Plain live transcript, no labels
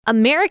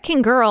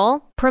American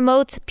Girl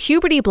promotes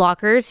puberty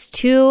blockers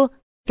to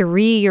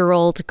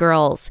 3-year-old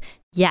girls.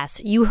 Yes,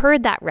 you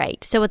heard that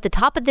right. So at the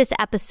top of this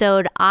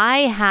episode, I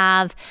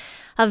have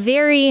a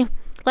very,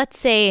 let's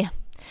say,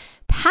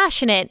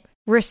 passionate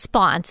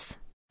response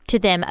to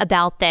them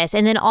about this.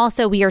 And then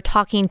also we are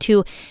talking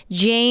to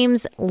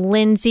James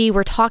Lindsay.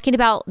 We're talking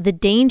about the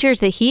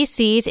dangers that he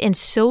sees in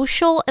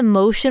social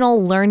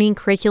emotional learning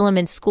curriculum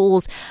in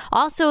schools.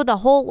 Also the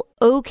whole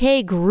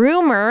OK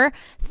groomer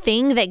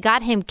thing that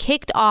got him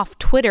kicked off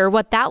Twitter,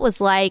 what that was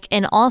like.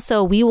 And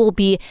also we will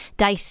be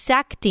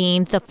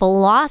dissecting the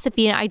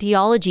philosophy and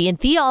ideology and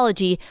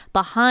theology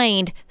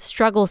behind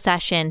struggle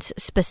sessions,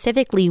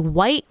 specifically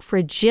white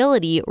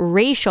fragility,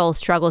 racial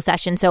struggle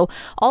sessions. So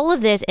all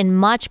of this and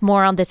much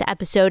more on this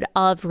episode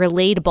of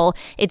Relatable.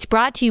 It's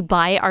brought to you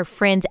by our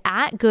friends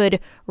at Good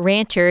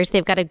Ranchers.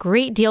 They've got a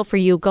great deal for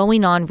you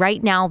going on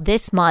right now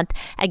this month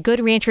at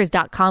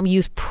goodranchers.com.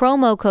 Use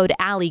promo code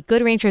Allie,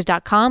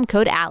 goodranchers.com,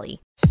 code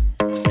Allie.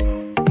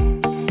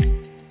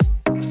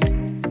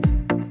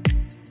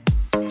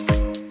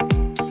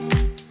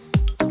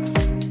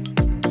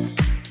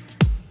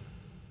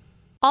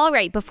 All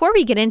right, before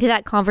we get into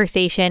that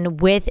conversation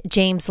with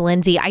James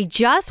Lindsay, I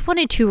just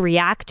wanted to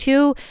react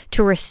to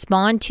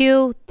respond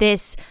to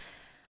this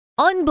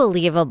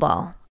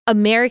unbelievable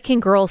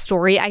American Girl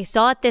story. I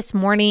saw it this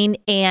morning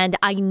and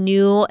I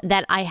knew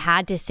that I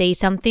had to say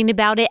something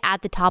about it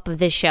at the top of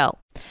this show.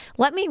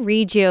 Let me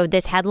read you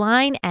this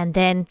headline and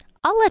then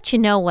I'll let you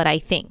know what I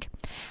think.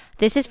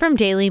 This is from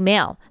Daily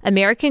Mail.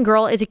 American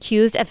Girl is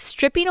accused of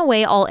stripping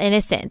away all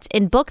innocence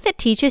in book that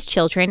teaches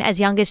children as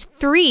young as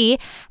 3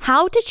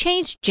 how to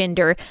change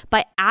gender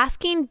by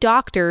asking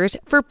doctors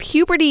for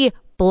puberty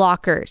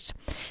blockers.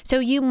 So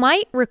you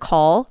might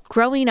recall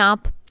growing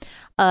up,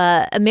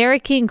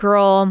 American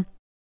Girl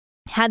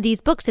had these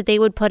books that they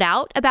would put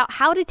out about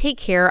how to take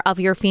care of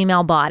your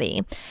female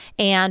body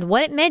and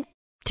what it meant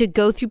to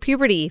go through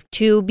puberty,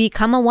 to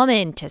become a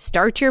woman, to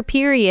start your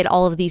period,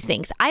 all of these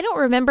things. I don't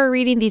remember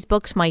reading these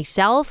books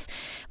myself,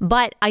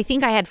 but I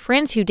think I had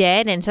friends who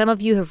did, and some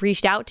of you have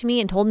reached out to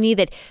me and told me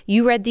that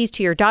you read these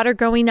to your daughter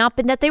growing up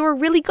and that they were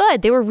really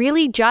good. They were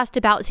really just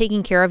about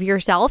taking care of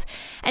yourself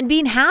and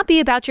being happy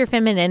about your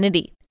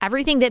femininity.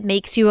 Everything that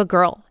makes you a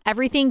girl,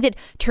 everything that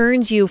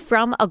turns you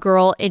from a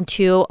girl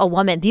into a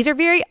woman. These are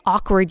very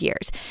awkward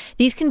years.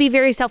 These can be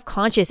very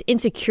self-conscious,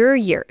 insecure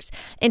years.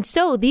 And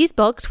so these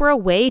books were a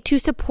way to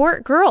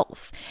support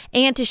girls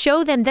and to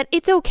show them that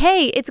it's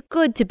okay. It's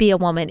good to be a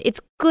woman. It's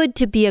good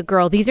to be a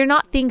girl. These are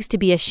not things to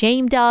be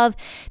ashamed of.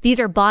 These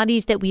are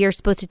bodies that we are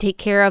supposed to take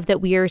care of,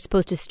 that we are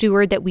supposed to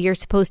steward, that we are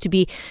supposed to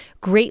be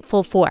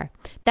grateful for.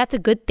 That's a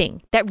good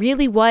thing. That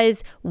really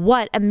was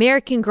what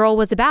American Girl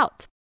was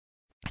about.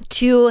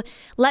 To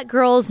let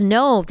girls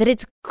know that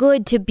it's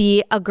good to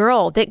be a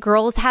girl, that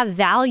girls have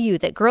value,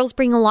 that girls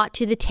bring a lot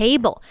to the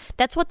table.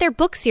 That's what their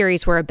book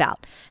series were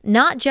about.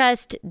 Not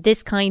just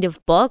this kind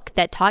of book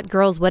that taught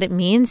girls what it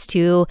means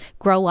to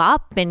grow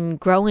up and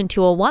grow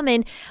into a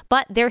woman,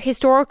 but their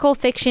historical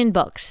fiction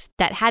books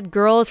that had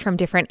girls from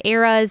different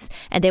eras,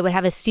 and they would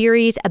have a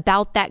series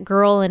about that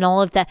girl and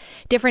all of the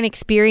different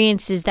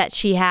experiences that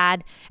she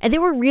had. And they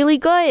were really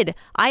good.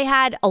 I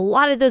had a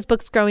lot of those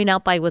books growing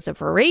up. I was a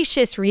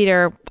voracious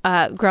reader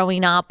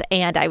growing up,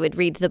 and I would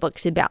read the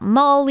books about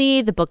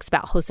Molly, the books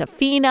about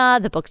Josefina,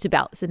 the books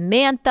about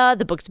Samantha,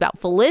 the books about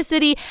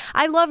Felicity.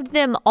 I loved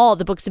them all.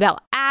 The books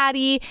about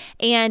Addie,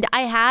 and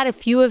I had a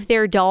few of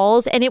their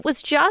dolls, and it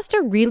was just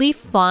a really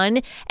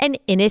fun and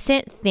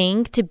innocent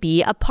thing to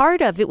be a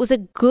part of. It was a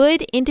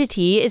good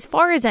entity as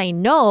far as I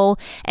know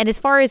and as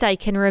far as I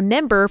can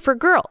remember for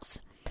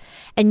girls.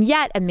 And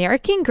yet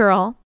American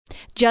Girl,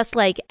 just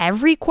like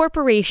every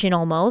corporation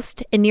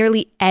almost, and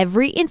nearly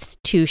every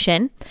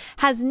institution,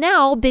 has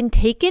now been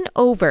taken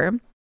over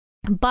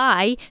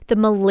by the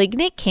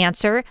malignant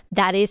cancer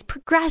that is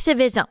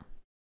progressivism.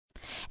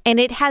 And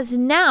it has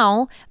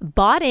now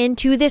bought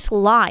into this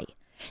lie,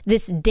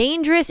 this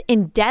dangerous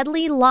and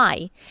deadly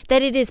lie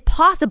that it is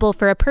possible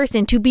for a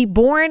person to be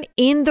born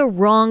in the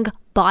wrong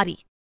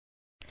body.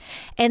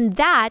 And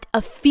that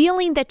a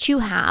feeling that you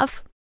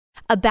have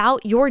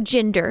about your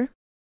gender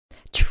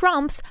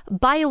trumps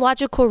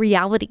biological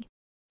reality,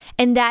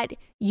 and that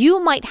you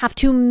might have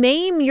to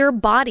maim your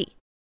body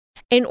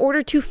in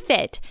order to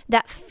fit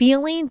that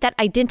feeling, that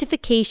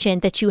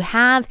identification that you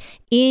have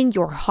in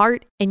your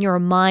heart and your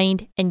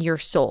mind and your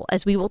soul.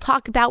 As we will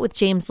talk about with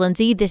James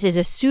Lindsay, this is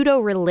a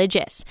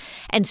pseudo-religious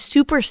and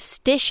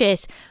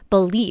superstitious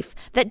belief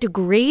that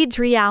degrades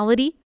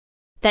reality,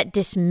 that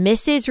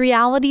dismisses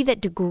reality,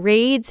 that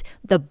degrades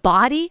the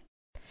body,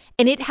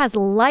 and it has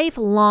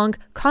lifelong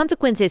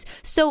consequences.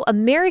 So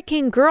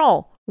American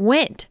Girl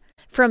went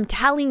from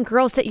telling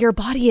girls that your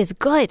body is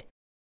good,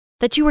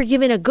 that you were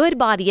given a good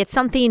body, it's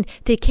something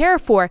to care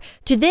for,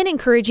 to then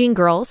encouraging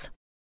girls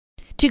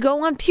to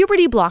go on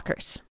puberty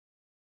blockers.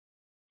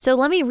 So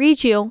let me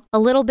read you a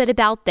little bit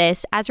about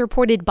this as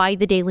reported by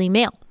the Daily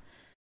Mail.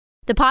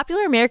 The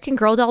popular American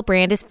Girl doll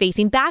brand is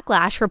facing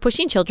backlash for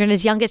pushing children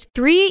as young as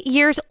 3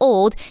 years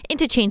old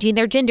into changing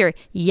their gender.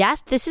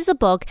 Yes, this is a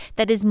book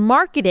that is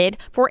marketed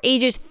for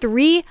ages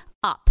 3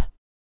 up.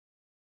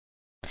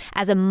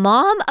 As a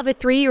mom of a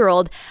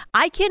 3-year-old,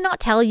 I cannot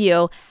tell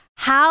you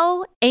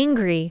how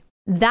angry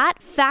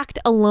that fact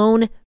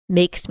alone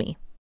makes me.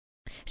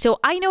 So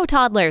I know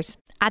toddlers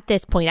at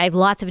this point. I have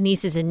lots of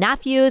nieces and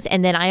nephews,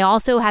 and then I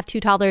also have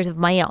 2 toddlers of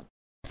my own.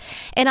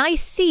 And I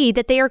see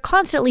that they are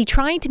constantly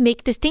trying to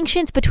make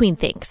distinctions between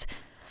things.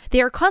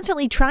 They are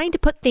constantly trying to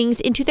put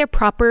things into their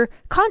proper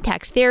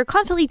context. They are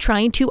constantly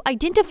trying to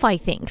identify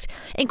things,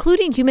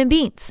 including human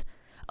beings.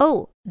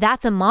 Oh,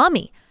 that's a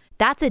mommy.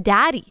 That's a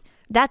daddy.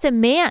 That's a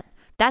man.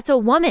 That's a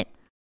woman.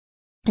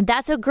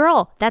 That's a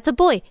girl. That's a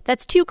boy.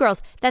 That's 2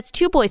 girls. That's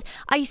 2 boys.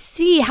 I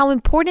see how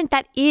important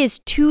that is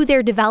to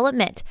their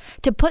development,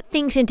 to put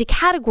things into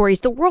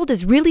categories. The world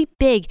is really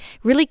big,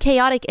 really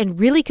chaotic, and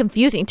really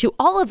confusing to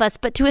all of us,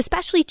 but to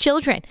especially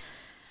children,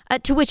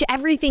 to which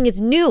everything is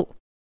new.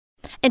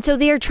 And so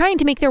they are trying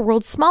to make their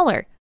world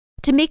smaller,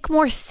 to make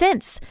more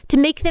sense, to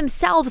make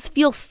themselves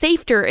feel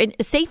safer,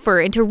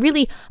 and to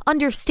really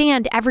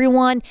understand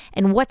everyone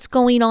and what's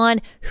going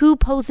on, who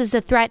poses a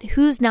threat,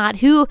 who's not,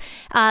 who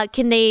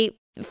can they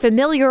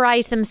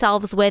familiarize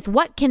themselves with,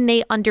 what can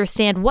they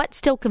understand, what's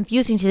still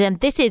confusing to them.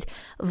 This is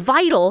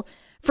vital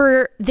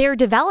for their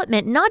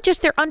development, not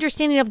just their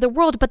understanding of the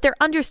world, but their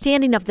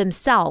understanding of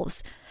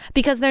themselves,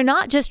 because they're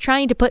not just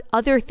trying to put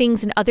other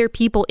things and other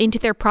people into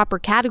their proper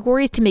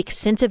categories to make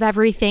sense of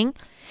everything,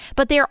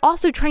 but they are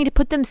also trying to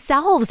put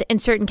themselves in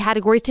certain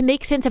categories to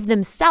make sense of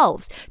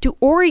themselves, to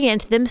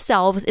orient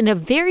themselves in a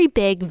very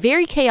big,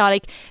 very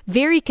chaotic,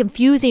 very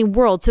confusing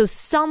world so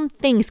some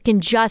things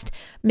can just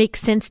make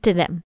sense to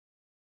them.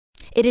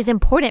 It is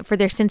important for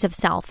their sense of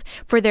self,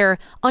 for their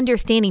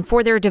understanding,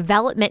 for their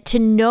development to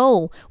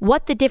know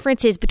what the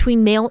difference is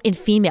between male and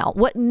female,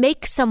 what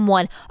makes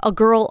someone a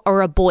girl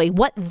or a boy,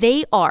 what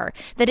they are,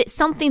 that it's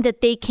something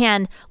that they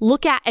can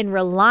look at and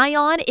rely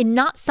on and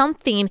not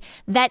something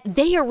that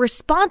they are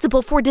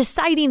responsible for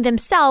deciding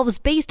themselves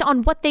based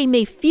on what they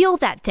may feel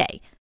that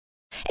day.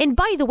 And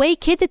by the way,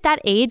 kids at that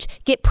age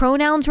get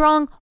pronouns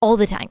wrong all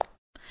the time.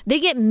 They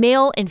get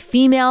male and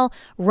female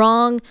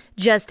wrong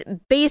just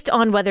based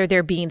on whether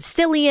they're being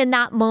silly in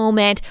that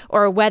moment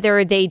or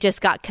whether they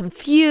just got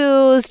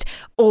confused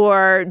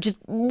or just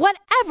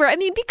whatever. I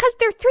mean, because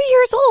they're 3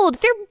 years old,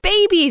 they're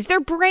babies,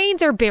 their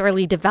brains are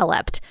barely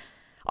developed.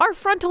 Our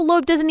frontal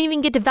lobe doesn't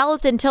even get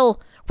developed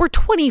until we're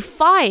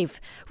 25.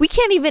 We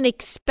can't even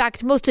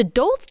expect most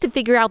adults to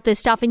figure out this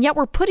stuff, and yet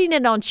we're putting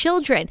it on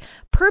children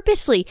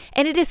purposely,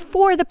 and it is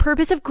for the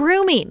purpose of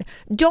grooming.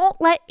 Don't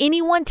let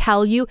anyone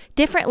tell you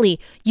differently.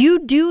 You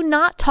do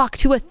not talk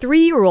to a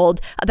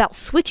 3-year-old about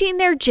switching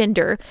their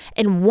gender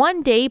and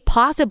one day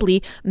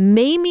possibly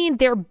maiming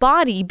their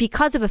body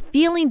because of a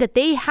feeling that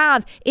they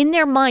have in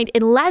their mind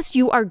unless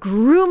you are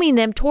grooming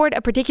them toward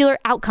a particular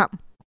outcome.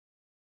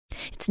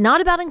 It's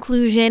not about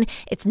inclusion.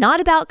 It's not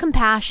about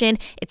compassion.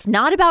 It's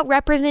not about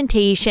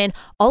representation.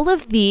 All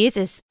of these,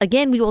 as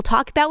again, we will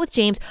talk about with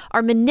James,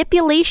 are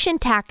manipulation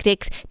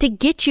tactics to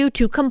get you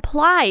to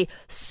comply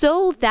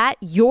so that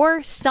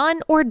your son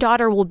or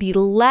daughter will be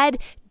led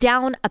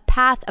down a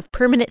path of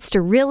permanent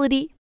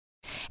sterility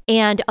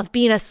and of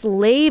being a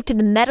slave to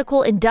the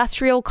medical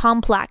industrial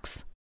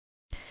complex,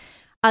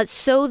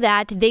 so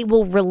that they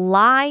will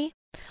rely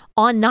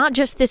on not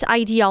just this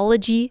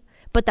ideology,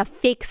 but the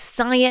fake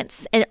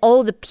science and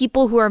all the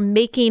people who are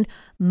making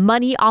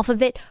money off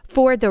of it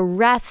for the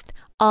rest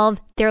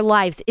of their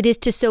lives. It is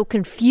to sow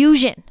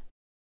confusion.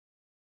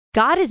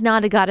 God is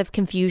not a God of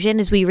confusion,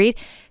 as we read.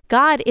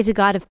 God is a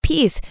God of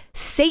peace.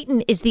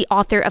 Satan is the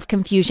author of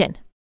confusion.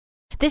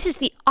 This is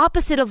the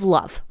opposite of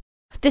love.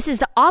 This is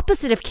the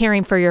opposite of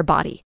caring for your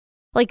body.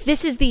 Like,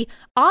 this is the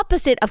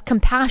opposite of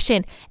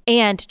compassion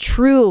and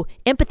true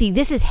empathy.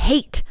 This is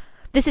hate.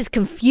 This is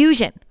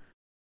confusion.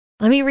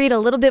 Let me read a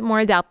little bit more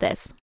about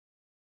this.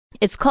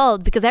 It's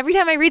called, because every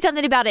time I read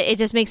something about it, it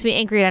just makes me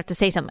angry and I have to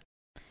say something.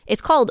 It's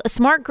called A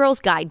Smart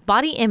Girl's Guide.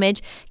 A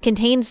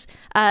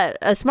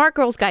Smart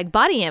Girl's Guide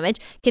Body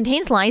Image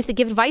contains lines that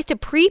give advice to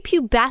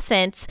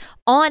prepubescents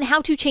on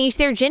how to change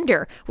their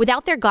gender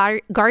without their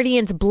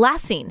guardian's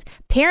blessings.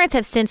 Parents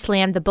have since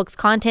slammed the book's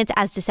contents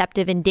as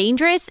deceptive and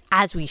dangerous,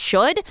 as we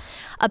should.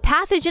 A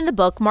passage in the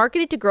book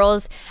marketed to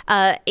girls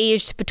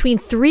aged between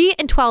 3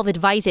 and 12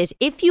 advises,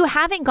 if you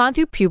haven't gone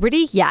through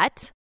puberty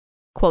yet,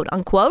 quote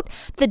unquote,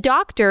 the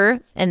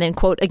doctor, and then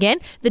quote again,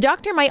 the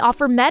doctor might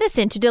offer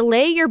medicine to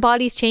delay your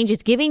body's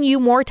changes, giving you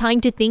more time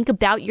to think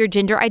about your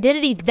gender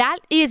identity. That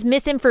is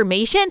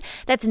misinformation.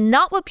 That's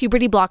not what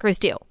puberty blockers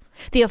do.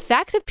 The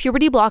effects of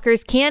puberty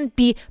blockers can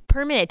be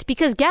permanent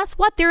because guess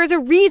what? There is a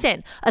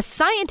reason, a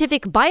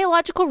scientific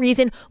biological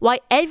reason why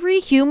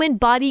every human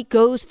body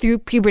goes through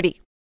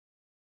puberty.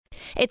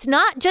 It's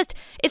not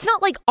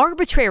like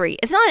arbitrary.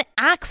 It's not an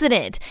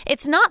accident.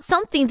 It's not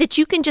something that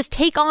you can just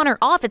take on or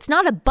off. It's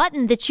not a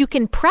button that you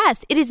can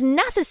press. It is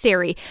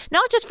necessary,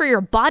 not just for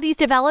your body's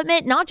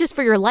development, not just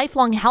for your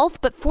lifelong health,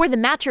 but for the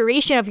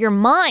maturation of your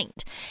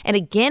mind. And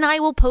again, I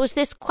will pose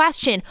this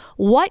question: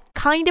 what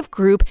kind of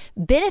group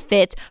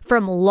benefits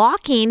from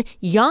locking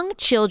young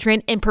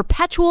children in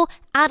perpetual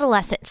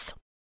adolescence?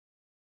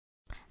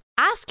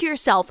 Ask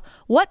yourself,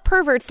 what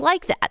perverts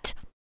like that?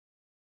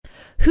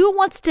 Who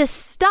wants to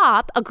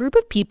stop a group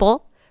of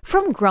people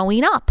from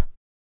growing up,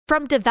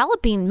 from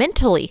developing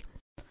mentally,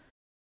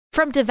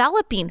 from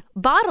developing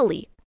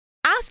bodily?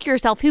 Ask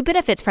yourself who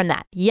benefits from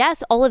that.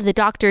 Yes, all of the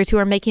doctors who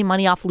are making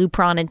money off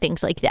Lupron and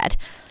things like that.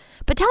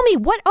 But tell me,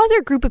 what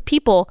other group of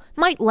people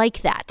might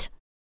like that,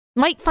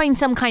 might find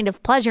some kind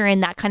of pleasure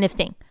in that kind of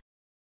thing?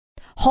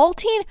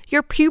 Halting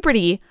your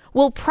puberty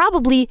will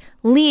probably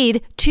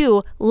lead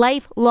to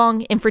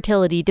lifelong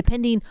infertility,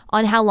 depending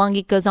on how long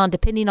it goes on,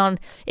 depending on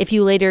if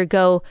you later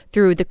go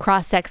through the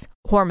cross-sex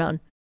hormone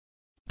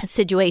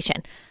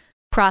situation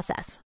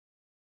process.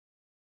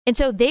 And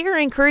so they are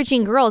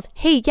encouraging girls,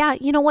 hey, yeah,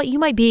 you know what? You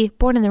might be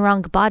born in the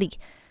wrong body.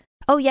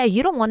 Oh, yeah,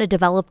 you don't want to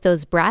develop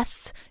those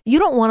breasts. You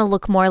don't want to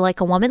look more like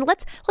a woman.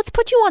 Let's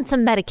put you on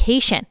some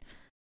medication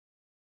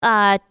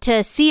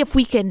to see if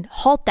we can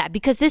halt that,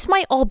 because this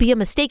might all be a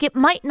mistake. It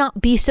might not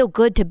be so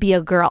good to be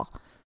a girl.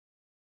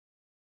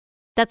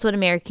 That's what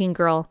American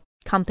Girl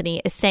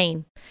Company is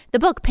saying. The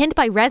book, penned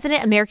by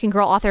resident American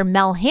Girl author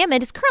Mel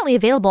Hammond, is currently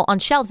available on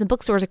shelves in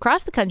bookstores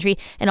across the country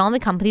and on the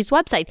company's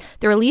website.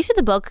 The release of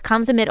the book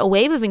comes amid a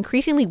wave of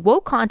increasingly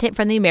woke content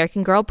from the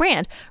American Girl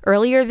brand.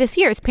 Earlier this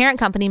year, its parent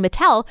company,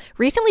 Mattel,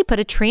 recently put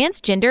a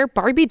transgender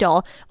Barbie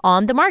doll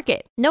on the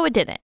market. No, it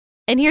didn't.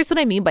 And here's what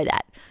I mean by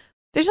that.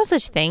 There's no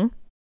such thing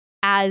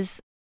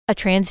as a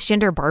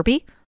transgender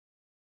Barbie.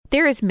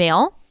 There is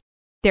male,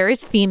 there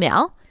is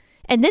female,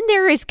 and then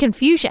there is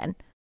confusion.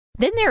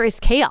 Then there is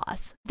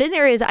chaos. Then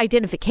there is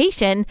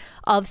identification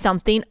of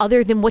something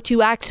other than what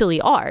you actually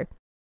are.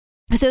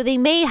 So they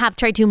may have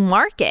tried to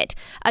market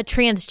a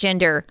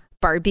transgender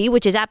Barbie,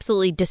 which is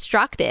absolutely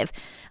destructive,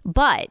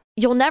 but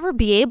you'll never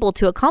be able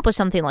to accomplish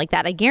something like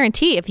that. I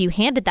guarantee if you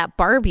handed that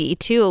Barbie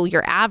to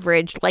your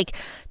average, like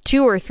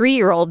 2 or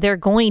 3-year-old, they're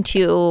going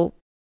to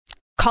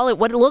call it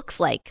what it looks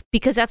like,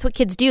 because that's what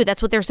kids do.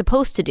 That's what they're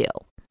supposed to do.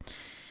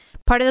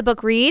 Part of the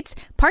book reads,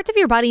 parts of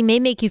your body may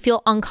make you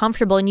feel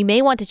uncomfortable and you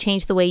may want to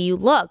change the way you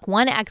look.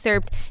 One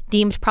excerpt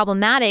deemed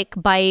problematic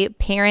by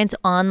parents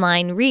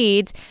online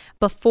reads,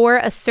 before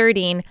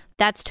asserting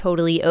that's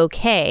totally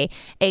okay.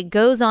 It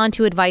goes on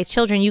to advise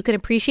children you can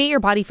appreciate your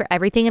body for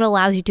everything it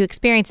allows you to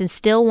experience and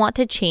still want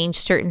to change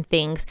certain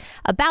things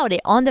about it.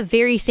 On the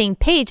very same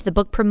page, the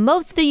book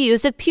promotes the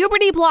use of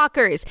puberty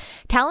blockers,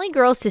 telling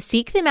girls to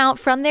seek them out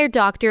from their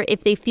doctor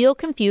if they feel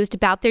confused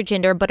about their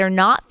gender but are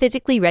not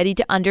physically ready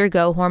to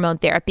undergo hormone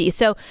therapy.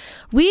 So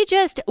we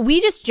just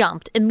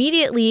jumped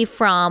immediately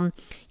from,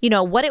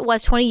 what it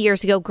was 20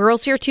 years ago.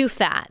 Girls, you're too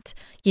fat.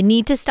 You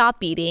need to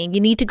stop eating. You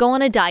need to go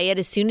on a diet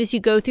as soon as you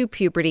go through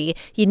puberty.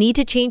 You need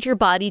to change your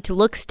body to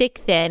look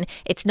stick thin.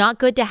 It's not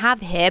good to have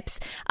hips.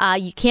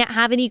 You can't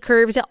have any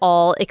curves at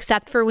all,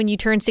 except for when you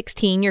turn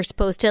 16. You're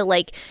supposed to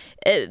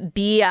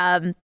be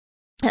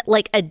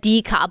like a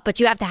D cup, but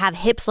you have to have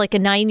hips like a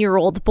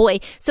 9-year-old boy.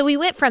 So we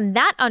went from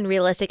that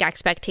unrealistic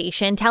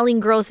expectation, telling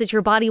girls that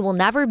your body will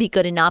never be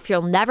good enough,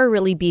 you'll never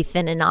really be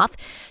thin enough,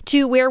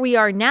 to where we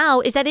are now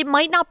is that it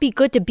might not be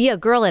good to be a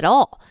girl at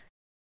all.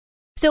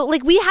 So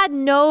we had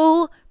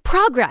no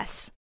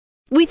progress.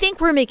 We think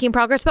we're making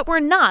progress, but we're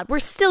not. We're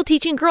still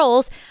teaching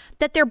girls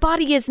that their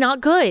body is not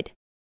good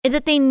and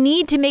that they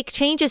need to make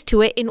changes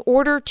to it in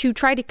order to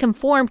try to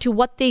conform to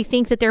what they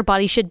think that their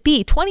body should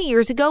be. 20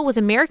 years ago was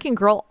American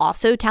Girl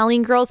also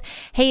telling girls,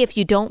 hey, if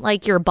you don't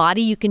like your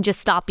body, you can just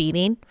stop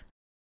eating.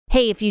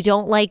 Hey, if you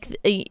don't like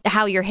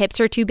how your hips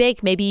are too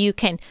big, maybe you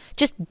can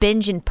just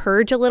binge and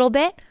purge a little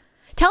bit.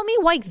 Tell me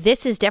why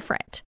this is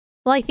different.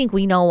 Well, I think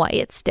we know why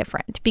it's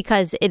different,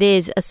 because it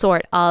is a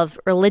sort of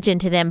religion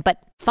to them,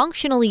 but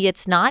functionally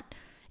it's not.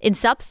 In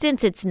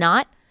substance, it's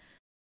not.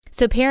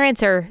 So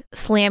parents are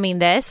slamming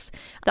this.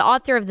 The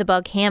author of the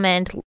book,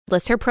 Hammond,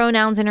 lists her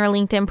pronouns in her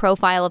LinkedIn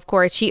profile, of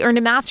course. She earned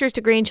a master's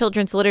degree in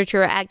children's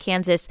literature at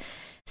Kansas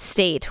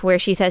State, where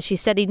she says she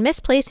studied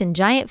misplaced and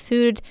giant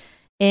food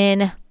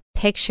in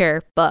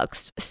picture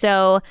books.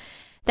 So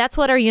that's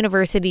what our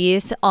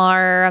universities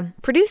are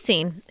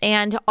producing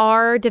and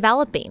are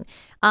developing.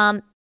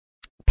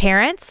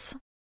 Parents,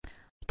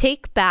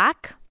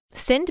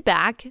 send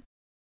back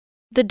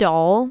the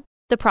doll,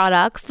 the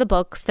products, the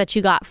books that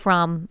you got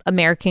from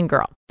American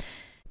Girl.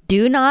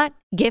 Do not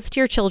gift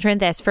your children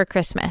this for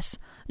Christmas.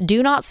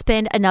 Do not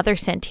spend another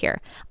cent here.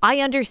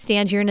 I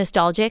understand you're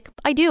nostalgic.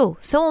 I do.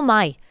 So am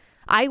I.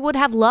 I would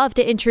have loved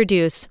to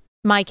introduce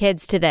my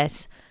kids to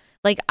this.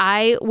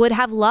 I would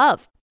have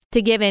loved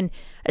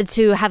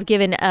to have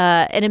given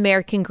an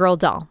American Girl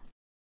doll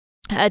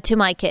to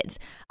my kids.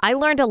 I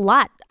learned a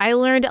lot. I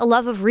learned a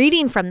love of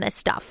reading from this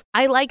stuff.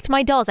 I liked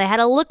my dolls. I had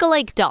a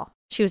look-alike doll.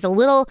 She was a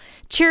little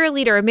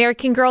cheerleader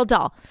American Girl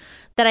doll.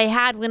 that I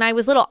had when I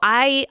was little.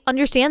 I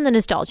understand the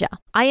nostalgia.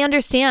 I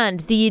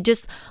understand the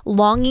just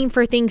longing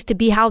for things to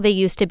be how they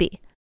used to be.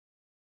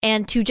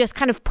 And to just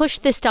kind of push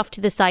this stuff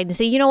to the side and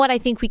say, you know what, I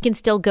think we can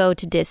still go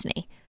to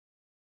Disney.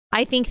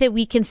 I think that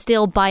we can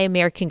still buy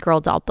American Girl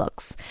doll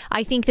books.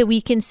 I think that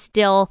we can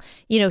still,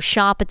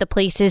 shop at the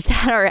places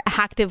that are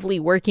actively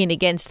working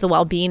against the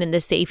well-being and the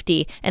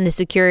safety and the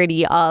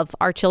security of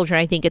our children.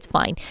 I think it's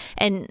fine.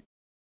 And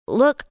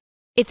look,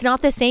 it's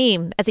not the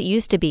same as it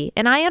used to be.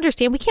 And I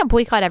understand we can't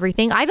boycott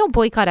everything. I don't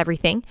boycott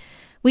everything.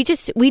 We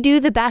do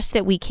the best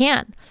that we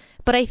can.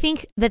 But I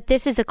think that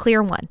this is a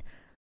clear one.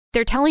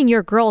 They're telling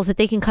your girls that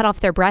they can cut off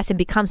their breasts and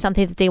become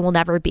something that they will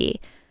never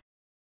be.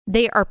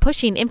 They are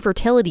pushing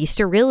infertility,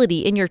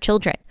 sterility in your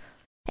children.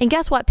 And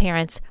guess what,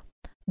 parents?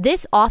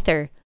 This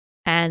author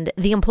and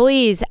the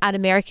employees at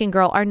American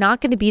Girl are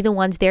not going to be the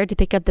ones there to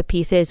pick up the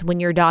pieces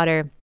when your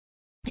daughter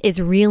is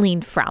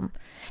reeling from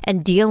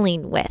and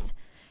dealing with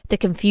the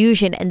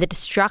confusion and the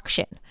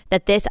destruction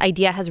that this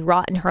idea has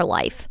wrought in her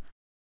life.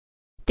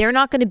 They're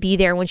not going to be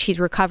there when she's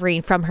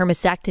recovering from her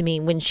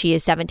mastectomy when she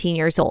is 17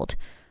 years old.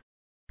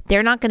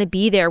 They're not going to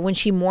be there when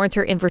she mourns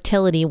her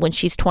infertility when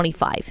she's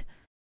 25.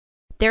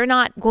 They're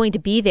not going to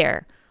be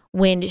there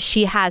when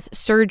she has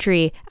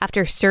surgery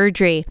after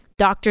surgery,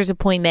 doctor's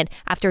appointment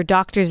after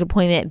doctor's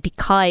appointment,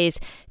 because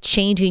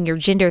changing your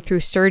gender through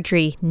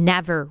surgery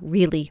never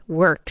really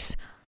works.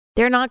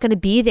 They're not going to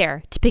be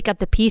there to pick up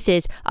the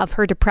pieces of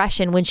her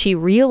depression when she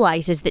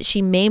realizes that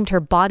she maimed her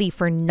body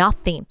for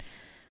nothing.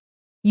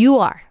 You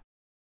are.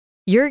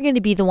 You're going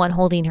to be the one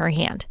holding her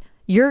hand.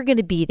 You're going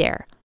to be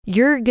there.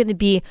 You're going to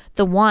be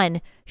the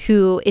one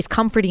who is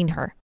comforting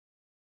her.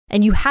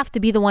 And you have to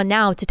be the one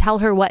now to tell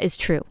her what is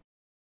true.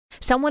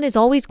 Someone is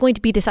always going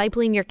to be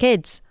discipling your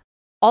kids.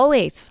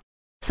 Always.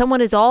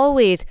 Someone is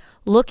always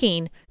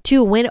looking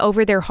to win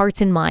over their hearts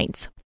and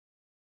minds.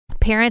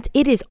 Parents,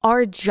 it is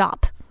our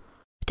job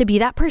to be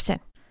that person.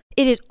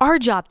 It is our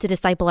job to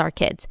disciple our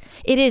kids.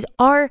 It is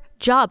our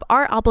job,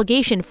 our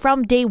obligation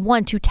from day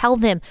one to tell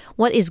them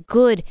what is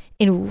good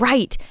and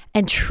right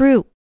and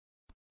true,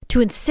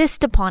 to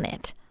insist upon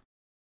it.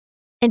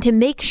 And to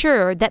make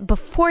sure that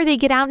before they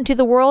get out into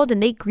the world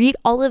and they greet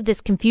all of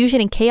this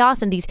confusion and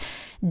chaos and these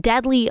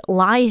deadly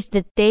lies,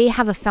 that they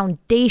have a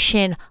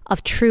foundation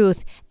of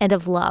truth and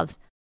of love.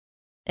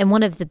 And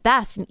one of the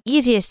best and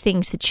easiest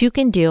things that you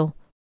can do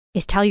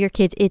is tell your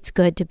kids it's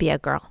good to be a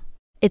girl.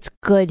 It's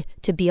good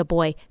to be a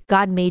boy.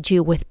 God made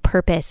you with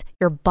purpose.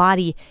 Your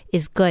body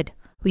is good.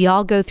 We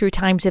all go through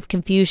times of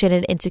confusion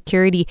and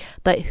insecurity,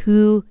 but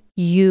who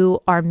you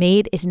are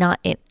made is not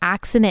an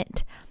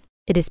accident.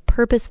 It is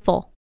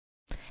purposeful.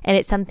 And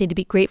it's something to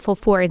be grateful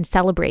for and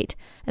celebrate.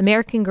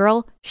 American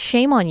Girl,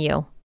 shame on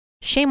you.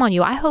 Shame on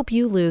you. I hope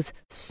you lose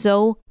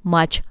so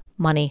much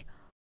money.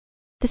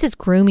 This is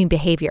grooming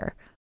behavior.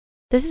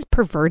 This is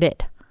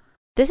perverted.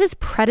 This is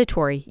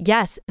predatory.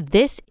 Yes,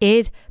 this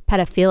is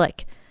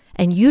pedophilic.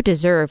 And you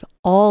deserve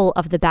all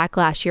of the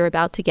backlash you're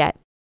about to get.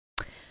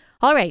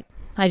 All right.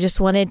 I just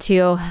wanted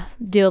to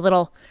do a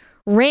little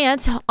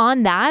rant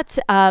on that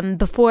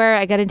before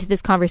I get into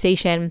this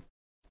conversation.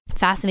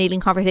 Fascinating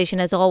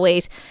conversation as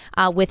always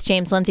with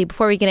James Lindsay.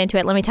 Before we get into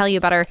it, let me tell you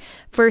about our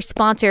first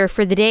sponsor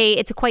for the day.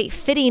 It's a quite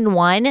fitting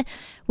one.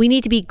 We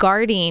need to be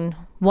guarding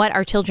what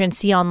our children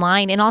see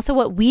online and also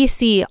what we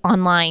see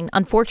online.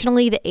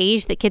 Unfortunately, the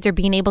age that kids are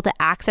being able to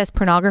access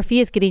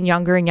pornography is getting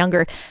younger and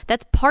younger.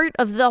 That's part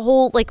of the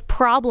whole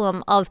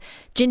problem of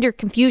gender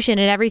confusion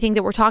and everything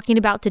that we're talking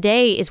about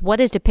today is what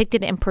is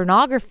depicted in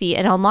pornography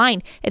and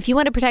online. If you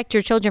want to protect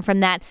your children from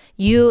that,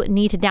 you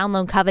need to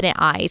download Covenant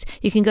Eyes.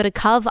 You can go to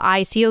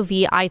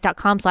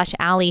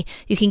coveyes.com/Allie.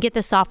 You can get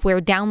the software,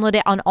 download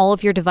it on all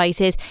of your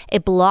devices.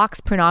 It blocks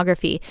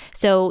pornography.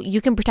 So you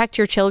can protect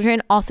your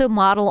children, also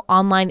model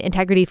online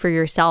integrity for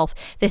yourself.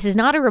 This is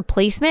not a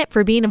replacement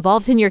for being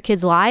involved in your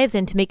kids' lives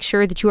and to make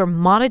sure that you are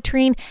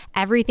monitoring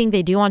everything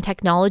they do on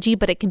technology,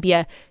 but it can be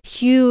a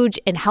huge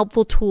and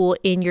helpful tool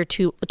in your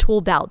tool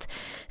belt.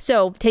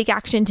 So take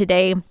action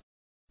today.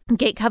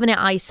 Get Covenant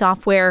Eyes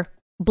software.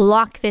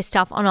 Block this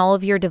stuff on all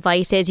of your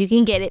devices. You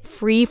can get it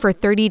free for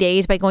 30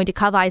 days by going to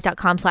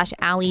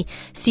coveyes.com/Allie,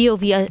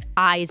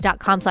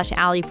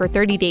 coveyes.com/Allie for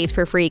 30 days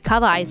for free,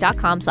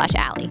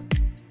 coveyes.com/Allie.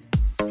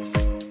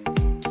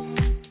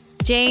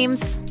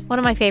 James, one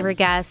of my favorite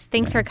guests.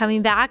 Thanks for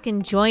coming back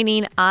and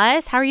joining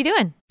us. How are you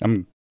doing?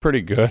 I'm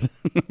pretty good.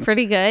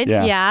 Pretty good?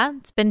 Yeah.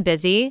 It's been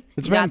busy.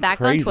 It's you been got back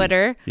crazy. on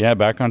Twitter. Yeah,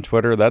 back on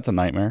Twitter. That's a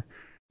nightmare.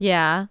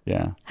 Yeah.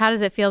 Yeah. How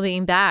does it feel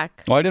being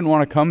back? Well, I didn't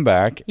want to come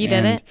back. You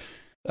didn't?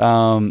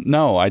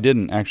 No, I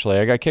didn't actually.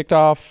 I got kicked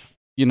off,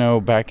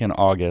 back in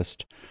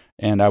August,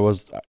 and I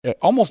was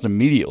almost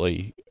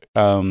immediately,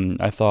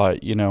 I thought,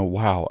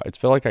 wow, I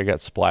feel like I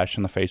got splashed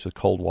in the face with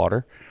cold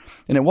water.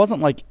 And it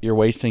wasn't like you're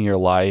wasting your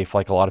life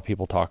like a lot of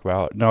people talk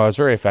about. No, I was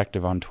very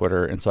effective on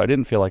Twitter, and so I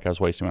didn't feel like I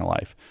was wasting my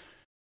life.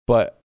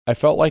 But I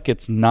felt like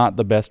it's not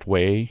the best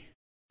way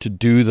to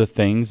do the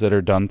things that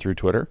are done through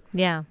Twitter.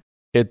 Yeah.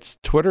 It's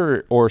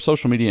Twitter or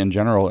social media in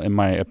general, in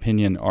my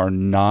opinion, are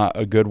not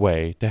a good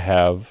way to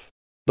have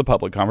the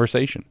public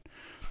conversation.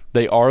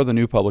 They are the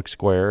new public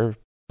square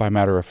by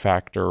matter of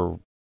fact or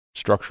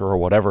structure or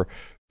whatever,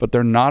 but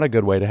they're not a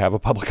good way to have a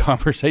public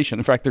conversation.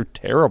 In fact, they're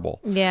terrible.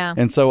 Yeah.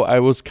 And so I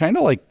was kind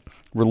of like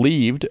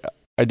relieved.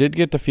 I did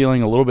get to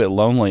feeling a little bit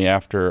lonely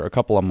after a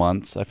couple of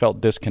months. I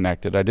felt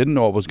disconnected. I didn't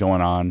know what was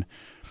going on.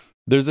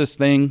 There's this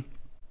thing,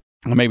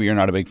 maybe you're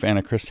not a big fan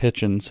of Christopher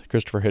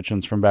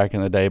Hitchens from back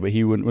in the day, but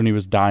when he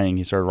was dying,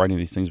 he started writing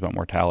these things about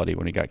mortality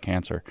when he got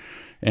cancer.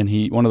 And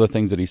one of the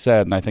things that he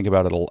said, and I thought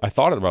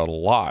about it a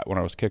lot when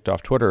I was kicked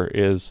off Twitter,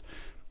 is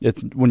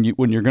it's when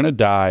you're going to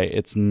die,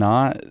 it's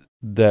not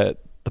that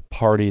the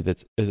party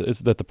that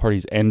the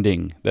party's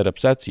ending that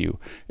upsets you.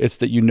 It's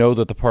that you know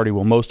that the party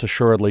will most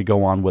assuredly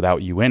go on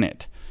without you in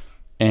it.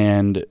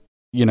 And,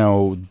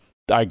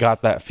 I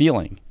got that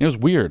feeling. It was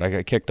weird. I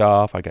got kicked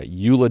off. I got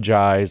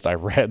eulogized. I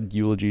read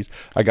eulogies.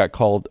 I got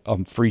called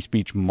free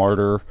speech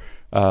martyr.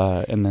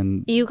 And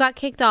then you got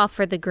kicked off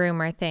for the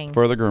groomer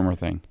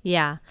thing.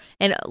 Yeah.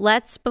 And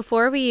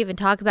before we even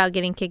talk about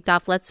getting kicked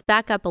off, let's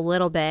back up a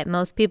little bit.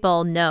 Most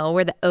people know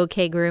where the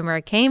OK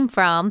groomer came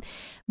from,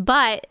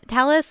 but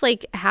tell us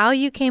how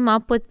you came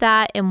up with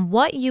that and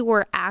what you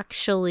were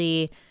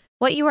actually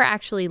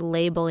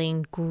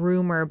labeling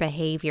groomer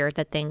behavior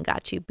that then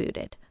got you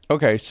booted.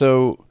 Okay.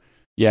 So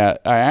yeah,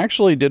 I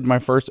actually did my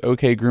first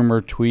OK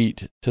groomer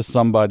tweet to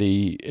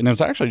somebody, and it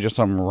was actually just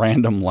some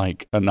random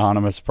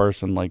anonymous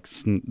person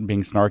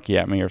being snarky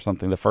at me or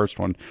something, the first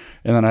one.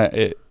 And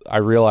then I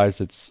realized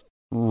it's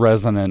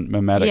resonant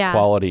mimetic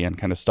quality and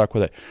kind of stuck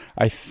with it.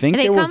 I think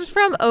it comes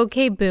from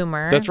OK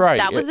Boomer. That's right.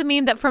 That was the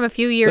meme that from a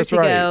few years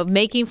ago,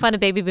 making fun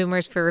of baby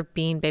boomers for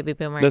being baby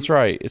boomers. That's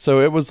right.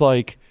 So it was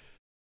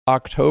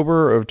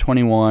October of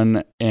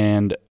 21,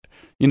 and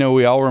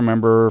we all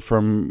remember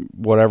from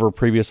whatever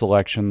previous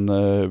election,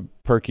 the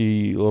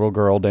perky little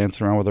girl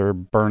dancing around with her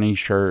Bernie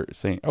shirt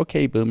saying,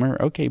 "Okay, boomer,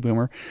 okay,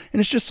 boomer." And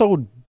it's just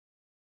so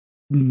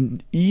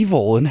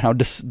evil in how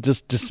just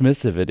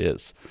dismissive it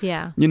is.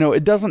 Yeah.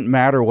 It doesn't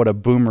matter what a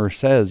boomer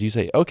says. You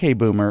say, "Okay,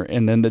 boomer,"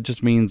 and then that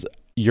just means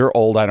you're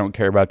old. I don't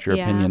care about your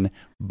opinion.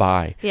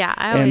 Bye. Yeah,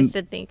 I always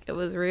did think it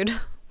was rude.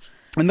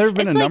 And there have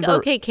been a number. It's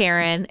okay,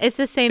 Karen. It's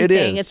the same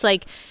thing. It's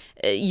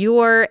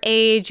your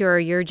age or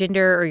your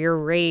gender or your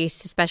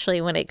race,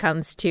 especially when it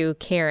comes to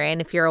Karen.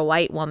 If you're a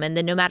white woman,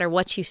 then no matter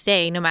what you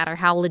say, no matter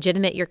how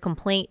legitimate your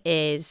complaint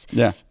is,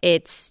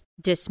 it's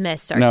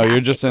dismissed sarcastically. No,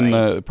 you're just in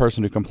the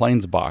person who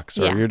complains box,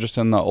 or you're just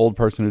in the old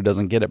person who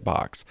doesn't get it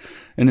box.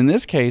 And in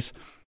this case,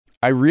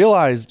 I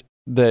realized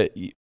that,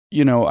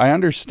 I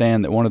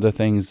understand that one of the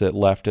things that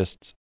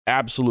leftists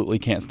absolutely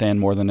can't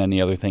stand more than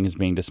any other thing is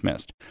being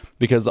dismissed,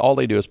 because all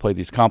they do is play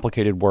these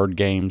complicated word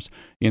games.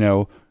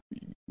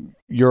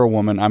 You're a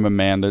woman, I'm a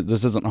man.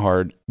 This isn't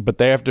hard, but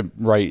they have to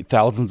write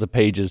thousands of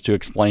pages to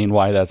explain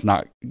why that's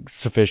not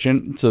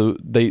sufficient. So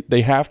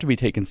they have to be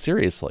taken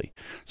seriously.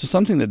 So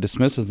something that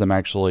dismisses them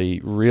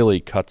actually really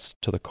cuts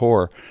to the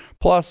core.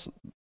 Plus,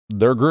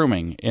 they're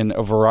grooming in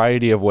a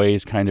variety of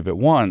ways kind of at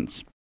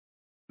once,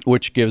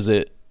 which gives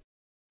it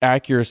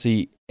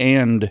accuracy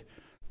and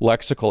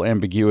lexical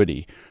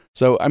ambiguity.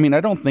 So, I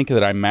don't think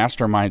that I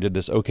masterminded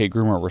this OK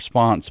groomer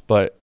response,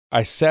 but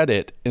I said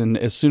it, and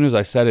as soon as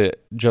I said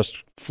it,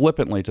 just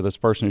flippantly to this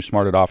person who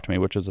smarted off to me,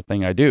 which is a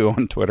thing I do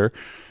on Twitter,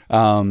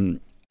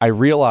 I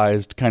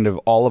realized kind of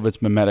all of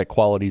its mimetic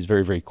qualities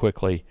very, very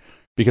quickly,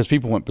 because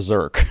people went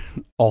berserk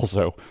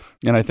also.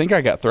 And I think I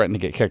got threatened to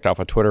get kicked off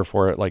of Twitter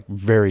for it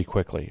very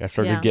quickly. I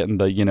started getting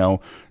the,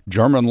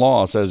 German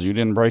law says you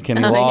didn't break any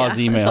laws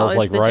emails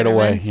right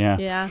away.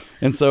 Yeah.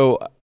 And so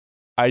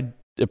I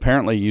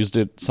apparently used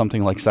it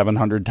something like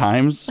 700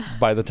 times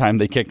by the time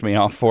they kicked me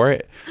off for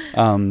it,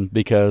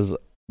 because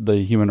the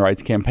Human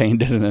Rights Campaign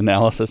did an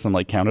analysis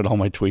and counted all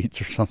my tweets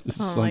or something.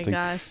 My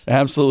gosh.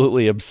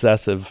 Absolutely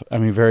obsessive.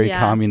 Very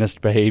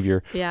communist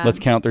behavior. Yeah. Let's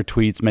count their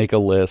tweets, make a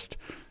list,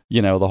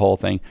 the whole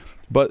thing.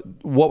 But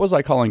what was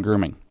I calling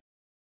grooming?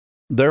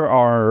 There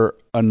are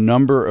a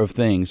number of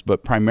things,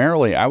 but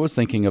primarily I was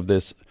thinking of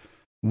this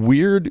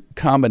weird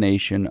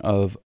combination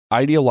of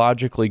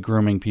ideologically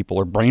grooming people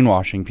or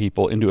brainwashing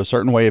people into a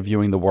certain way of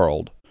viewing the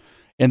world.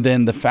 And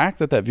then the fact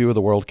that view of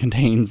the world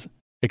contains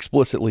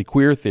explicitly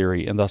queer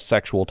theory and thus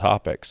sexual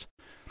topics.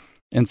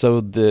 And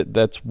so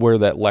that's where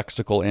that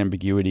lexical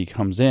ambiguity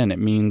comes in. It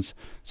means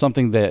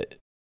something that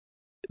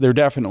they're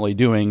definitely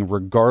doing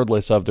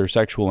regardless of their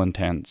sexual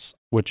intents,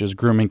 which is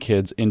grooming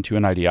kids into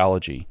an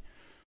ideology.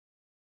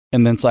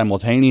 And then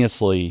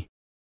simultaneously,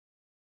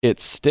 it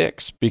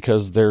sticks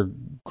because they're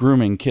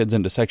grooming kids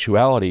into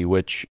sexuality,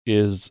 which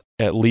is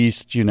at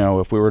least,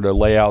 if we were to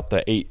lay out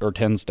the 8 or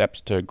 10 steps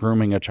to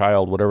grooming a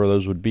child, whatever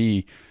those would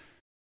be.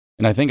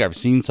 And I think I've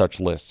seen such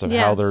lists of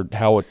how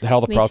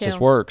the process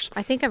works.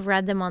 I think I've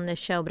read them on this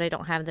show, but I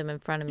don't have them in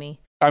front of me.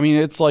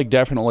 It's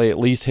definitely at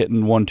least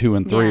hitting 1, 2,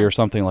 and 3 or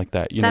something like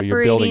that.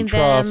 You're building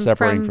trust,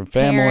 separating from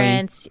family.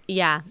 Parents.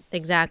 Yeah,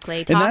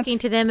 exactly. Talking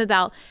to them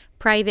about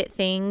private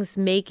things,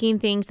 making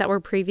things that were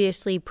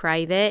previously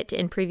private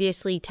and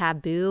previously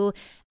taboo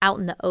out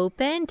in the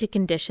open to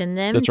condition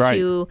them That's right.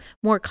 to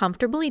more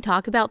comfortably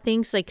talk about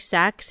things like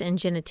sex and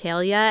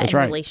genitalia That's and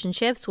right.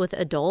 relationships with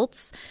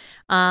adults,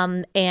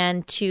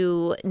 and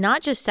to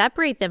not just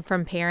separate them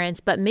from parents,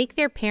 but make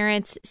their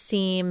parents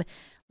seem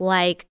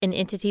like an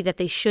entity that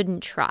they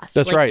shouldn't trust.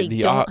 That's like right.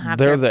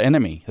 They're the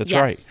enemy. That's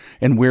right.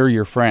 And we're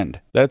your friend.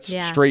 That's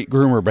straight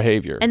groomer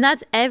behavior. And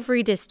that's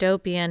every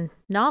dystopian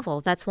novel.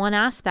 That's one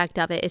aspect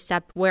of it, is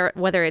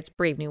whether it's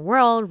Brave New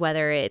World,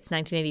 whether it's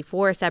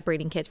 1984,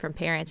 separating kids from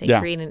parents and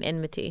creating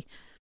enmity.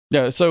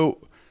 Yeah. So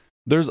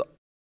there's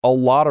a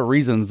lot of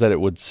reasons that it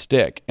would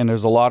stick. And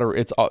there's a lot of,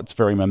 it's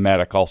very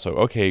mimetic also.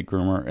 Okay,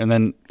 groomer. And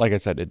then, like I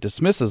said, it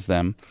dismisses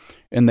them,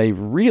 and they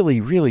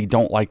really, really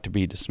don't like to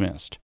be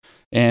dismissed.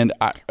 And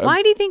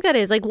why do you think that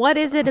is? Like, what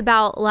is it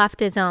about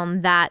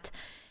leftism that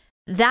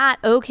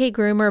okay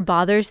groomer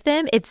bothers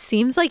them? It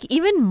seems like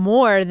even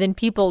more than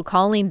people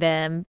calling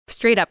them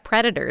straight up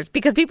predators,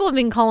 because people have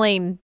been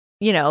calling,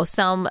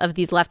 some of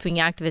these left-wing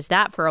activists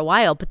that for a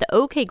while, but the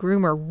okay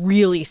groomer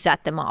really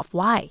set them off.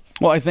 Why?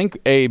 Well, I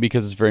think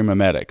because it's very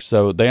mimetic.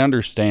 So they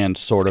understand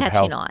sort of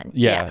catching how, on.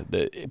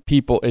 The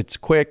people, it's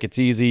quick, it's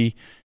easy.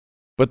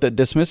 But the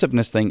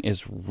dismissiveness thing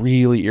is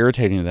really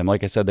irritating to them.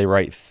 Like I said, they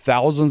write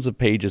thousands of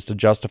pages to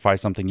justify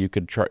something you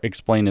could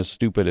explain as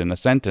stupid in a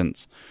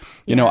sentence.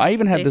 I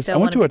even had this. I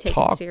went to a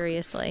talk.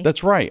 Seriously.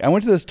 That's right. I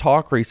went to this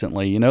talk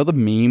recently. The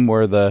meme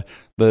where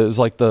it's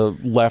like the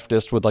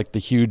leftist with like the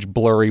huge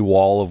blurry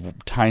wall of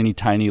tiny,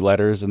 tiny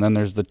letters, and then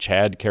there's the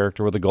Chad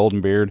character with a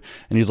golden beard,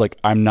 and he's like,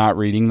 "I'm not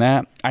reading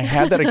that." I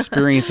had that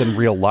experience in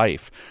real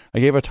life. I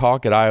gave a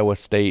talk at Iowa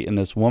State, and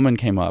this woman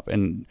came up,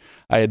 and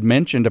I had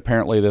mentioned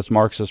apparently this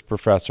Marxist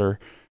professor,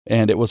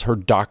 and it was her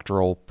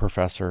doctoral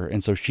professor.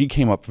 And so she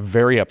came up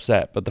very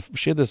upset, but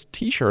she had this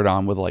t-shirt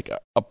on with like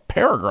a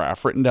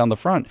paragraph written down the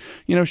front.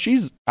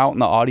 She's out in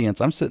the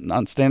audience. I'm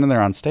standing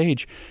there on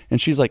stage, and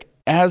she's like,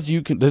 this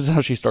is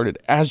how she started,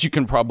 "As you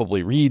can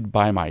probably read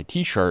by my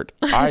t-shirt,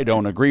 I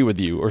don't agree with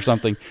you," or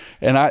something.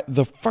 And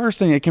the first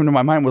thing that came to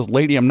my mind was,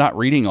 "Lady, I'm not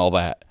reading all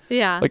that."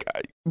 Yeah.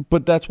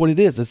 But that's what it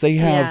is they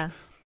have,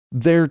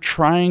 they're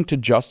trying to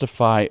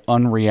justify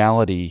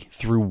unreality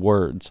through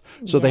words.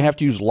 So they have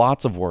to use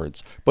lots of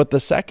words. But the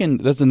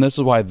second, and this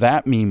is why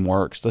that meme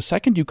works, the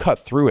second you cut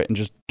through it and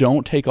just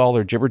don't take all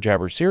their jibber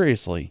jabber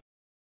seriously,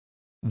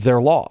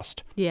 they're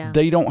lost. Yeah.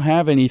 They don't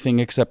have anything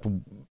except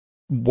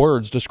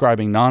words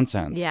describing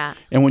nonsense. Yeah.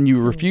 And when you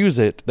refuse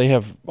it, they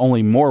have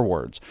only more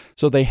words.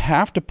 So they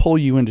have to pull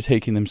you into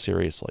taking them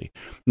seriously.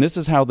 And this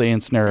is how they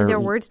ensnare. And their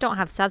words don't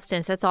have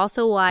substance. That's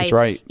also why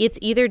it's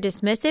either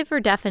dismissive or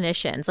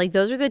definitions. Like,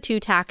 those are the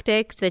two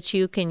tactics that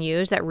you can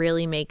use that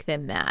really make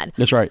them mad.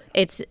 That's right.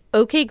 It's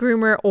okay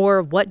groomer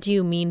or what do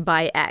you mean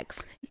by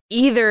X?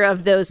 Either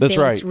of those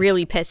things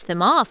really piss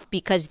them off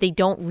because they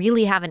don't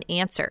really have an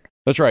answer.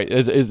 That's right.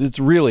 It's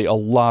really a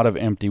lot of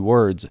empty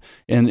words.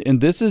 And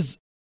this is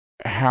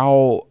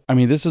how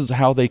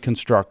they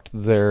construct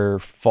their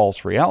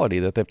false reality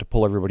that they have to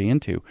pull everybody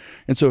into.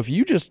 And so if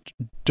you just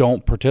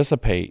don't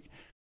participate,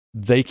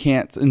 they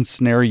can't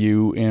ensnare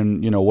you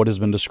in, what has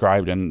been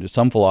described in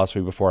some philosophy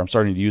before. I'm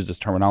starting to use this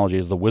terminology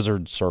as the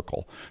wizard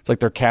circle. It's like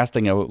they're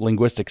casting a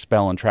linguistic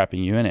spell and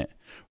trapping you in it.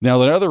 Now,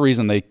 the other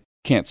reason they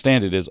can't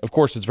stand it is, of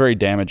course, it's very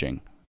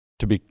damaging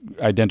to be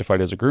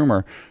identified as a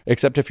groomer,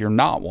 except if you're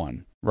not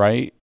one,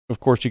 right? Of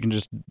course, you can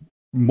just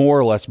more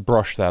or less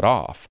brush that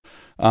off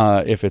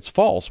if it's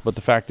false. But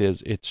the fact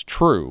is, it's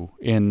true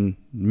in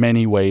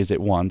many ways at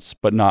once,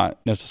 but not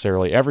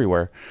necessarily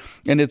everywhere.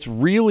 And it's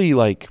really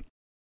like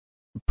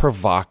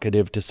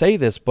provocative to say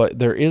this, but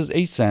there is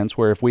a sense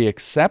where if we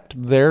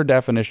accept their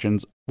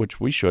definitions, which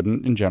we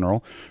shouldn't in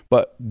general,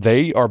 but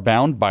they are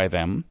bound by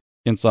them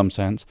in some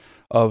sense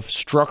of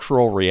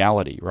structural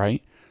reality,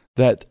 right?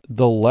 That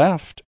the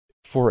left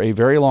for a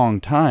very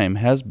long time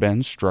has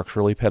been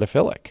structurally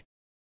pedophilic.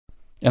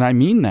 And I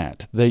mean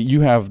that you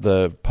have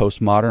the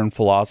postmodern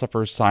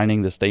philosophers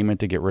signing the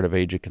statement to get rid of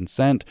age of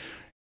consent,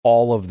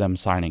 all of them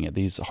signing it,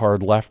 these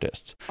hard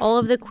leftists. All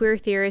of the queer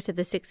theorists of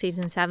the 60s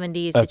and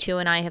 70s that you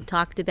and I have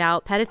talked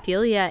about,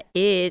 pedophilia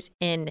is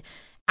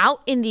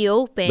out in the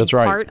open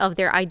part of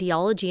their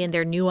ideology and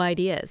their new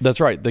ideas.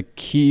 That's right.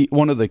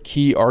 One of the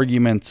key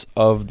arguments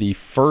of the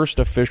first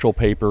official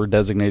paper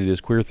designated as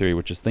queer theory,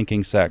 which is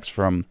Thinking Sex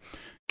from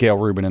Gail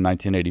Rubin in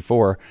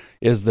 1984,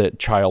 is that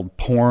child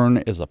porn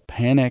is a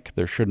panic.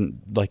 It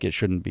shouldn't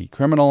be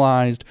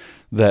criminalized,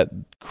 that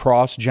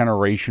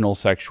cross-generational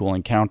sexual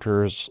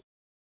encounters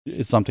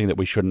is something that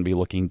we shouldn't be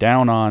looking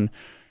down on.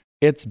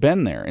 It's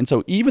been there. And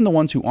so even the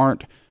ones who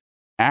aren't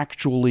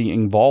actually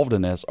involved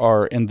in this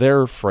are, in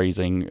their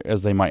phrasing,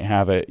 as they might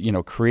have it,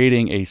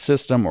 creating a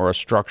system or a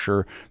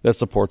structure that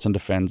supports and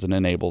defends and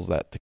enables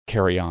that to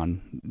carry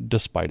on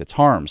despite its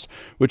harms,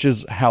 which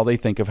is how they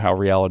think of how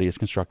reality is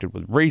constructed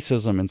with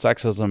racism and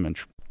sexism and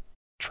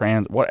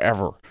trans,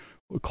 whatever,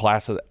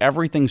 classes,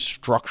 everything's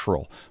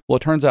structural. Well,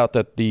 it turns out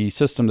that the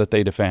system that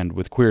they defend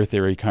with queer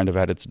theory kind of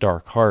at its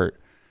dark heart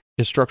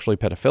is structurally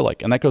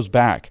pedophilic. And that goes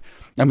back,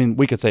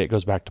 we could say it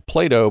goes back to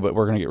Plato, but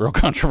we're going to get real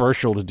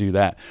controversial to do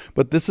that.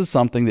 But this is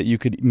something that you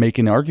could make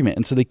an argument.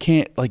 And so they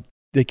can't,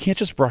 they can't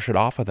just brush it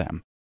off of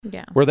them.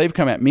 Yeah. Where they've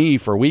come at me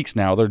for weeks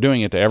now, they're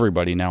doing it to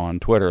everybody now on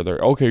Twitter. They're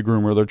okay,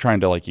 groomer. They're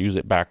trying to like use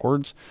it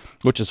backwards,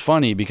 which is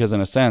funny because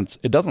in a sense,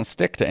 it doesn't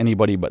stick to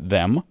anybody but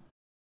them.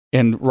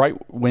 And right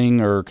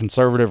wing or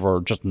conservative or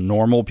just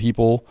normal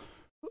people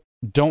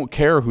don't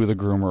care who the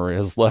groomer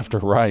is, left or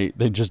right.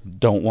 They just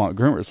don't want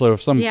groomers. So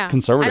if some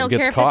conservative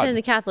gets caught, I don't care if it's in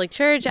the Catholic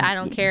Church. I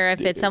don't care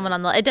if it's someone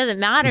on the. It doesn't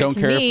matter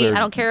to me. I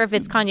don't care if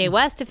it's Kanye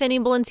West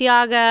defending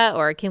Balenciaga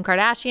or Kim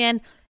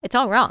Kardashian. It's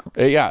all wrong.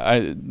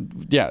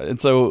 And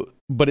so,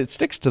 but it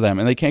sticks to them,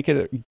 and they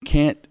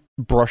can't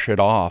brush it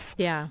off.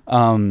 Yeah.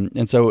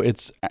 And so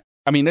it's.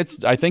 I mean,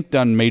 it's, I think,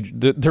 done major,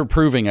 they're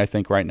proving, I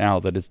think, right now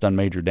that it's done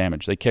major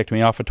damage. They kicked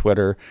me off of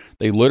Twitter.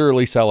 They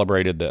literally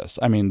celebrated this.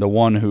 I mean, the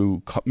one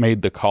who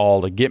made the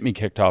call to get me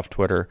kicked off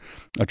Twitter,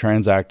 a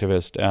trans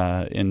activist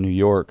in New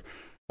York,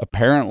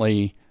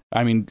 apparently,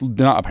 I mean,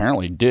 not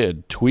apparently,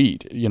 did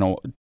tweet, you know,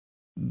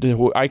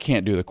 I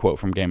can't do the quote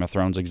from Game of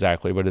Thrones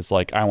exactly, but it's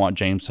like, I want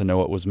James to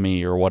know it was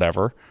me or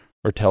whatever.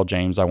 Or tell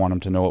James I want him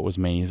to know it was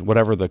me,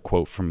 whatever the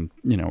quote from,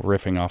 you know,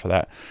 riffing off of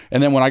that.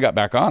 And then when I got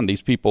back on,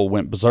 these people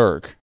went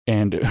berserk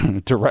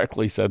and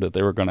directly said that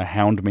they were going to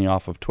hound me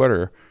off of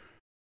Twitter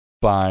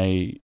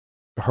by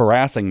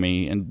harassing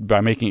me and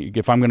by making,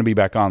 if I'm going to be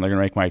back on, they're going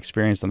to make my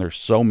experience, and they're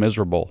so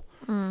miserable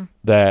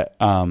that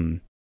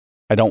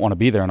I don't want to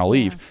be there and I'll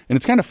leave. And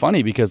it's kind of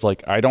funny because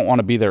like I don't want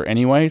to be there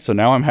anyway, so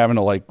now I'm having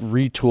to like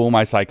retool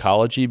my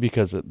psychology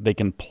because they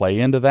can play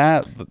into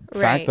that, the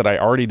fact that I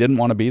already didn't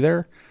want to be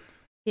there.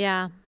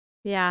 Yeah.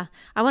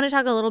 I want to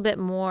talk a little bit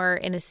more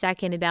in a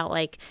second about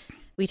like,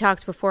 we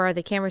talked before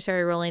the camera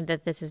started rolling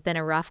that this has been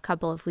a rough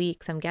couple of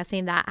weeks. I'm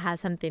guessing that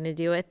has something to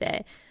do with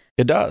it.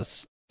 It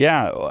does.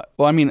 Yeah.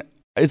 Well, I mean,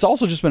 it's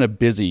also just been a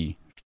busy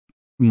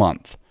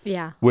month.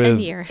 Yeah.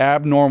 With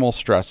abnormal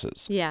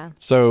stresses. Yeah.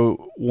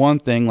 So one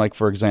thing, like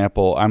for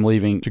example, I'm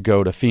leaving to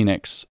go to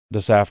Phoenix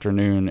this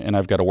afternoon, and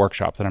I've got a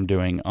workshop that I'm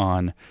doing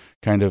on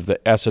kind of the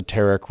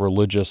esoteric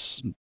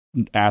religious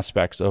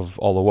aspects of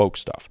all the woke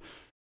stuff.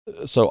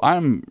 So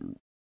I'm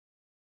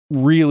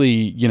really,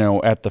 you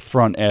know, at the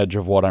front edge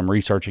of what I'm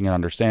researching and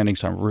understanding.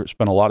 So I've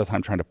spent a lot of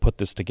time trying to put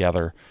this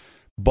together.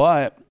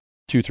 But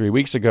 2-3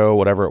 weeks ago,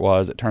 whatever it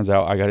was, it turns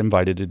out I got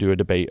invited to do a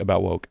debate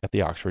about woke at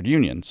the Oxford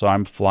Union. So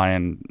I'm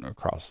flying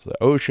across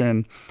the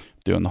ocean,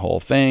 doing the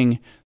whole thing.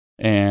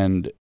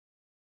 And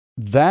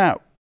that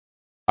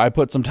I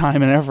put some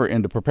time and effort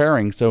into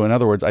preparing. So in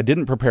other words, I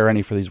didn't prepare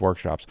any for these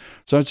workshops.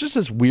 So it's just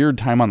this weird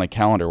time on the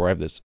calendar where I have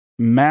this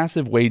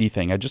massive weighty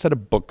thing. I just had a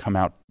book come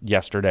out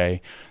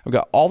yesterday. I've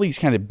got all these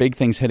kind of big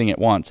things hitting at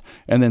once,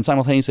 and then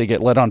simultaneously get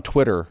led on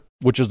Twitter,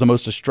 which is the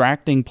most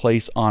distracting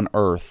place on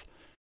earth,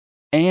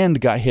 and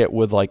got hit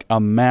with like a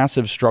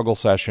massive struggle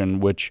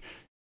session, which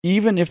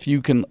even if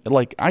you can,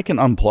 like, I can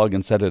unplug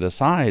and set it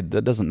aside,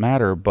 that doesn't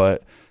matter,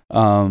 but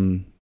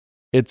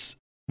it's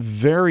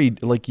very,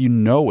 like, you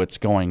know what's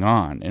going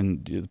on,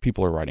 and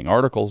people are writing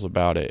articles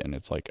about it, and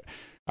it's like,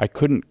 I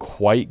couldn't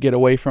quite get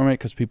away from it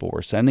because people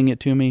were sending it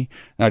to me.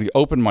 And I'd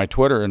open my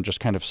Twitter and just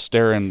kind of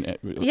stare in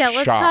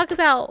let's talk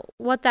about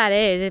what that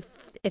is,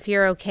 if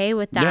you're okay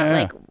with that.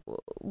 Yeah. Like,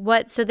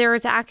 what? So there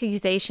was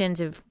accusations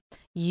of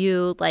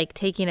you like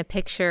taking a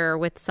picture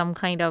with some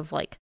kind of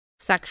like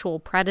sexual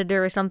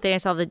predator or something. I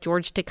saw that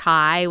George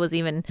Takei was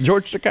even...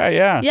 George Takei,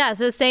 yeah. Yeah,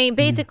 so saying,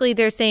 basically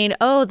they're saying,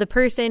 oh, the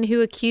person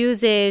who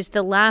accuses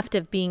the left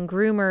of being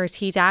groomers,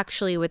 he's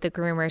actually with the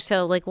groomer.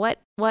 So like, what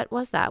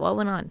was that? What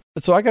went on?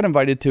 So I got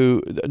invited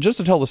to, just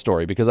to tell the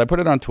story, because I put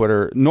it on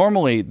Twitter.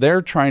 Normally,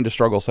 they're trying to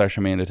struggle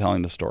session me into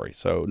telling the story.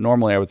 So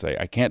normally I would say,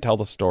 I can't tell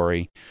the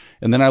story.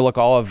 And then I look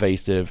all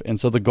evasive. And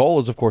so the goal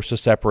is, of course, to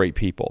separate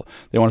people.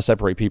 They want to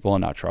separate people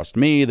and not trust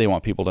me. They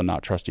want people to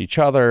not trust each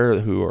other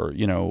who are,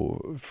 you know,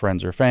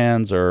 friends or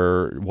fans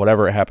or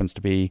whatever it happens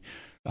to be.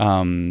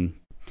 But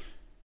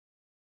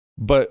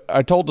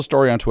I told the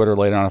story on Twitter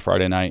late on a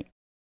Friday night,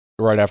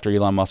 right after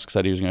Elon Musk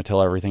said he was going to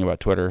tell everything about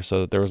Twitter,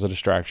 so that there was a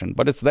distraction.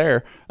 But it's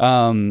there.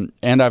 And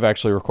I've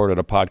actually recorded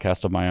a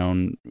podcast of my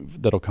own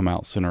that'll come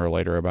out sooner or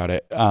later about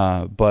it.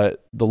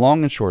 But the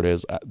long and short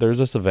is there's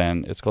this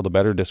event. It's called the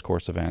Better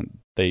Discourse event.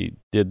 They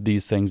did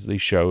these things,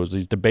 these shows,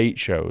 these debate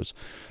shows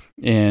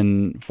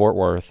in Fort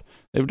Worth.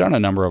 They've done a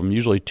number of them,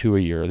 usually 2 a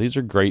year. These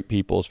are great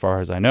people as far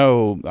as I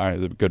know.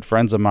 They're good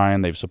friends of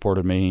mine. They've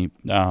supported me.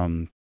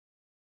 And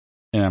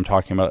I'm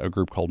talking about a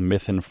group called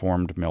Myth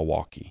Informed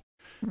Milwaukee.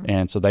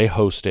 And so they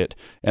host it,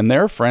 and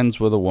they're friends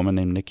with a woman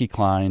named Nikki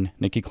Klein.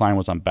 Nikki Klein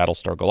was on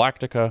Battlestar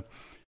Galactica.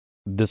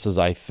 This is,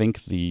 I think,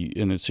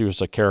 she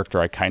was a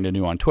character I kind of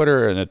knew on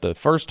Twitter, and at the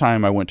first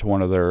time I went to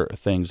one of their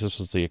things, this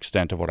was the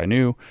extent of what I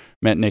knew.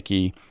 Met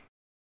Nikki.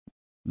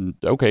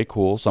 Okay,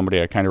 cool.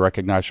 Somebody I kind of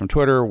recognized from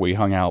Twitter. We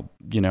hung out,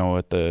 you know,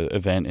 at the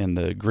event in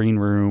the green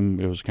room.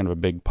 It was kind of a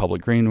big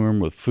public green room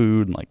with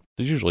food, and like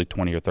there's usually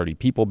 20 or 30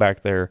 people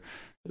back there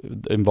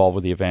involved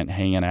with the event,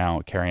 hanging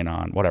out, carrying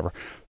on, whatever.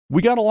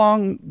 We got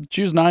along.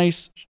 She was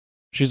nice.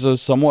 She's a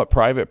somewhat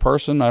private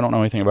person. I don't know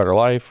anything about her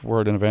life.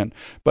 We're at an event.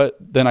 But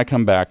then I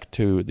come back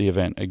to the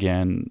event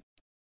again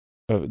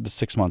the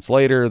 6 months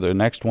later, the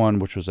next one,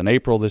 which was in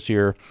April this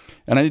year.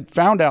 And I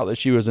found out that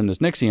she was in this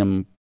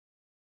NXIVM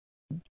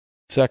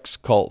sex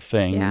cult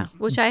thing. Yeah,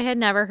 which I had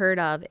never heard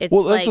of. It's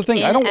well, that's the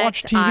thing. I don't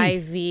watch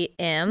TV.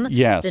 NXIVM,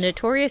 yes. The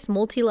notorious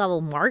multi-level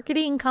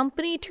marketing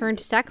company turned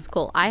sex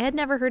cult. I had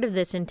never heard of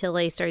this until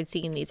I started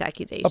seeing these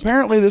accusations.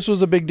 Apparently, this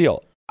was a big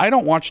deal. I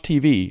don't watch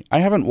TV. I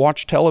haven't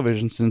watched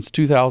television since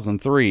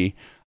 2003.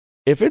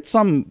 If it's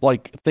some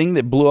like thing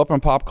that blew up in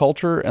pop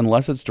culture,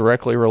 unless it's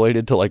directly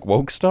related to like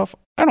woke stuff,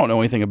 I don't know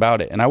anything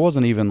about it. And I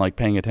wasn't even like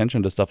paying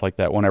attention to stuff like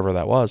that whenever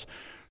that was.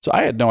 So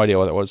I had no idea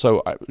what that was.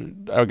 So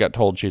I got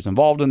told she's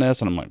involved in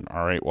this, and I'm like,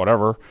 all right,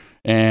 whatever.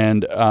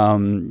 And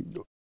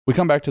we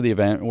come back to the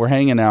event. We're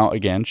hanging out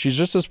again. She's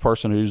just this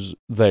person who's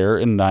there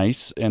and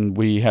nice, and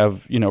we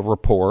have,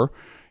 rapport.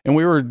 And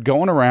we were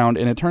going around,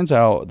 and it turns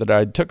out that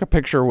I took a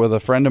picture with a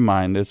friend of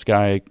mine, this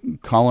guy,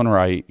 Colin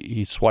Wright.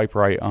 He Swipe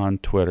Right on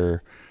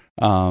Twitter.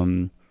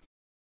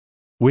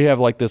 We have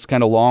like this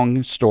kind of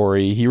long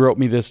story. He wrote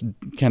me this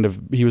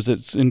he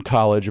was in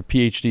college, a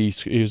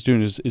PhD. He was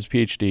doing his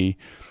PhD.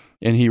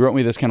 And he wrote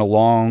me this kind of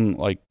long,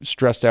 like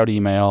stressed out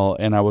email.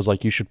 And I was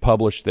like, you should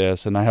publish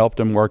this. And I helped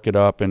him work it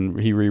up, and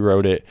he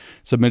rewrote it,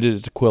 submitted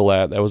it to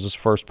Quillette. That was his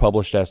first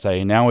published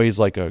essay. And now he's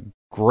like a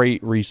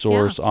great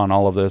resource on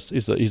all of this.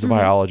 He's a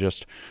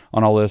biologist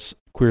on all this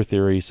queer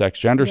theory,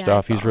 sex, gender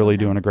stuff. He's really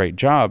doing a great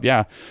job.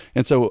 Yeah.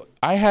 And so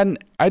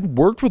I'd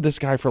worked with this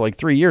guy for like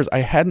 3 years.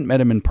 I hadn't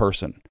met him in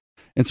person.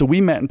 And so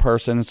we met in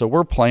person, and so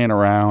we're playing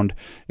around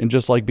and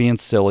just like being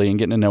silly and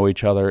getting to know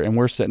each other. And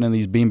we're sitting in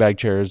these beanbag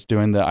chairs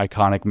doing the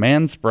iconic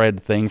man spread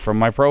thing from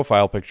my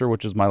profile picture,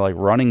 which is my like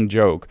running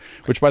joke,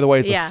 which by the way,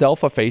 is a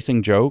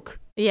self-effacing joke.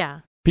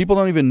 Yeah. People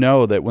don't even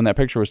know that when that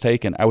picture was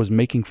taken, I was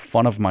making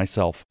fun of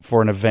myself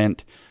for an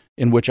event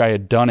in which I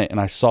had done it. And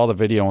I saw the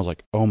video and was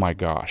like, oh my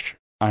gosh,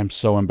 I'm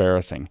so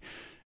embarrassing.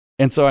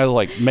 And so I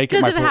like make it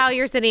because of how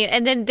you're sitting.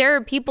 And then there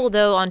are people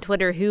though on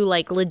Twitter who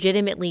like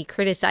legitimately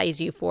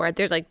criticize you for it.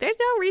 There's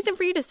no reason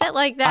for you to sit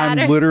like that.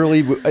 I'm literally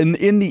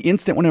in the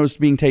instant when it was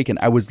being taken,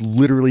 I was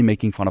literally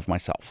making fun of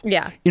myself.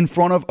 Yeah. In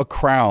front of a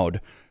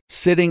crowd,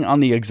 sitting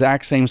on the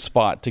exact same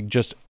spot to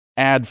just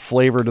add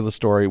flavor to the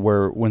story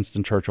where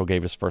Winston Churchill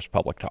gave his first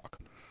public talk.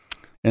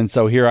 And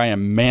so here I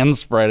am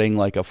manspreading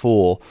like a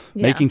fool,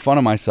 making fun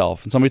of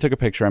myself. And somebody took a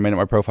picture. I made it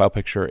my profile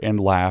picture and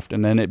laughed.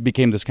 And then it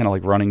became this kind of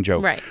like running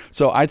joke. Right.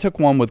 So I took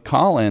one with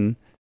Colin,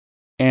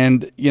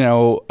 and,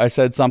 I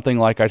said something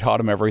like I taught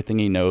him everything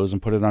he knows and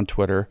put it on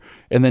Twitter.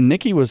 And then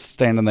Nikki was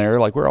standing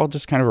there, like we're all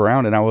just kind of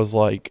around. And I was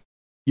like,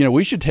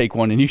 we should take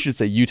one, and you should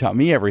say, you taught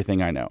me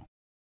everything I know.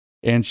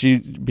 And she,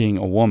 being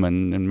a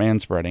woman and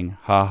manspreading,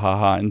 ha, ha,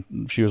 ha.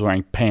 And she was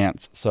wearing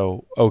pants.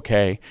 So,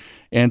 okay.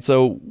 And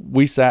so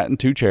we sat in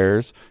 2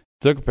 chairs,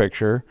 took a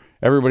picture.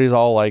 Everybody's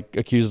all like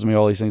accuses me of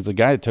all these things. The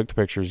guy that took the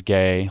picture is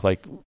gay,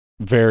 like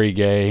very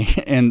gay.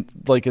 And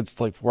like,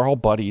 it's like, we're all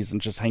buddies and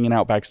just hanging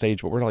out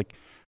backstage, but we're like,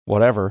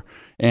 whatever.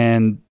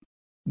 And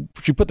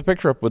she put the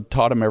picture up with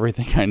taught him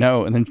everything I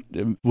know. And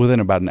then within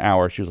about an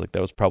hour, she was like,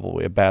 that was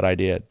probably a bad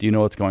idea. Do you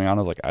know what's going on?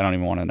 I was like, I don't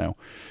even want to know.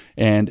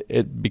 And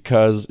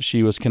because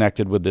she was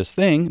connected with this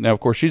thing. Now, of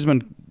course, she's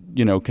been,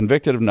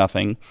 convicted of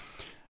nothing.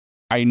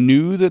 I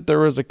knew that there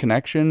was a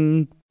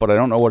connection, but I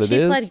don't know what it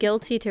is. She pled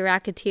guilty to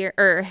racketeer,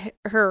 or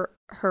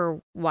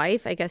her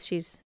wife, I guess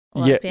she's a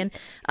lesbian,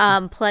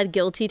 pled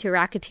guilty to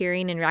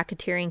racketeering and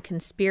racketeering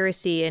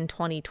conspiracy in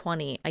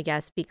 2020, I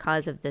guess,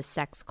 because of this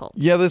sex cult.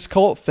 Yeah, this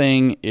cult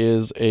thing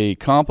is a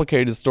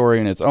complicated story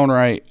in its own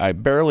right. I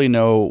barely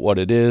know what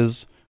it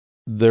is.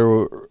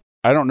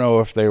 I don't know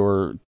if they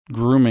were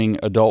grooming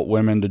adult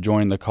women to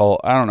join the cult.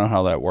 I don't know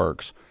how that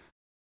works.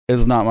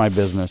 It's not my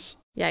business.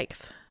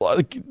 Yikes.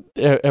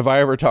 Have I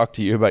ever talked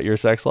to you about your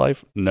sex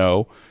life?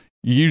 No.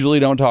 You usually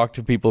don't talk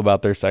to people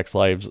about their sex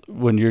lives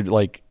when you're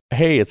like,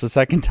 hey, it's the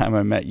second time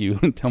I met you.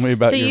 Tell me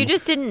about you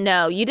just didn't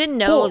know. You didn't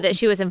know that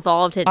she was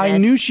involved in this. I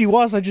knew she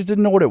was. I just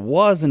didn't know what it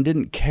was and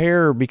didn't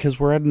care because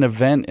we're at an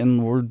event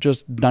and we're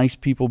just nice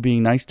people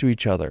being nice to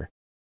each other.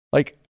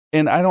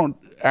 And I don't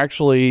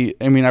actually,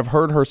 I've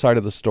heard her side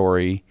of the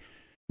story,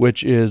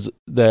 which is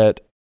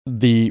that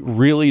the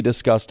really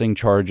disgusting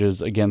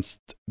charges against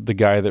the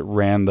guy that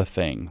ran the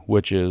thing,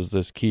 which is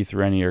this Keith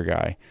Renier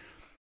guy,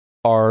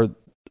 are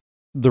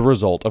the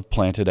result of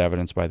planted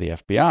evidence by the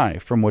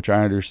FBI, from which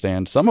I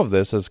understand some of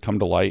this has come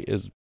to light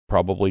is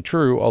probably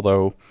true,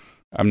 although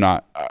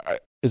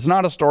it's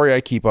not a story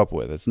I keep up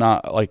with. It's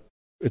not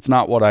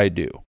what I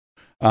do.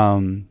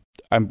 I'm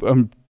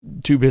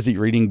too busy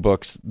reading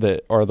books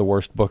that are the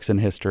worst books in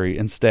history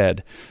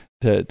instead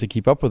to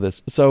keep up with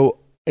this. So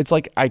it's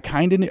like I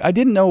kind of knew. I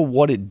didn't know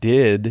what it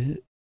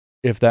did,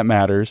 if that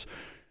matters.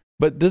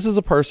 But this is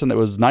a person that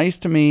was nice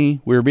to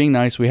me. We were being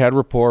nice. We had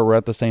rapport. We're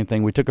at the same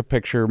thing. We took a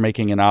picture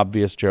making an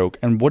obvious joke.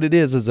 And what it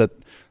is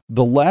that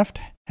the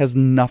left has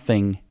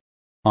nothing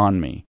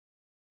on me.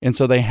 And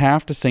so they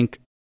have to sink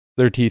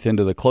their teeth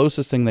into the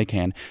closest thing they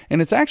can.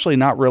 And it's actually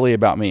not really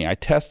about me. I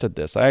tested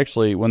this.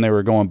 When they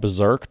were going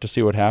berserk to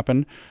see what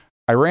happened,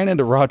 I ran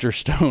into Roger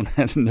Stone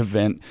at an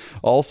event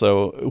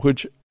also,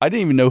 which I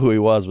didn't even know who he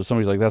was, but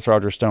somebody's like, that's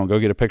Roger Stone. Go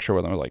get a picture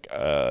with him. I was like,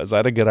 is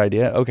that a good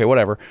idea? Okay,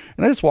 whatever.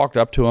 And I just walked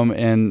up to him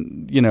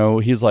and,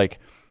 he's like,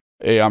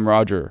 hey, I'm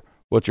Roger.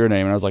 What's your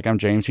name? And I was like, I'm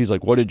James. He's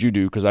like, what did you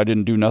do? Because I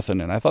didn't do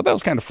nothing. And I thought that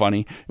was kind of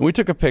funny. And we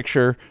took a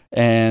picture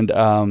and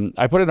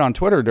I put it on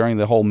Twitter during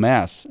the whole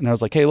mess. And I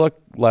was like, hey, look,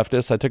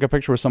 leftists, I took a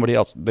picture with somebody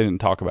else. They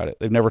didn't talk about it.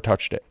 They've never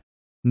touched it.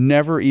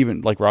 Never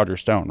even, like Roger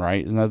Stone,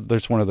 right? And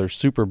there's one of their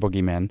super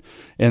boogeymen.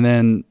 And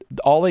then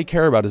all they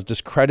care about is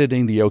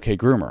discrediting the OK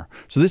Groomer.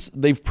 So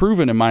they've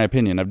proven, in my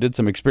opinion, I've did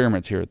some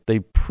experiments here.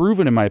 They've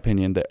proven, in my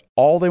opinion, that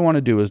all they want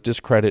to do is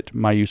discredit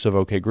my use of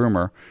OK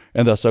Groomer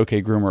and thus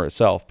OK Groomer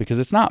itself, because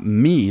it's not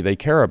me they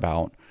care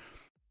about.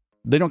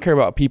 They don't care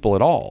about people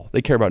at all.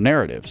 They care about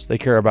narratives. They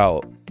care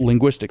about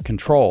linguistic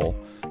control.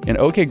 And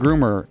OK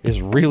Groomer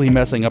is really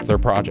messing up their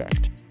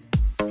project.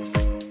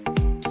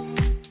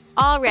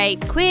 All right,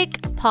 quick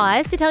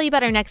pause to tell you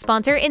about our next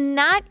sponsor, and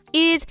that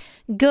is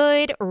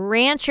Good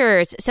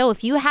Ranchers. So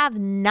if you have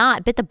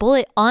not bit the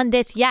bullet on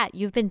this yet,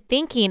 you've been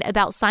thinking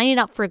about signing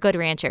up for Good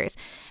Ranchers,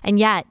 and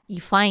yet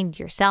you find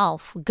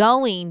yourself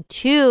going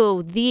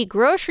to the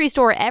grocery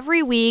store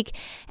every week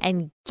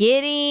and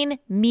getting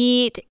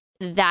meat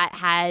that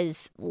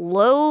has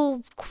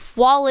low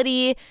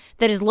quality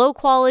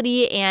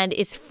and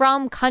is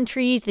from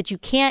countries that you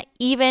can't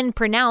even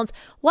pronounce.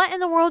 What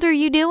in the world are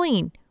you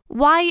doing?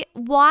 Why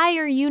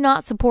are you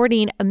not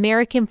supporting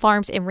American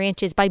farms and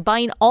ranches by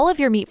buying all of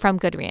your meat from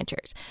Good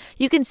Ranchers?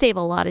 You can save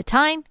a lot of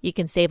time, you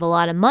can save a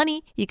lot of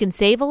money, you can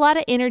save a lot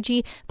of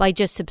energy by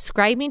just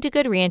subscribing to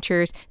Good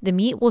Ranchers. The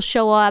meat will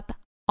show up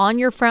on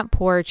your front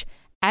porch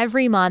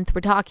every month. We're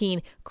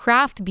talking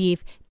craft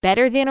beef,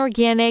 better than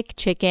organic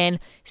chicken,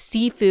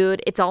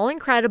 seafood. It's all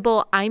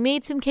incredible. I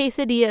made some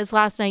quesadillas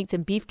last night,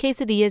 some beef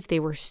quesadillas. They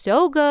were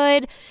so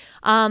good.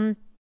 And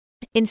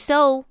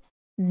so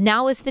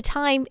now is the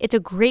time. It's a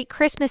great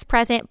Christmas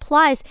present.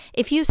 Plus,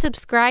 if you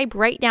subscribe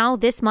right now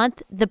this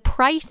month, the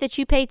price that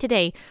you pay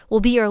today will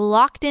be your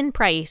locked-in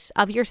price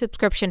of your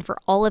subscription for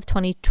all of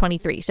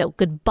 2023. So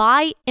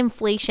goodbye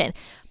inflation.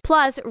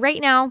 Plus, right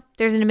now,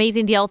 there's an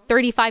amazing deal,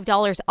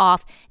 $35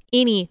 off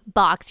any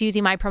box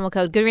using my promo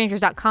code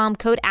GoodRanchers.com,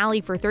 code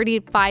Allie for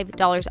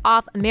 $35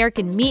 off.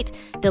 American meat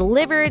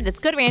delivered. That's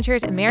Good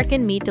Ranchers,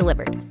 American meat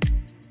delivered.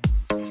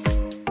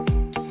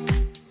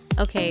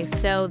 Okay,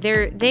 so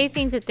they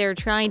think that they're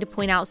trying to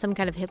point out some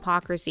kind of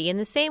hypocrisy in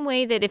the same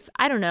way that if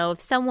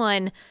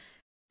someone,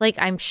 like,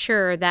 I'm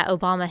sure that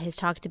Obama has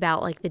talked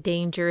about like the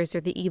dangers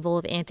or the evil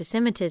of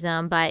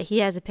anti-Semitism, but he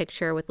has a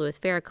picture with Louis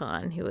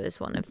Farrakhan, who is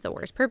one of the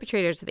worst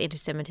perpetrators of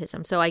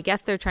anti-Semitism. So I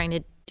guess they're trying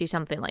to do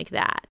something like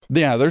that.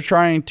 Yeah, they're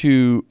trying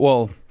to,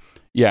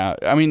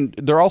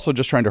 they're also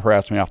just trying to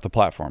harass me off the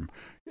platform.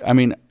 I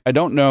mean, I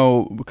don't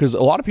know, because a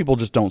lot of people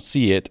just don't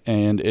see it,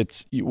 and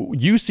it's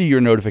you see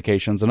your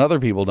notifications and other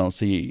people don't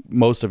see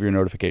most of your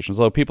notifications.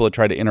 Although people that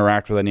try to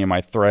interact with any of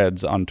my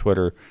threads on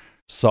Twitter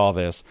saw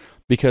this,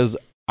 because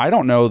I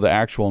don't know the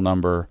actual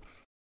number,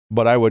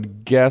 but I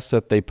would guess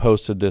that they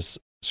posted this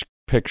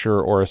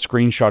picture or a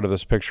screenshot of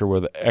this picture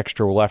with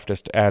extra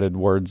leftist added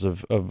words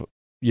of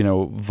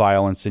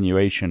vile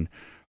insinuation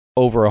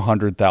over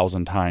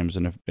 100,000 times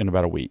in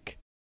about a week.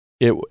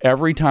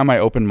 Every time I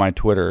opened my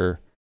Twitter,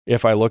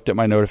 if I looked at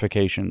my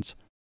notifications,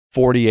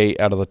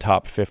 48 out of the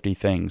top 50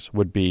 things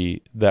would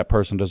be that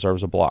person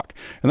deserves a block.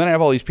 And then I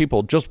have all these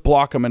people, just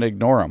block them and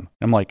ignore them.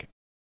 I'm like,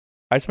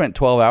 I spent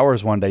 12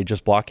 hours one day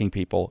just blocking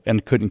people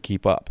and couldn't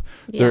keep up.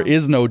 Yeah. There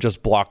is no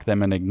just block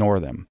them and ignore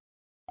them.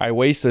 I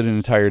wasted an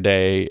entire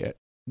day,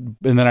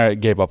 and then I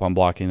gave up on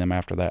blocking them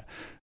after that.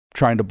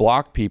 Trying to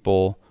block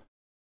people,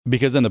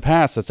 because in the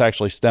past, it's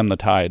actually stemmed the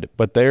tide,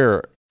 but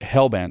they're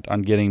hellbent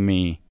on getting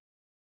me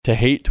to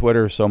hate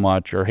Twitter so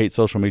much or hate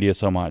social media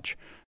so much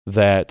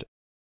that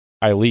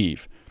I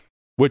leave.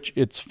 Which,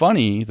 it's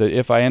funny that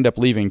if I end up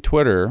leaving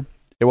Twitter,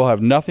 it will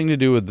have nothing to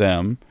do with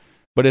them,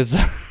 but it's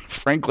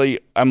frankly,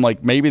 I'm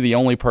like maybe the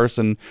only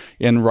person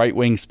in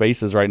right-wing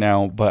spaces right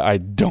now, but I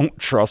don't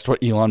trust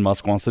what Elon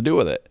Musk wants to do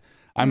with it.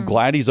 I'm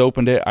glad he's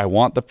opened it. I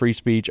want the free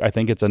speech. I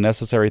think it's a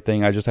necessary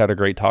thing. I just had a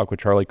great talk with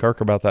Charlie Kirk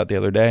about that the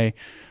other day.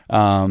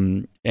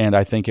 And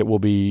I think it will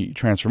be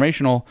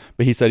transformational.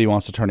 But he said he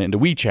wants to turn it into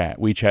WeChat.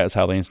 WeChat is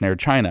how they ensnared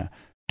China.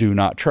 Do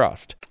not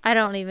trust. I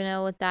don't even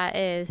know what that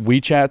is.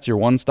 WeChat's your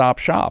one-stop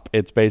shop.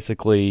 It's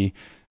basically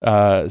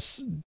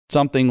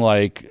something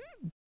like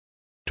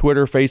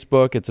Twitter,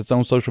 Facebook. It's its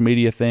own social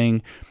media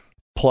thing,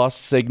 plus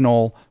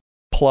Signal,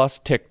 plus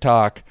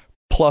TikTok,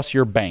 plus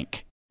your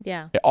bank.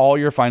 Yeah. All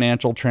your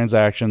financial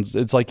transactions.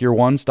 It's like your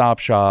one-stop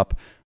shop.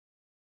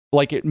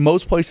 Like at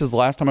most places,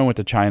 last time I went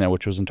to China,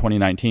 which was in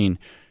 2019,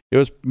 it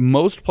was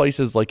most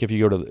places, like if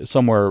you go to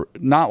somewhere,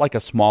 not like a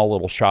small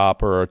little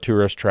shop or a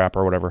tourist trap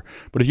or whatever,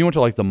 but if you went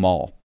to like the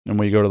mall, and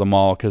when you go to the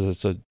mall, because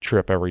it's a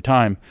trip every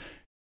time,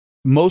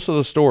 most of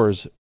the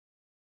stores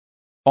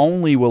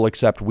only will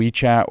accept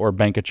WeChat or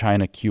Bank of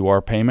China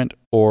QR payment,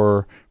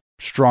 or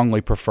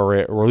strongly prefer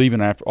it, or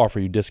even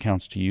offer you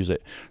discounts to use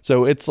it.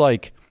 So it's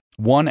like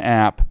one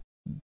app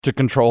to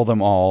control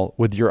them all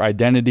with your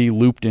identity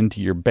looped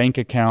into your bank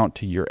account,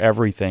 to your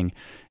everything.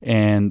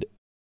 And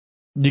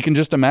you can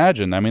just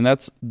imagine, I mean,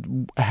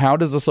 how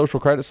does the social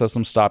credit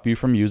system stop you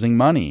from using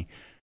money?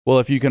 Well,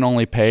 if you can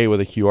only pay with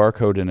a QR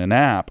code in an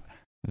app,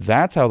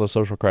 that's how the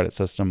social credit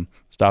system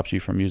stops you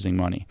from using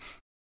money.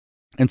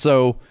 And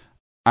so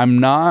I'm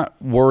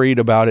not worried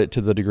about it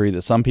to the degree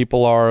that some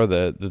people are,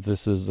 that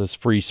this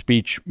free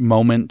speech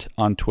moment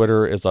on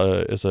Twitter is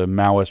a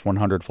Maoist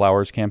 100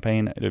 Flowers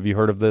campaign. Have you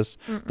heard of this?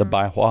 Mm-mm. The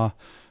Baihua.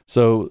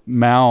 So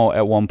Mao,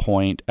 at one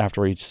point,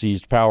 after he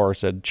seized power,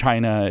 said,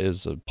 China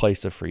is a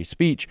place of free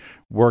speech.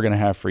 We're going to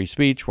have free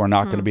speech. We're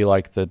not going to be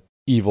like the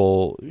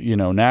evil,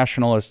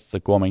 nationalists, the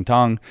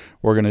Kuomintang.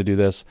 We're going to do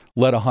this.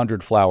 Let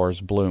 100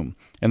 flowers bloom.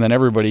 And then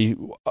everybody,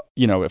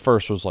 at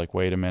first was like,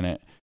 wait a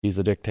minute, he's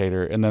a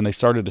dictator. And then they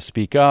started to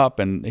speak up,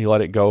 and he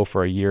let it go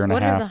for a year and a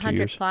half, 2 years. What are the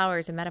 100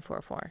 flowers a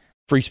metaphor for?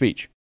 Free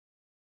speech.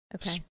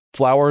 Okay.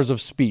 Flowers of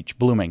speech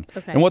blooming.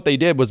 Okay. And what they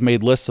did was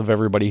made lists of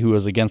everybody who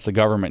was against the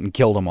government and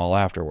killed them all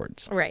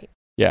afterwards. Right.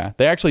 Yeah.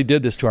 They actually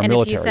did this to our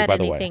military, by the way. And if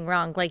you said anything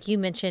wrong, like you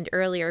mentioned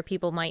earlier,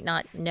 people might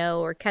not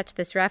know or catch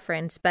this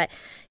reference, but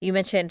you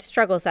mentioned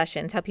struggle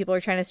sessions, how people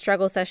are trying to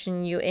struggle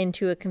session you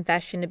into a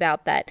confession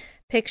about that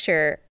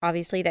picture,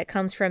 obviously, that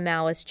comes from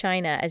Maoist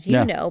China, as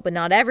you know, but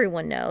not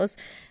everyone knows.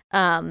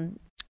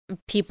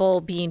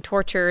 People being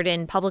tortured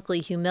and publicly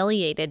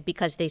humiliated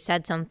because they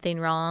said something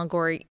wrong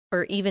or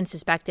even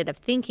suspected of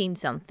thinking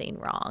something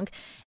wrong,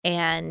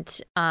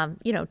 and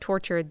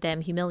tortured them,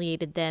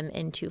 humiliated them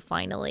into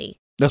finally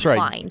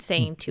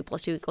saying 2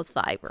 + 2 =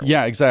 5.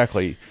 Yeah,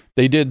 exactly.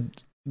 They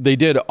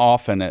did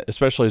often,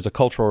 especially as the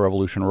Cultural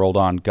Revolution rolled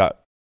on, got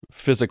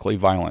physically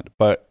violent.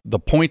 But the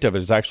point of it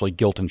is actually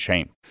guilt and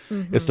shame.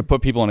 Mm-hmm. It's to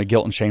put people in a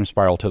guilt and shame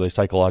spiral till they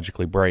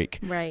psychologically break,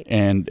 right,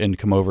 and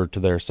come over to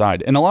their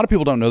side. And a lot of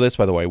people don't know this,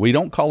 by the way. We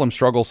don't call them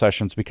struggle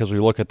sessions because we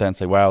look at that and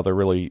say, wow, they're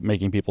really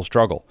making people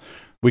struggle.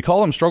 We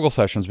call them struggle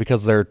sessions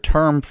because their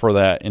term for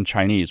that in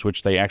Chinese,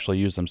 which they actually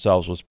use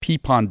themselves, was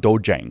Pipan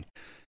Dojang,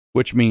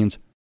 which means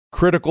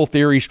critical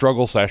theory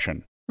struggle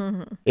session.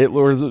 Mm-hmm. It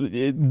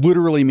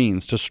literally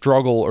means to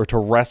struggle or to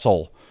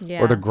wrestle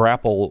or to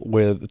grapple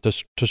with,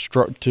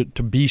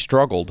 to be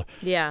struggled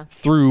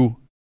through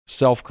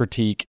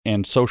self-critique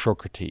and social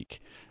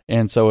critique.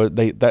 And so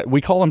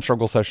we call them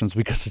struggle sessions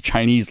because the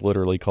Chinese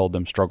literally called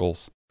them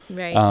struggles.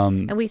 Right.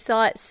 And we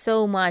saw it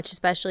so much,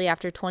 especially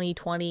after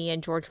 2020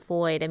 and George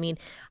Floyd. I mean,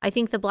 I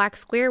think the Black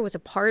Square was a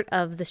part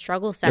of the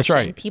struggle session. That's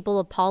right. People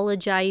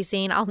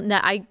apologizing.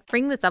 I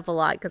bring this up a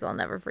lot because I'll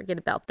never forget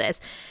about this.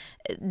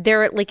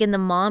 They're like in the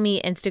mommy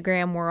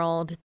Instagram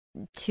world,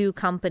 2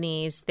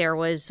 companies. There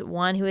was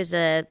one who is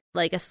a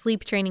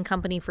sleep training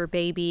company for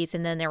babies,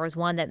 and then there was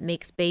one that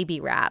makes baby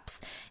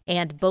wraps,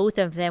 and both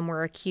of them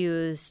were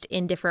accused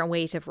in different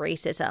ways of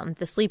racism.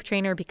 The sleep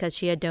trainer because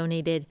she had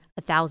donated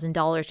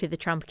 $1,000 to the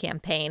Trump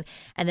campaign,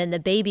 and then the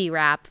baby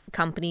wrap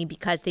company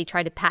because they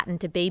tried to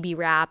patent a baby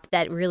wrap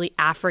that really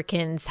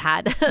Africans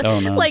had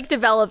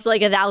developed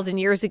 1,000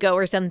 years ago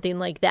or something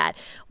like that.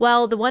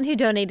 Well, the one who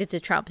donated to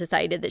Trump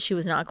decided that she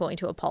was not going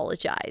to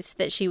apologize,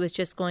 that she was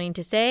just going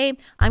to say,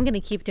 I'm going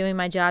to keep doing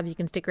my job. You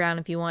can stick around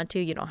if you want to.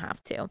 You don't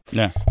have to.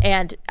 Yeah.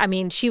 And I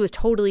mean, she was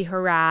totally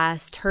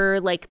harassed.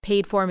 Her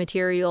paid for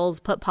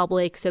materials put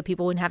public so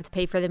people wouldn't have to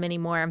pay for them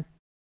anymore.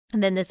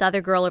 And then this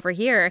other girl over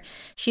here,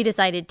 she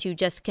decided to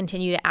just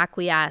continue to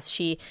acquiesce.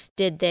 She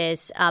did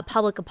this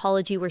public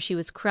apology where she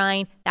was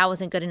crying. That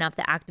wasn't good enough.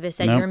 The activist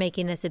said, You're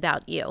making this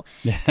about you.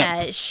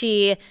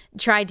 She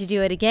tried to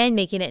do it again,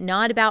 making it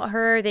not about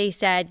her. They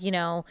said,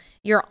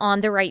 you're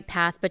on the right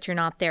path, but you're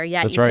not there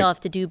yet. That's you right. still have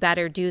to do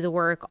better, do the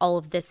work, all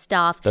of this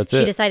stuff.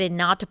 She decided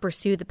not to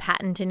pursue the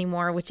patent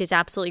anymore, which is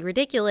absolutely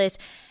ridiculous.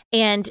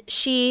 And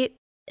she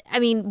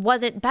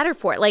wasn't better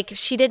for it.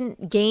 She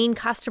didn't gain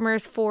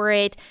customers for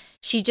it.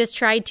 She just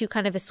tried to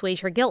kind of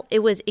assuage her guilt. It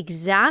was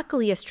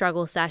exactly a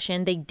struggle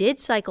session. They did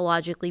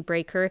psychologically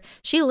break her.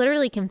 She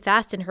literally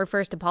confessed in her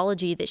first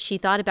apology that she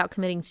thought about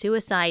committing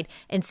suicide,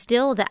 and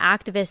still the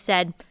activist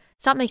said,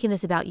 stop making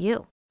this about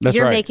you.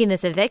 You're making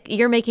this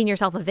you're making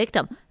yourself a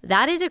victim.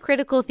 That is a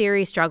critical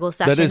theory struggle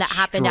session that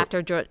happened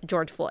after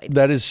George Floyd.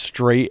 That is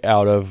straight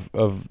out of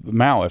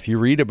Mao. If you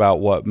read about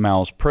what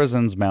Mao's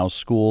prisons, Mao's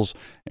schools,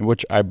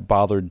 which I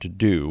bothered to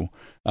do,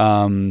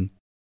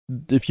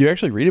 if you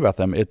actually read about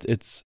them,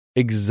 it's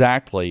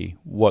exactly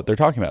what they're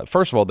talking about.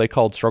 First of all, they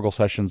called struggle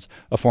sessions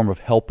a form of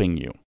helping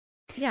you.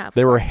 Yeah,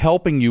 they were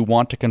helping you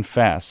want to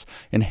confess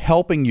and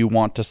helping you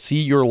want to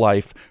see your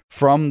life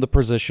from the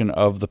position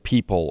of the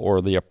people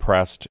or the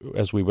oppressed,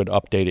 as we would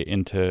update it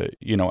into,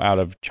 out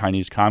of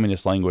Chinese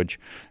communist language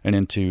and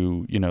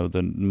into,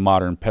 the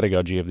modern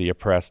pedagogy of the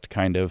oppressed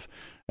kind of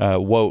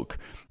woke.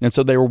 And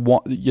so they were,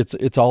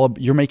 it's all,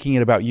 you're making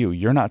it about you.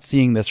 You're not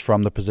seeing this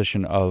from the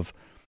position of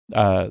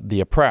the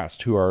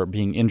oppressed who are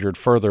being injured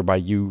further by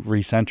you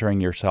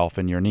recentering yourself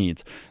and your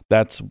needs.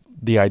 That's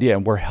the idea.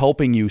 And we're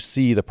helping you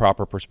see the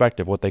proper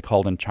perspective, what they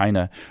called in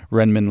China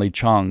Renmin Li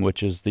Chang,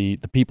 which is the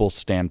people's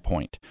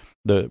standpoint,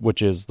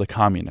 which is the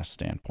communist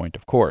standpoint,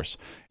 of course.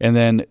 And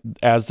then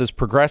as this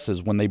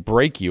progresses, when they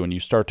break you and you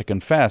start to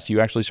confess,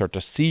 you actually start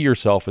to see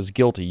yourself as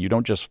guilty. You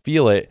don't just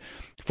feel it.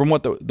 From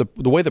what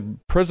the way the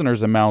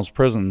prisoners in Mao's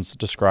prisons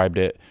described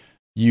it,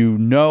 you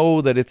know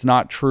that it's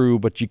not true,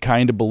 but you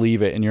kind of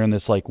believe it, and you're in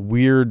this like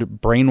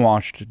weird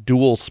brainwashed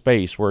dual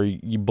space where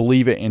you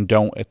believe it and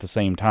don't at the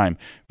same time.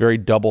 Very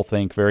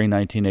doublethink, very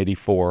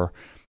 1984,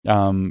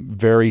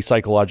 very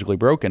psychologically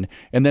broken.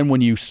 And then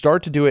when you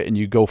start to do it and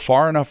you go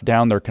far enough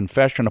down their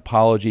confession,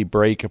 apology,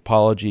 break,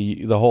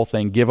 apology, the whole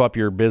thing, give up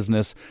your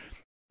business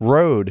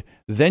road,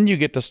 then you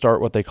get to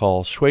start what they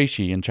call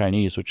shuixi in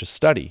Chinese, which is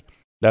study.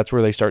 That's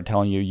where they start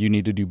telling you, you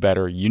need to do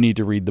better. You need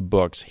to read the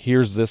books.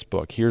 Here's this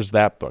book. Here's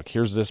that book.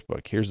 Here's this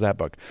book. Here's that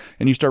book.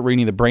 And you start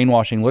reading the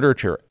brainwashing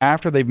literature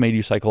after they've made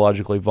you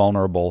psychologically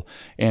vulnerable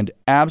and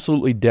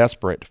absolutely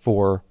desperate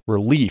for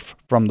relief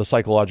from the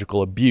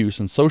psychological abuse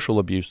and social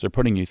abuse they're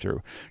putting you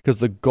through. Because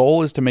the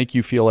goal is to make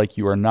you feel like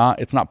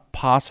it's not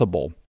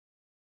possible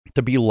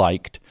to be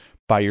liked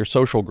by your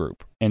social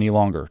group any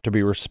longer, to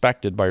be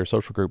respected by your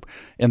social group.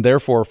 And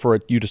therefore, for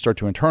you to start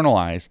to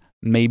internalize,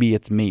 maybe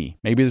it's me.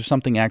 Maybe there's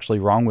something actually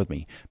wrong with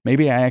me.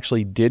 Maybe I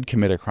actually did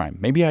commit a crime.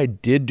 Maybe I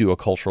did do a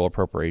cultural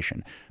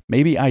appropriation.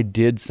 Maybe I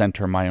did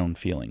center my own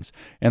feelings.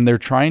 And they're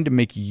trying to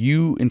make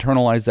you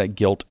internalize that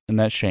guilt and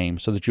that shame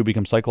so that you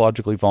become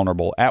psychologically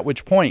vulnerable, at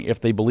which point, if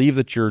they believe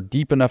that you're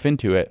deep enough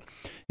into it,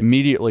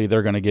 immediately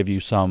they're going to give you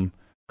some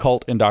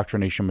cult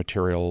indoctrination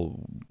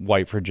material,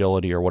 white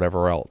fragility, or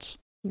whatever else.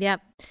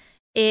 Yep.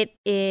 It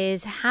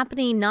is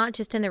happening not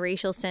just in the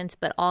racial sense,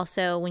 but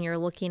also when you're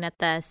looking at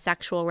the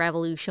sexual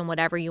revolution,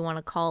 whatever you want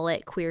to call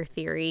it, queer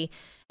theory.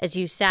 As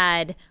you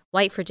said,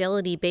 white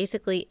fragility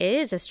basically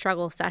is a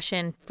struggle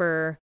session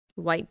for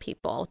white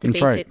people to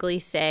That's basically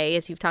right. say,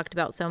 as you've talked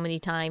about so many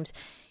times,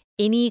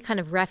 any kind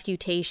of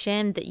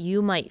refutation that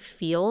you might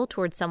feel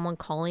towards someone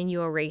calling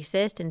you a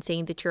racist and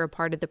saying that you're a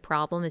part of the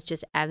problem is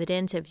just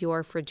evidence of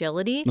your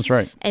fragility. That's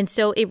right. And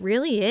so it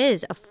really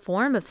is a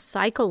form of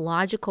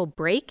psychological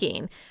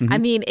breaking. Mm-hmm. I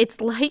mean,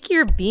 it's like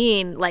you're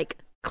being like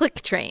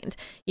click trained.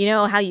 You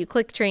know how you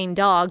click train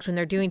dogs when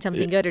they're doing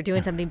something good or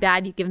doing something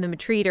bad, you give them a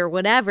treat or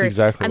whatever. That's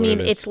exactly what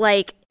it is. It's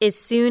like as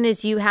soon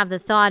as you have the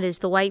thought as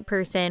the white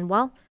person,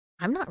 well,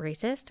 I'm not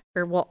racist,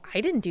 or well,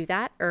 I didn't do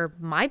that, or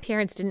my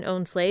parents didn't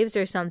own slaves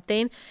or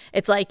something.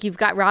 It's like you've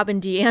got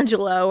Robin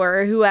DiAngelo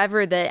or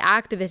whoever the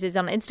activist is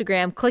on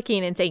Instagram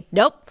clicking and saying,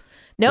 nope.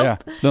 Yeah.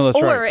 No,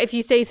 that's or right. if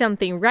you say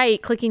something right,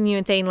 clicking you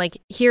and saying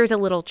like, here's a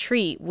little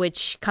treat,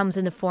 which comes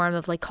in the form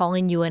of like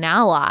calling you an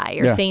ally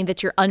or saying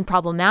that you're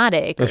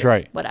unproblematic. That's or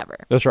right. Whatever.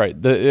 That's right.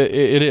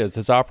 It is.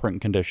 It's operant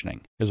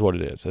conditioning is what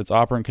it is. It's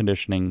operant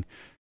conditioning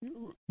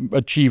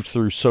achieved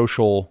through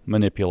social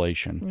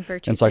manipulation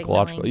and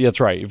psychological. Signaling. Yeah, that's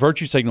right.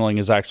 Virtue signaling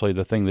is actually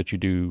the thing that you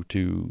do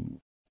to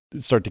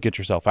start to get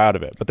yourself out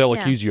of it. But they'll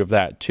accuse you of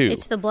that too.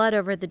 It's the blood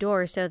over the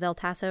door, so they'll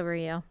pass over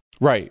you.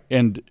 Right.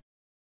 And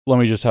let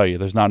me just tell you,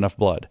 there's not enough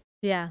blood.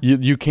 Yeah.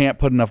 You can't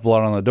put enough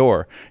blood on the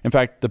door. In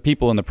fact, the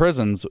people in the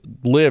prisons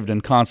lived in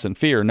constant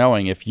fear,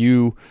 knowing if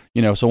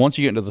so once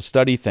you get into the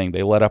study thing,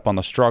 they let up on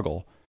the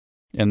struggle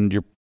and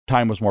your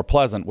time was more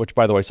pleasant, which,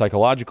 by the way,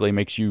 psychologically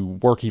makes you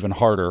work even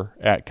harder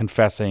at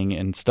confessing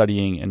and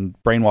studying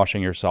and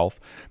brainwashing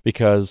yourself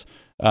because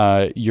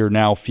you're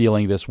now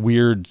feeling this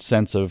weird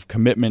sense of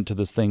commitment to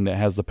this thing that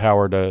has the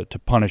power to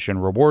punish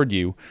and reward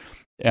you.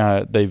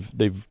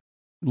 They've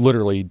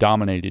literally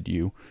dominated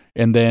you.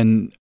 And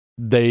then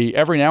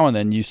every now and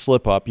then you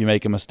slip up, you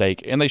make a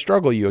mistake, and they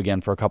struggle you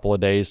again for a couple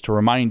of days to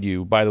remind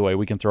you, by the way,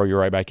 we can throw you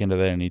right back into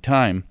that any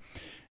time.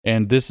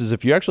 And this is,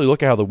 if you actually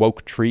look at how the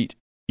woke treat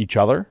each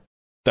other,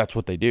 that's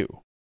what they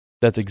do.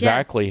 That's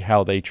exactly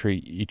how they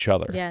treat each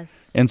other.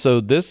 Yes. And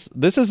so this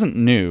isn't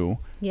new.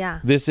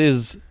 Yeah. This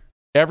is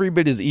every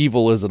bit as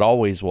evil as it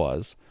always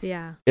was.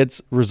 Yeah.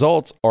 Its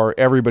results are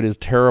every bit as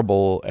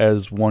terrible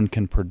as one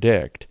can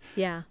predict.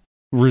 Yeah.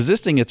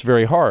 Resisting it's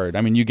very hard.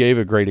 I mean, you gave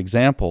a great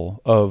example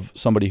of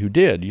somebody who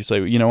did. You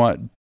say, you know what?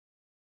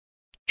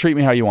 Treat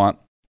me how you want.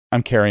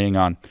 I'm carrying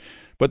on.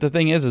 But the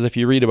thing is if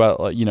you read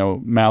about,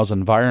 Mao's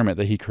environment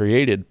that he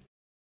created,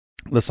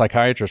 the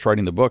psychiatrist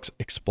writing the books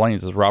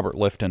explains, as Robert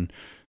Lifton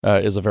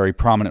is a very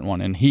prominent one,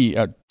 and he,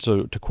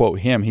 so to quote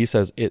him, he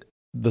says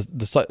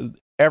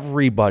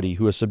everybody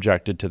who is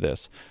subjected to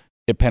this,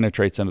 it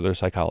penetrates into their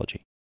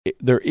psychology.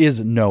 There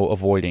is no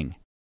avoiding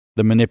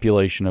the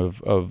manipulation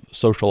of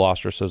social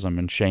ostracism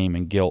and shame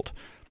and guilt,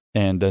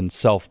 and then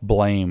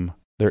self-blame.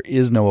 There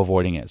is no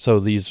avoiding it.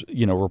 So these,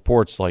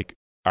 reports like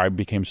I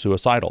became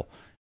suicidal.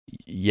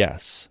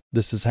 Yes,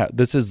 this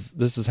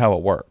is how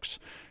it works,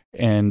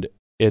 and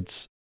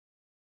its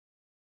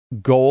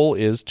goal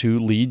is to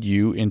lead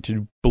you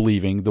into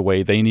believing the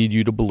way they need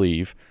you to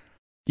believe,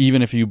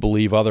 even if you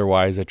believe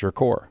otherwise at your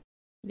core.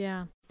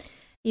 Yeah.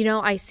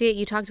 I see it.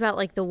 You talked about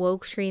like the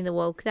woke treating the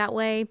woke that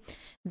way.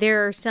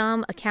 There are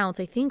some accounts,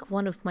 I think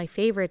one of my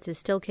favorites is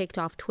still kicked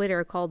off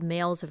Twitter, called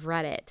Males of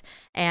Reddit.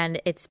 And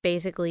it's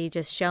basically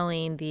just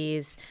showing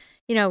these,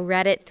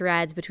 Reddit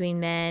threads between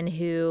men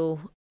who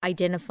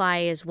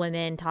identify as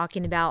women,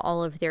 talking about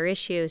all of their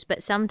issues.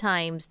 But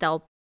sometimes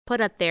they'll put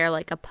up there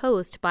like a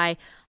post by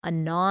a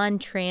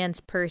non-trans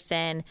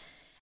person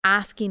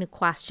asking a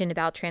question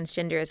about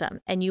transgenderism,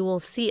 and you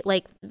will see,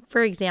 like,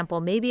 for example,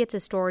 maybe it's a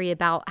story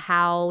about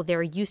how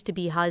their used to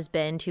be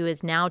husband, who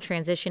is now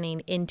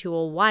transitioning into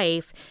a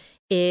wife,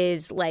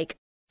 is like,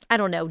 I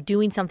don't know,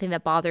 doing something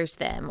that bothers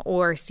them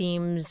or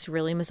seems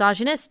really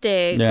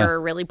misogynistic or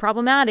really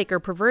problematic or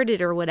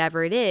perverted or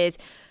whatever it is.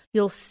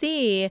 You'll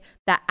see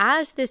that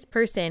as this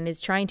person is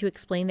trying to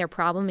explain their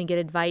problem and get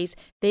advice,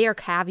 they are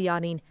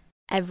caveating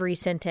every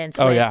sentence.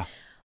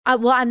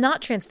 Well, I'm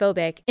not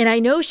transphobic, and I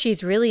know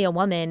she's really a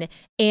woman,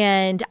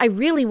 and I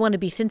really want to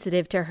be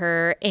sensitive to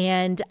her,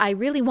 and I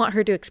really want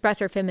her to express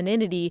her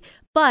femininity,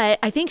 but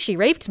I think she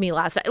raped me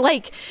last night.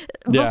 Like,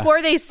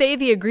 before they say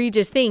the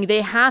egregious thing,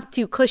 they have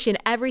to cushion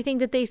everything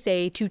that they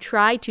say to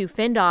try to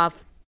fend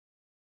off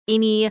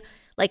any,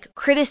 like,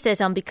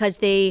 criticism, because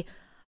they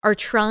are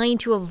trying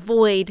to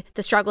avoid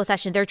the struggle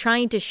session. They're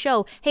trying to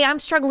show, hey, I'm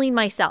struggling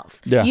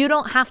myself. Yeah. You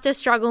don't have to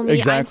struggle me.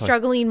 Exactly. I'm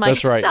struggling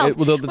myself. That's right.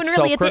 When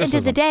really, at the end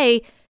of the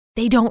day,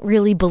 they don't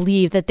really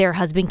believe that their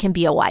husband can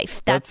be a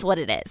wife. That's what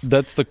it is.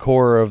 That's the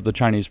core of the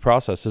Chinese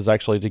process, is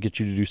actually to get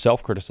you to do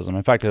self-criticism.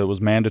 In fact, it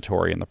was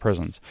mandatory in the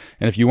prisons.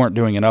 And if you weren't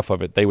doing enough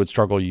of it, they would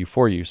struggle you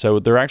for you. So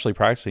they're actually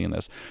practicing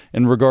this.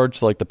 In regards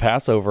to like the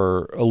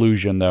Passover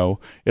illusion, though,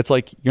 it's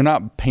like you're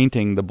not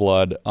painting the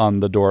blood on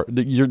the door.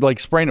 You're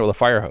like spraying it with a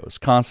fire hose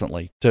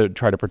constantly to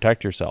try to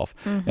protect yourself.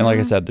 Mm-hmm. And like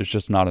I said, there's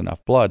just not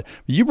enough blood.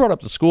 You brought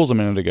up the schools a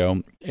minute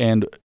ago,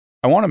 and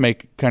I want to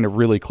make kind of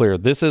really clear,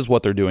 this is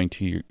what they're doing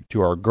to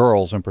our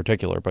girls in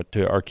particular, but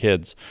to our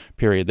kids,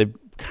 period. They've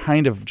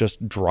kind of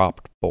just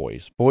dropped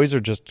boys. Boys are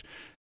just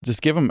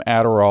give them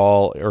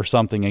Adderall or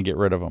something and get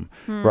rid of them,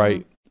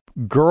 right?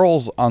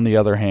 Girls, on the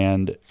other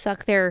hand,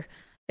 suck their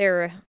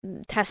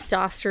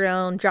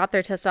testosterone, drop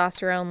their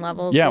testosterone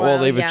levels. Yeah, well,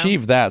 they've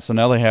achieved that, so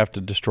now they have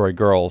to destroy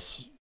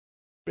girls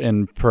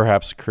and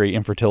perhaps create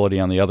infertility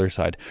on the other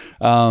side.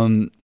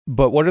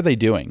 But what are they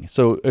doing?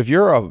 So if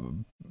you're a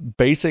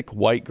basic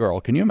white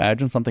girl, can you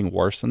imagine something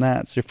worse than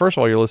that? So first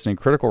of all, you're listening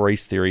to critical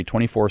race theory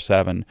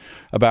 24/7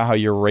 about how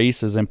your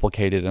race is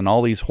implicated in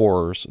all these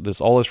horrors,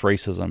 all this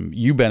racism.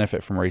 You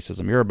benefit from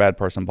racism. You're a bad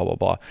person, blah, blah,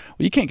 blah. Well,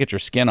 you can't get your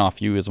skin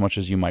off you as much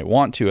as you might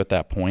want to at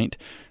that point.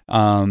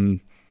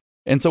 And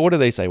so what do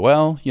they say?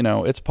 Well,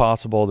 it's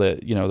possible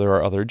that, there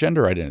are other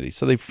gender identities.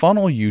 So they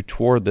funnel you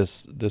toward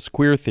this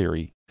queer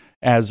theory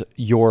as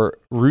your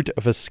route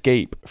of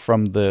escape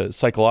from the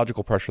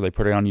psychological pressure they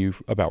put on you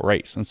about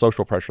race and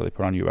social pressure they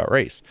put on you about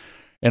race.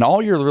 And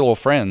all your little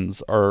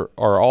friends are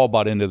all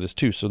bought into this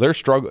too. So their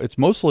struggle, it's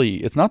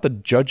not the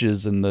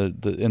judges in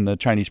the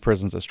Chinese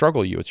prisons that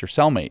struggle you, it's your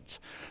cellmates,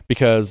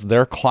 because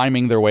they're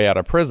climbing their way out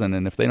of prison.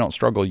 And if they don't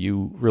struggle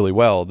you really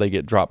well, they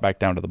get dropped back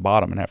down to the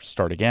bottom and have to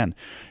start again.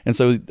 And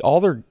so all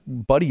their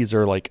buddies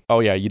are like, oh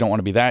yeah, you don't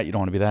want to be that, you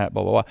don't want to be that,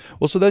 blah, blah, blah.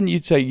 Well, so then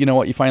you'd say, you know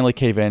what, you finally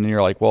cave in and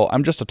you're like, well,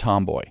 I'm just a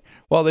tomboy.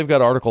 Well, they've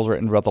got articles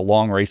written about the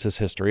long racist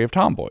history of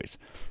tomboys.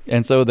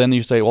 And so then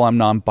you say, well, I'm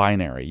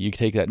non-binary. You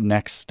take that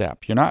next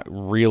step. You're not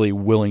really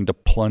willing to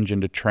plunge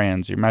into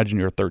trans. You imagine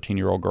you're a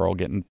 13-year-old girl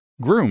getting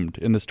groomed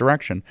in this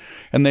direction.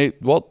 And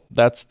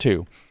that's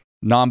two.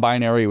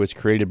 Non-binary was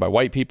created by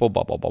white people,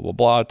 blah, blah, blah, blah,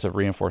 blah, to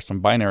reinforce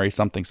some binary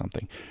something.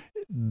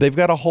 They've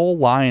got a whole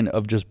line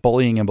of just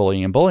bullying and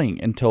bullying and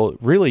bullying until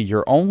really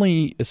your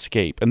only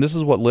escape, and this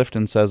is what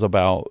Lifton says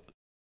about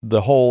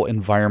the whole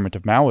environment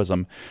of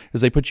Maoism,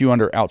 is they put you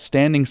under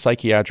outstanding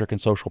psychiatric and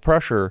social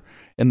pressure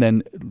and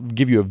then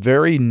give you a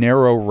very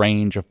narrow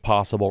range of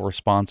possible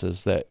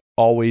responses that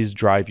always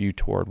drive you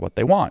toward what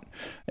they want.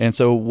 And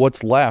so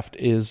what's left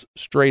is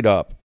straight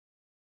up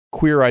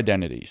queer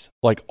identities,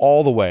 like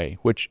all the way,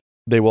 which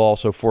they will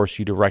also force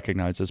you to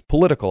recognize as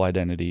political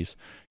identities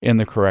in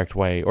the correct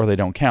way, or they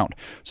don't count.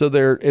 So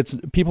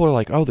people are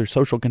like, oh, there's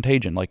social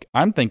contagion. Like,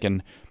 I'm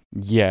thinking,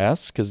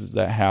 yes, because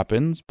that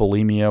happens.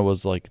 Bulimia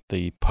was like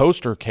the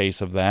poster case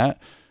of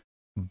that.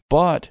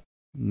 But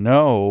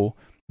no,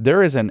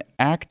 there is an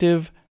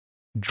active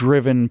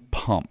driven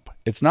pump.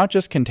 It's not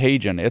just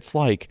contagion. It's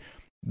like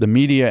the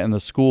media and the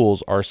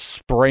schools are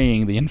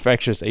spraying the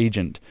infectious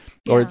agent.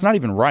 Or it's not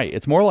even right.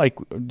 It's more like,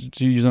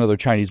 to use another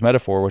Chinese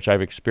metaphor, which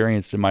I've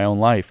experienced in my own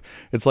life.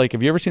 It's like,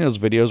 have you ever seen those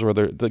videos where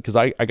because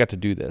I got to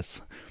do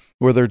this,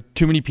 where there are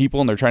too many people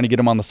and they're trying to get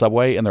them on the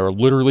subway, and there are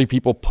literally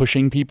people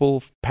pushing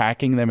people,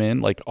 packing them in,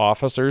 like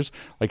officers,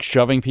 like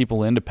shoving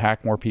people in to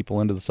pack more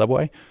people into the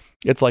subway.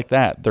 It's like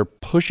that. They're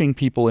pushing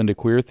people into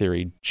queer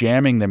theory,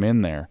 jamming them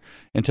in there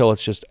until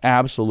it's just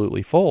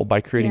absolutely full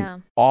by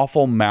creating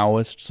awful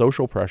Maoist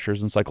social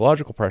pressures and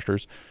psychological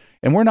pressures.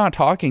 And we're not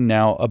talking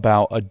now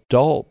about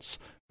adults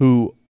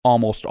who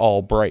almost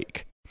all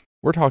break.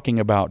 We're talking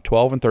about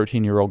 12 and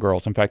 13-year-old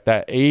girls. In fact,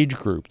 that age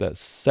group, that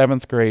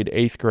 7th grade,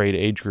 8th grade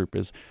age group,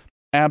 is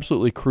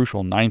absolutely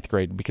crucial, ninth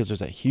grade, because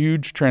there's a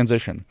huge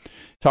transition.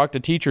 Talk to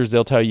teachers,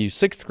 they'll tell you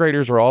sixth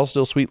graders are all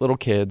still sweet little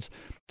kids.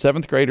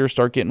 Seventh graders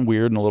start getting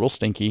weird and a little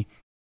stinky.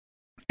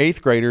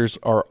 Eighth graders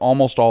are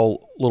almost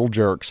all little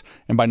jerks.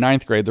 And by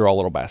ninth grade, they're all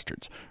little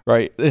bastards,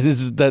 right?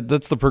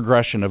 That's the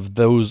progression of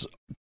those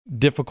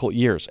difficult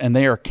years. And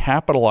they are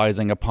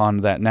capitalizing upon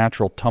that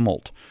natural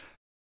tumult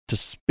to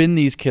spin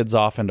these kids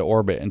off into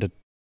orbit and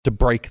to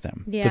break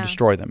them, to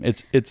destroy them.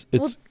 It's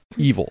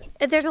evil.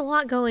 There's a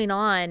lot going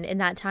on in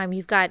that time.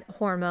 You've got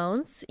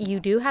hormones. You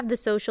do have the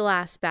social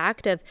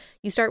aspect of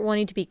you start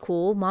wanting to be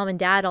cool. Mom and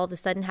dad all of a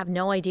sudden have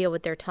no idea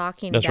what they're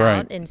talking That's about.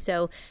 Right. And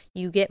so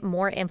you get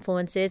more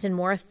influences and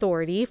more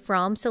authority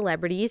from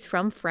celebrities,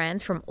 from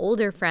friends, from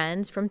older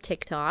friends, from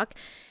TikTok.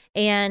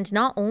 And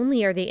not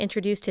only are they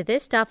introduced to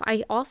this stuff,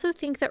 I also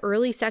think the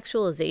early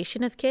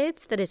sexualization of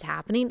kids that is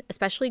happening,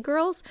 especially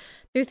girls,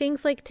 through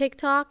things like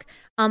TikTok,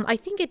 I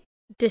think it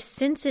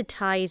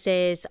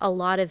desensitizes a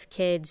lot of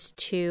kids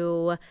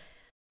to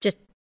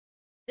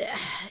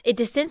it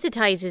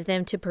desensitizes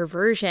them to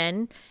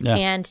perversion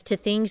and to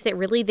things that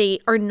really they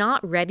are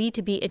not ready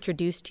to be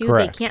introduced to.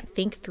 Correct. They can't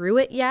think through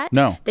it yet.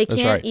 No, they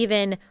that's can't right.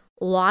 even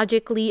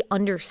logically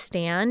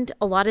understand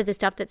a lot of the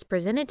stuff that's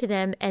presented to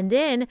them. And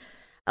then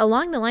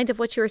along the lines of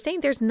what you were saying,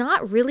 there's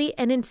not really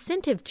an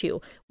incentive to.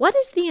 What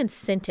is the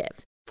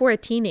incentive for a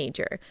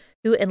teenager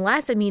who,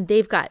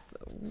 they've got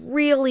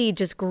really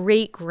just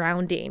great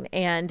grounding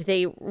and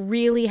they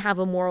really have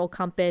a moral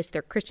compass,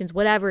 they're Christians,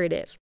 whatever it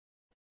is.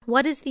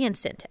 What is the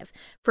incentive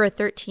for a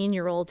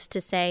 13-year-old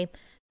to say,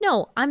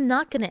 no, I'm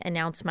not going to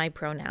announce my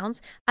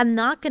pronouns. I'm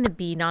not going to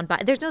be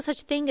non-binary. There's no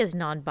such thing as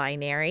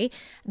non-binary.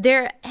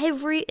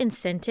 Every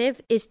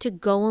incentive is to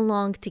go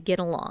along to get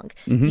along.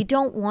 Mm-hmm. You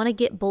don't want to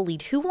get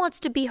bullied. Who wants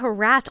to be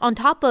harassed on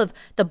top of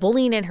the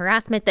bullying and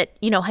harassment that,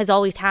 has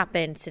always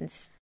happened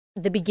since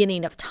the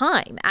beginning of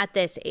time at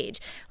this age?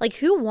 Like,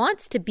 who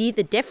wants to be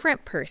the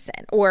different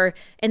person, or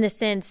in the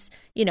sense,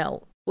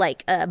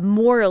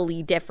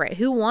 morally different?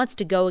 Who wants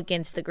to go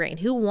against the grain?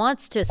 Who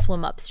wants to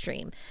swim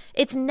upstream?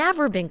 It's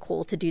never been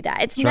cool to do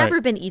that. It's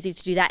never been easy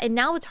to do that. And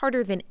now it's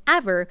harder than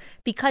ever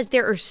because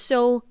there are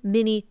so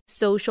many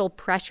social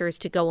pressures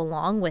to go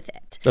along with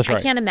it. That's right.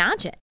 I can't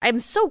imagine. I'm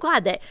so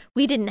glad that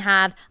I didn't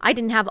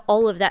have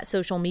all of that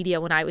social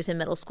media when I was in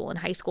middle school and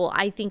high school.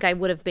 I think I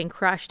would have been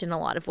crushed in a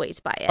lot of ways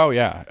by it. Oh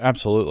yeah,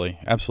 absolutely.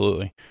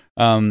 Absolutely.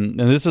 And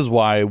this is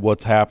why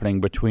what's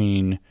happening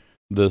between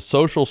the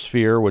social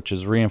sphere, which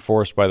is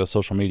reinforced by the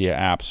social media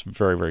apps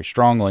very, very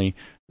strongly,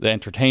 the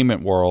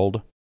entertainment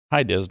world,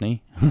 hi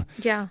Disney,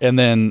 yeah, and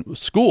then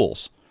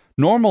schools.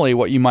 Normally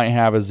what you might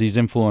have is these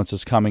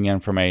influences coming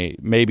in from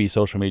maybe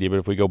social media, but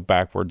if we go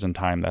backwards in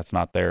time, that's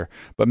not there.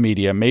 But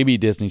media, maybe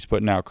Disney's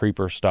putting out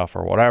creeper stuff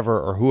or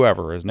whatever, or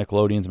whoever is,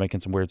 Nickelodeon's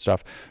making some weird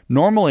stuff.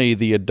 Normally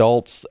the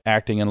adults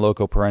acting in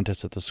loco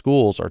parentis at the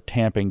schools are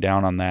tamping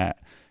down on that,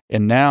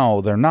 and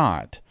now they're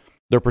not.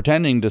 They're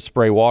pretending to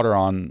spray water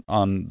on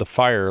the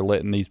fire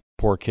lit in these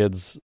poor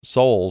kids'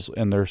 souls,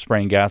 and they're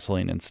spraying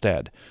gasoline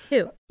instead.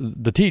 Who?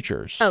 The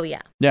teachers. Oh,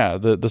 yeah. Yeah,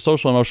 the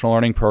social emotional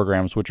learning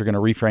programs, which are going to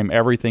reframe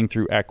everything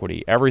through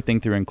equity, everything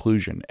through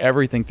inclusion,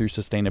 everything through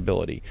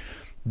sustainability.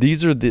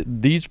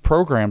 These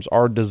programs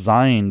are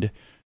designed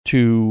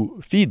to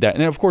feed that.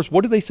 And of course,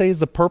 what do they say is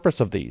the purpose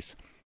of these?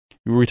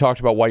 We talked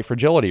about white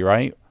fragility,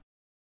 right?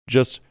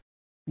 Just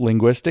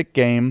linguistic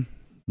game,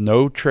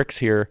 no tricks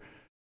here.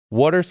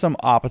 What are some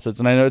opposites?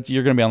 And I know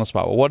you're going to be on the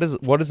spot, but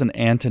what is an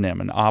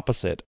antonym, an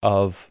opposite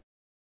of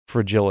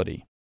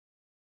fragility?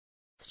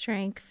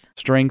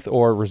 Strength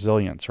or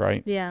resilience,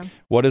 right? Yeah.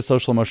 What is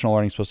social emotional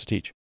learning supposed to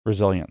teach?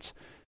 Resilience.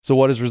 So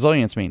what does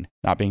resilience mean?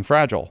 Not being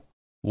fragile.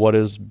 What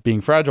does being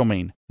fragile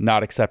mean?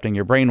 Not accepting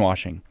your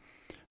brainwashing.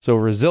 So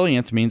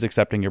resilience means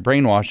accepting your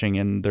brainwashing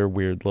in their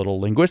weird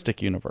little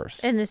linguistic universe.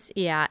 In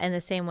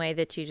the same way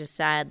that you just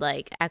said,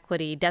 like,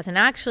 equity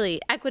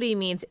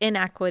means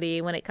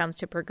inequity when it comes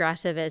to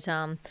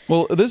progressivism.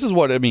 Well, this is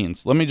what it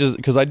means. Let me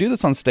because I do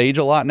this on stage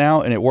a lot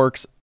now, and it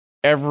works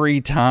every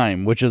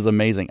time, which is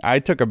amazing. I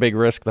took a big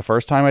risk the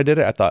first time I did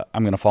it. I thought,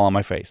 I'm going to fall on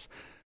my face.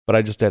 But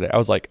I just did it. I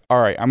was like,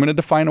 all right, I'm going to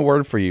define a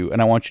word for you,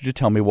 and I want you to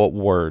tell me what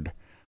word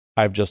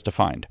I've just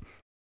defined.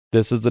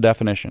 This is the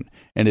definition: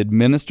 an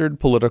administered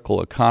political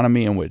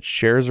economy in which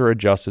shares are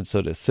adjusted so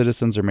that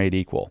citizens are made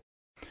equal.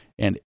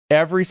 And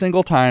every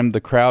single time the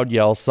crowd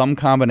yells some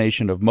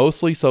combination of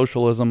mostly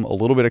socialism, a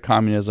little bit of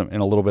communism,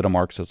 and a little bit of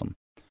Marxism.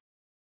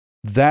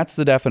 That's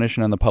the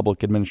definition in the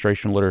public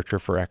administration literature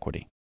for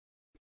equity.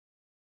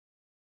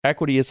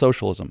 Equity is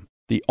socialism.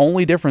 The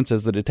only difference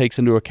is that it takes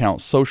into account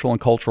social and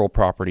cultural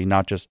property,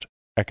 not just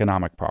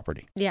economic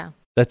property. Yeah.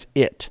 That's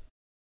it.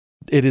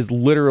 It is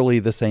literally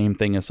the same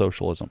thing as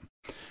socialism.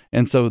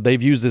 And so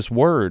they've used this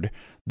word.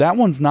 That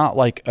one's not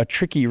like a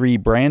tricky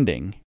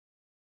rebranding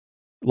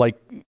like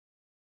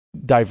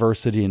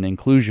diversity and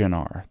inclusion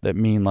are, that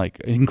mean like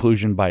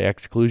inclusion by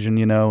exclusion,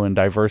 and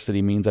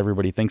diversity means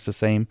everybody thinks the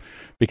same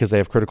because they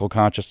have critical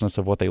consciousness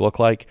of what they look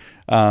like,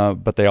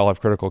 but they all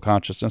have critical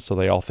consciousness, so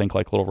they all think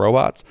like little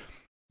robots.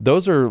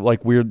 those are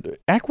like weird.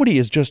 Equity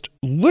is just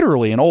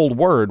literally an old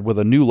word with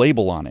a new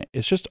label on it.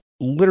 It's just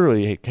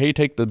literally, hey,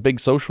 take the big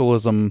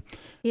socialism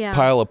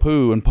pile of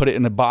poo and put it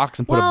in a box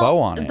and put a bow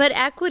on it. But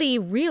equity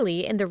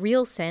really, in the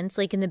real sense,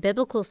 like in the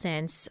biblical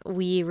sense,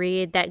 we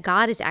read that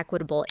God is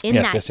equitable in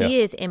that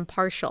he is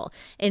impartial.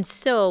 And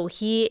so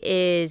he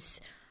is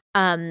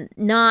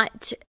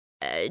not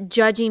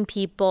judging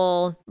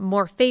people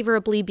more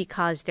favorably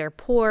because they're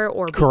poor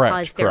or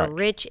because they're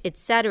rich,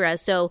 etc.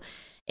 So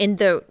in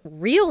the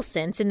real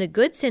sense, in the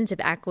good sense of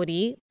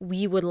equity,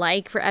 we would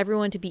like for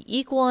everyone to be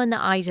equal in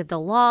the eyes of the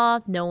law.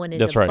 No one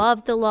is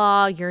above the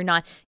law. You're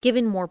not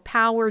given more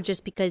power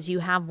just because you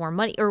have more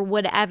money or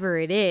whatever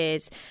it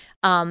is.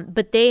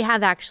 But they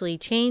have actually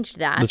changed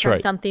that from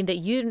something that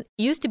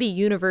used to be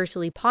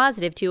universally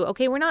positive to,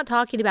 okay, we're not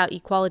talking about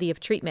equality of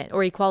treatment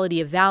or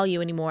equality of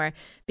value anymore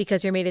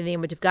because you're made in the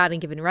image of God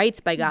and given rights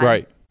by God.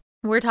 Right.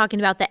 We're talking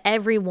about that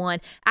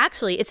everyone,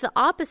 actually, it's the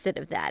opposite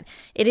of that.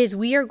 It is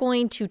we are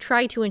going to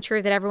try to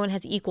ensure that everyone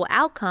has equal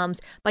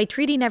outcomes by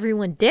treating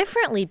everyone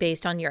differently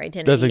based on your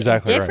identity. That's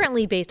exactly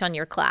differently based on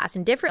your class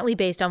and differently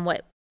based on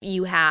what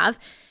you have.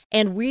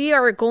 And we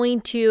are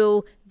going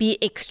to be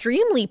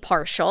extremely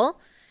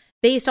partial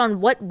based on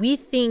what we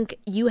think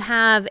you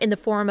have in the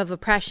form of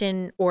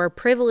oppression or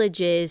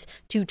privileges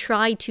to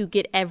try to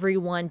get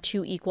everyone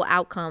to equal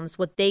outcomes,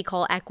 what they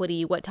call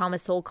equity, what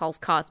Thomas Sowell calls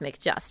cosmic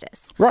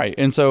justice. Right.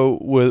 And so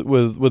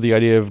with the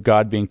idea of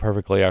God being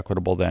perfectly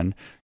equitable, then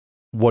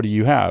what do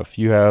you have?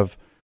 You have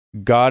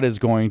God is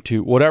going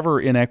to, whatever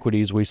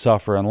inequities we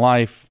suffer in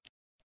life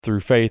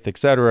through faith,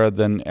 etc.,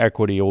 then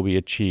equity will be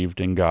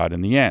achieved in God in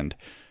the end.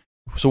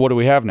 So what do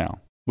we have now?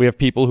 We have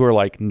people who are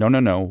like,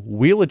 no,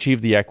 we'll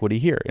achieve the equity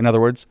here. In other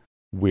words,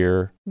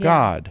 we're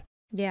God.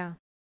 Yeah.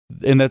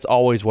 And that's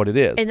always what it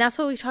is. And that's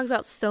what we've talked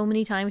about so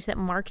many times, that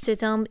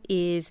Marxism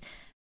is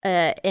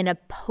an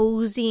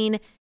opposing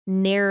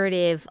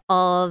narrative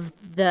of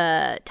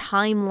the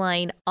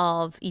timeline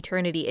of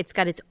eternity. It's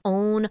got its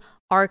own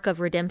arc of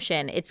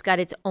redemption. It's got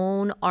its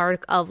own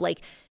arc of like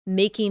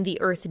making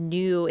the earth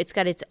new. It's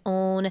got its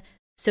own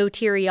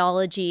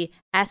soteriology,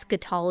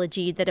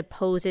 eschatology that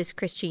opposes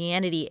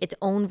Christianity, its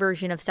own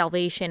version of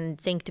salvation,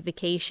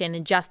 sanctification,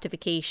 and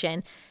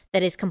justification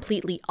that is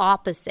completely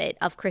opposite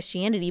of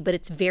Christianity, but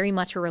it's very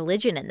much a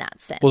religion in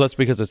that sense. Well, that's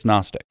because it's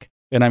Gnostic.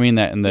 And I mean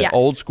that in the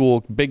old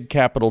school, big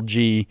capital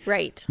G,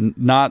 right?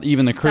 Not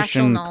even the Special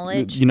Christian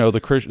knowledge.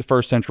 The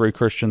first century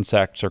Christian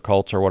sects or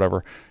cults or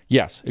whatever.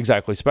 Yes,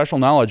 exactly. Special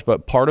knowledge,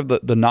 but part of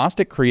the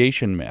Gnostic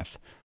creation myth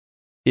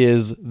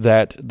is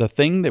that the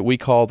thing that we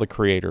call the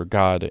creator,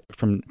 God,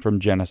 from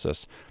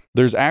Genesis,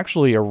 there's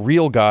actually a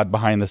real God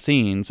behind the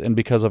scenes, and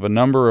because of a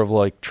number of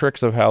like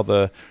tricks of how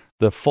the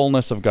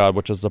fullness of God,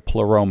 which is the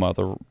pleroma,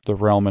 the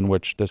realm in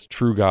which this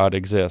true God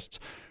exists,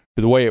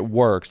 the way it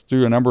works,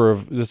 through a number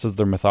of, this is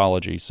their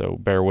mythology, so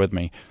bear with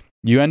me,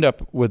 you end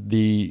up with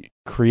the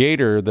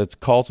creator that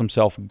calls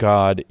himself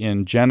God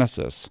in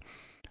Genesis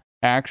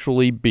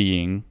actually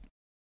being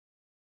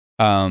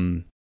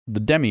the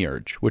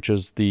demiurge, which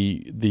is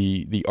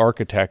the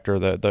architect or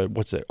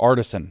the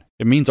artisan.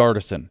 It means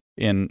artisan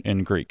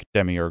in Greek,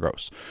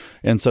 demiurgos.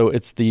 And so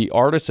it's the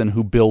artisan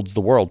who builds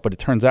the world, but it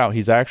turns out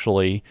he's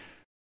actually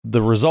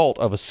the result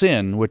of a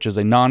sin, which is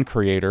a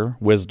non-creator,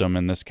 wisdom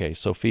in this case,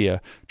 Sophia,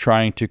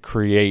 trying to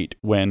create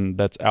when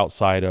that's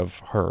outside of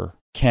her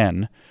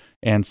ken.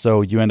 And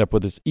so you end up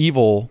with this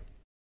evil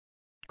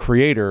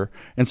creator.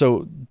 And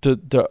so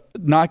to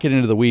not get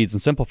into the weeds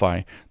and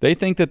simplify, they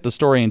think that the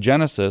story in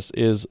Genesis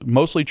is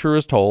mostly true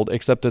as told,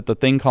 except that the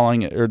thing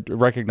calling it or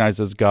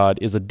recognizes God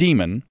is a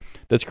demon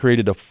that's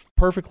created a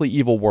perfectly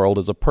evil world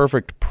as a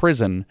perfect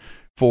prison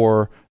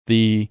for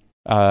the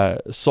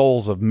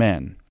souls of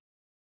men,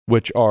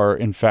 which are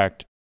in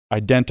fact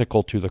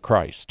identical to the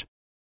Christ.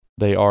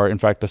 They are in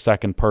fact the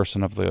second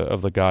person of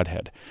the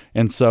Godhead.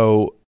 And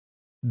so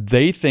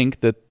they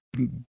think that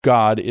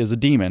God is a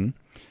demon.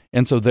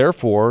 And so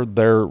therefore,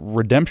 their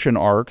redemption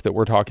arc that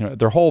we're talking about,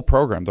 their whole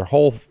program, their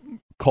whole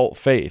cult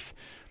faith,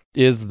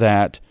 is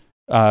that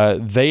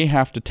they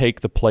have to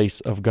take the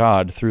place of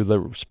God through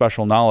the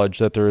special knowledge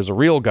that there is a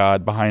real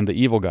God behind the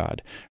evil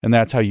God. And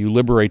that's how you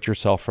liberate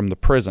yourself from the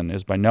prison,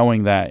 is by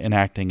knowing that and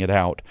acting it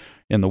out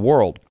in the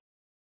world.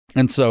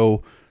 And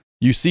so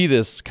you see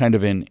this kind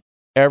of in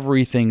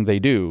everything they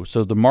do.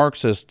 So the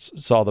Marxists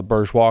saw the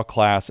bourgeois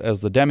class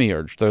as the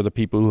demiurge. They're the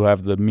people who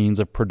have the means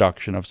of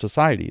production of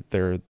society.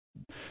 They're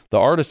the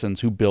artisans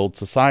who build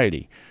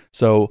society.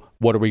 So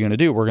what are we going to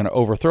do? We're going to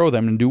overthrow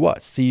them and do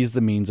what? Seize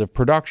the means of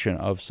production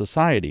of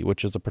society,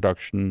 which is the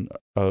production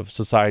of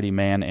society,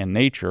 man, and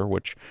nature,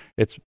 which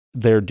it's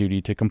their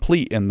duty to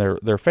complete in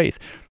their faith.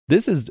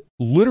 This is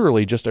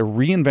literally just a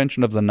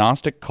reinvention of the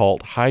Gnostic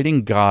cult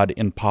hiding God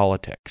in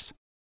politics.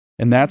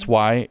 And that's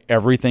why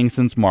everything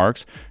since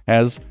Marx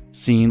has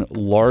seen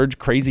large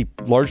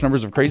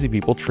numbers of crazy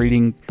people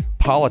treating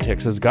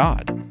politics as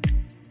God.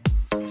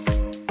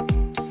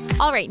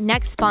 All right,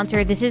 next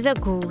sponsor. This is a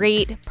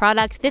great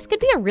product. This could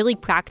be a really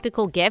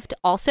practical gift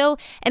also,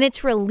 and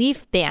it's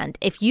Relief Band.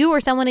 If you or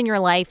someone in your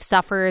life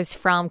suffers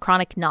from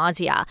chronic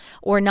nausea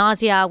or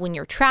nausea when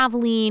you're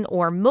traveling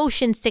or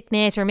motion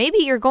sickness, or maybe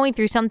you're going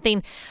through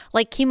something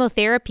like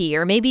chemotherapy,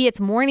 or maybe it's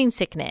morning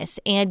sickness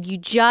and you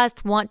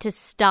just want to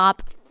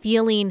stop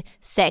feeling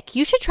sick,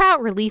 you should try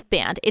out Relief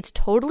Band. It's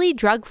totally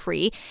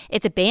drug-free.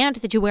 It's a band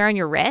that you wear on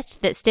your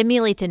wrist that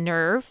stimulates a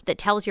nerve that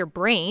tells your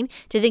brain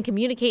to then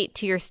communicate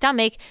to your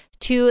stomach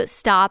to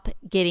stop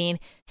getting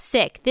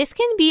sick. This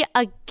can be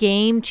a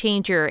game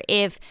changer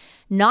if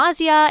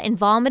nausea and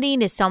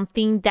vomiting is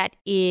something that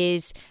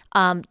is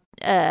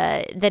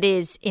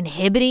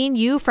inhibiting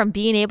you from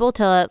being able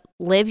to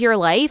live your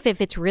life.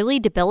 If it's really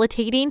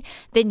debilitating,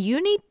 then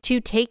you need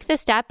to take the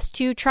steps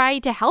to try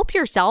to help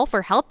yourself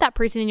or help that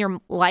person in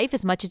your life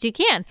as much as you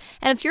can.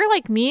 And if you're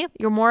like me,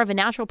 you're more of a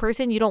natural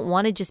person, you don't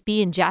want to just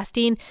be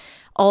ingesting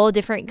all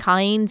different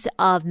kinds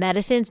of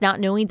medicines, not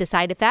knowing the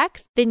side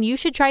effects, then you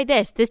should try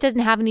this. This doesn't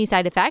have any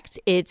side effects.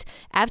 It's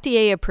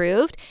FDA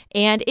approved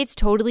and it's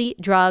totally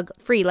drug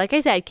free. Like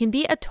I said, it can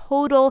be a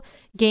total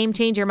game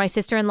changer. My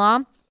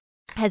sister-in-law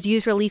has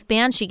used Relief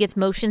Band. She gets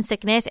motion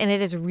sickness and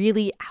it has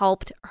really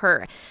helped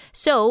her.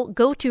 So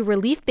go to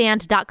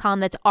reliefband.com.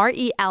 That's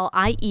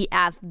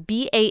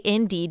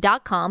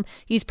RELIEFBAND.com.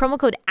 Use promo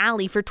code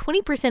Allie for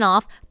 20%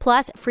 off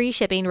plus free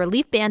shipping.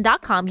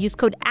 Reliefband.com. Use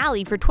code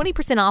Allie for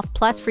 20% off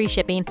plus free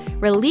shipping.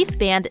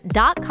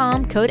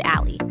 Reliefband.com, code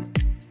Allie.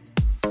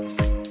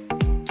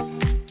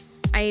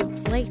 I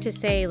like to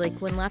say, like,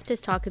 when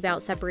leftists talk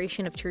about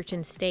separation of church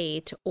and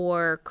state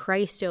or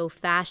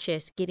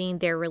Christo-fascists getting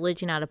their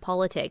religion out of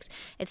politics,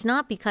 it's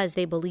not because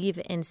they believe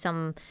in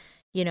some,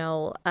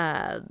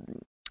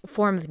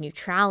 form of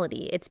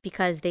neutrality. It's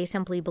because they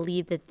simply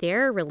believe that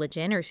their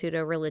religion or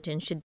pseudo-religion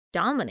should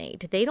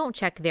dominate. They don't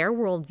check their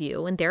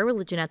worldview and their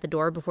religion at the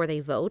door before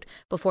they vote,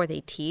 before they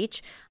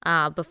teach,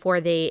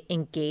 before they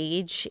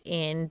engage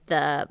in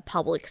the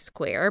public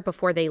square,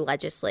 before they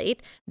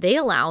legislate. They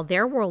allow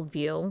their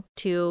worldview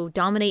to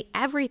dominate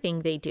everything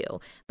they do.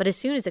 But as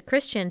soon as a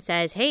Christian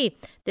says, hey,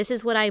 this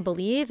is what I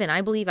believe, and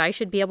I believe I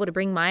should be able to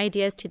bring my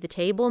ideas to the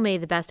table, may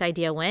the best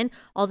idea win,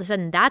 all of a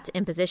sudden that's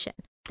imposition.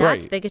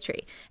 That's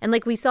bigotry. And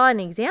like we saw an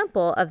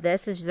example of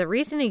this is a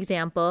recent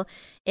example.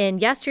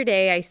 And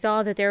yesterday I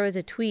saw that there was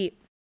a tweet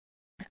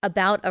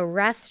about a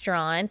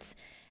restaurant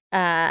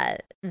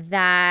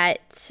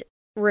that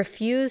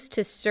refused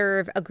to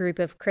serve a group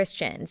of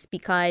Christians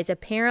because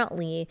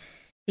apparently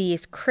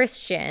these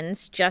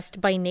Christians, just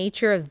by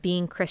nature of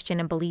being Christian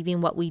and believing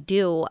what we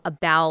do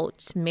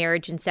about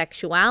marriage and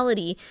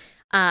sexuality,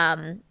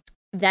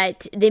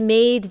 that they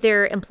made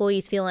their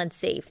employees feel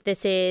unsafe.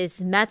 This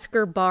is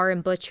Metzger Bar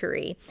and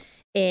Butchery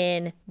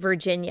in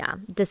Virginia.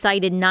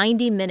 Decided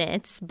 90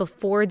 minutes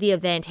before the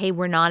event, hey,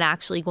 we're not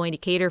actually going to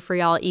cater for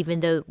y'all, even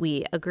though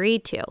we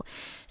agreed to.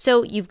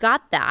 So you've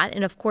got that.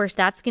 And of course,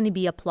 that's going to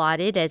be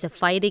applauded as a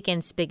fight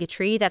against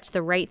bigotry. That's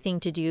the right thing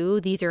to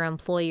do. These are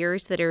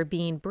employers that are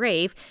being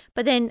brave.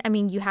 But then, I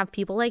mean, you have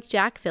people like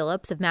Jack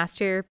Phillips of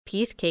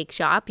Masterpiece Cake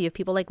Shop. You have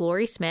people like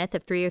Lori Smith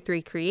of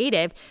 303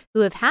 Creative who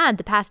have had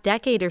the past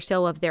decade or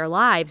so of their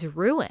lives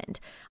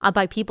ruined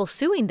by people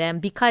suing them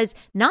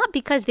not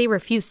because they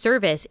refuse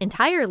service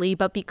entirely,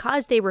 but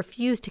because they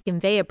refuse to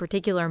convey a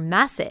particular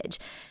message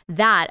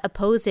that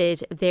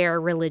opposes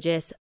their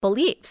religious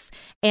beliefs.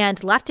 And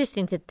leftists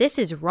think that this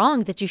is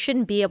wrong, that you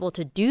shouldn't be able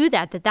to do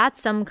that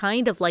that's some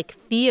kind of like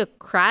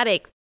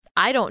theocratic,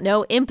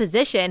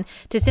 imposition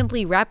to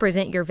simply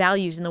represent your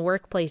values in the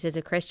workplace as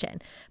a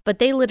Christian. But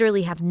they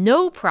literally have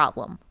no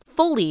problem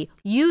fully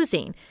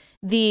using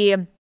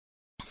the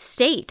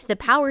state, the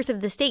powers of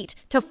the state,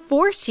 to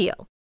force you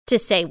to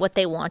say what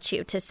they want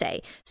you to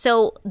say.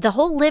 So the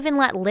whole live and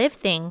let live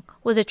thing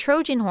was a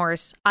Trojan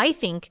horse, I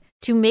think,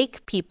 to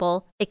make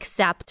people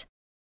accept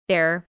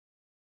their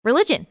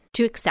religion,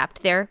 to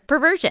accept their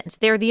perversions.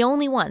 They're the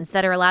only ones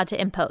that are allowed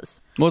to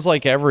impose. Well, it's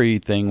like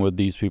everything with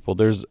these people.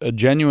 There's a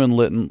genuine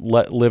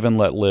live and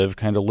let live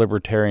kind of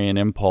libertarian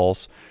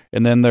impulse,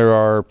 and then there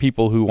are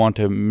people who want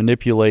to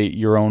manipulate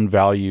your own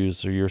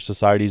values or your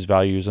society's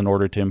values in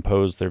order to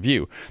impose their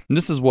view. And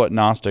this is what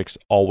Gnostics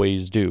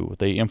always do.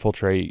 They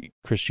infiltrate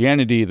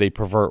Christianity, they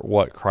pervert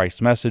what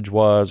Christ's message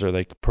was, or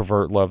they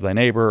pervert love thy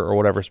neighbor or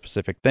whatever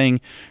specific thing,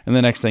 and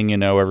the next thing you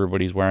know,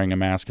 everybody's wearing a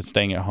mask and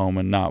staying at home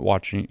and not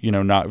watching,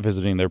 not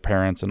visiting their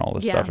parents and all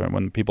this stuff. And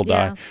when people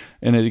die,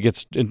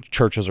 and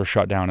churches are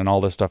shut down and all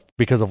this stuff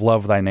because of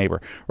love thy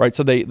neighbor, right?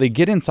 So they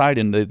get inside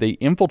and they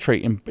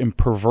infiltrate and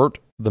pervert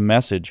the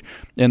message,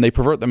 and they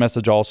pervert the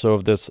message also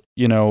of this,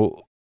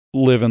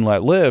 live and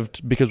let live,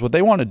 because what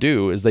they want to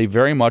do is they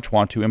very much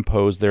want to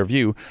impose their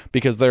view,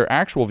 because their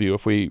actual view,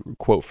 if we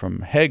quote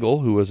from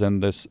Hegel, who was in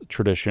this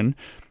tradition,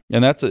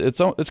 and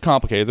it's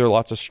complicated. There are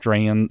lots of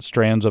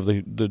strands of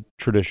the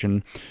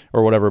tradition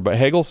or whatever, but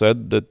Hegel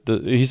said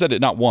that he said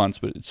it not once,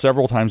 but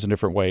several times in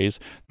different ways.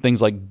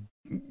 Things like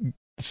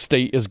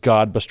state is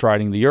God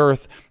bestriding the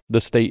earth,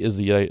 the state is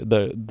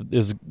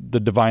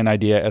the divine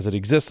idea as it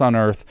exists on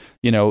earth,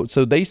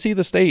 so they see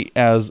the state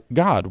as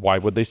God. Why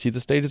would they see the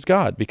state as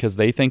God? Because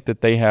they think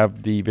that they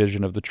have the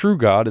vision of the true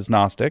God as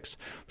Gnostics,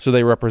 so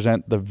they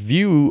represent the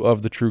view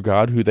of the true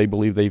God, who they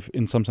believe they've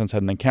in some sense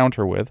had an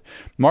encounter with.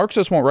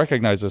 Marxists won't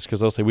recognize this because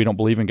they'll say we don't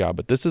believe in God,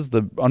 but this is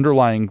the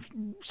underlying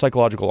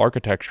psychological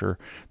architecture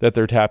that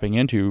they're tapping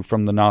into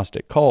from the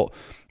Gnostic cult.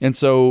 And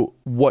so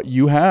what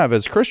you have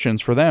as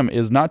Christians for them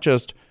is not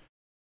just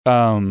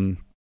a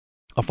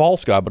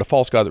false God, but a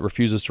false God that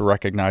refuses to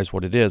recognize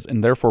what it is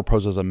and therefore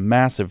poses a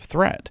massive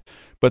threat.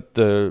 But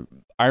the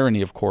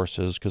irony, of course,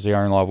 is, because the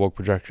iron law of woke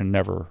projection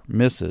never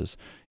misses,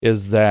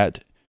 is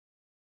that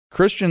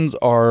Christians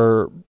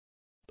are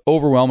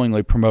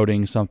overwhelmingly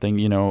promoting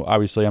something,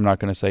 obviously I'm not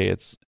going to say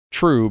it's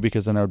true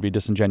because then I would be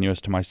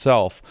disingenuous to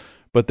myself,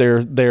 but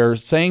they're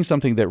saying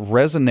something that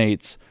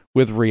resonates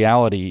with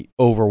reality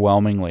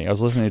overwhelmingly. I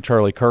was listening to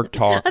Charlie Kirk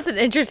talk. That's an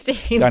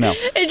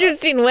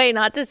interesting way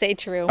not to say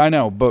true. I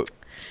know, but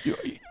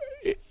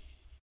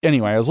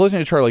anyway, I was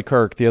listening to Charlie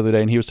Kirk the other day,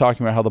 and he was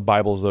talking about how the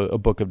Bible is a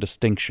book of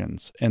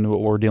distinctions, and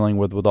what we're dealing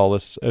with all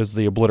this is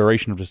the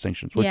obliteration of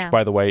distinctions, which,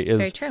 by the way,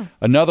 is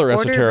another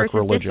order esoteric versus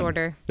religion.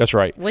 Disorder. That's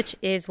right. Which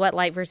is what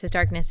light versus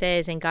darkness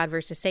is, and God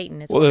versus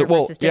Satan is order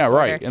versus disorder. Yeah,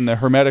 right. And the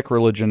Hermetic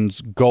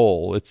religion's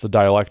goal, it's the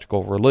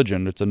dialectical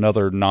religion. It's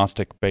another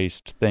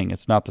Gnostic-based thing.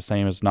 It's not the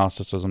same as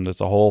Gnosticism.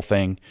 It's a whole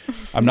thing.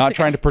 I'm not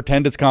trying to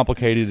pretend it's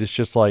complicated. It's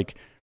just like,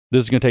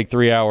 this is going to take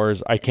 3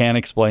 hours. I can't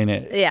explain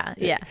it. Yeah.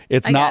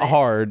 It's not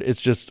hard. It's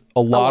just a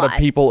lot of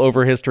people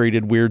over history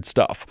did weird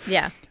stuff.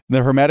 Yeah.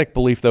 The Hermetic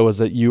belief, though, is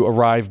that you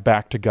arrive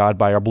back to God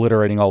by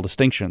obliterating all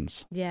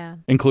distinctions. Yeah.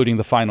 Including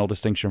the final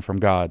distinction from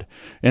God.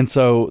 And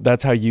so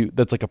that's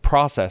like a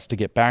process to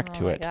get back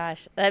to it. Oh my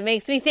gosh. That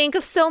makes me think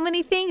of so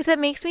many things. That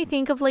makes me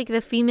think of like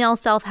the female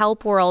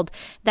self-help world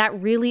that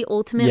really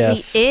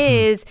ultimately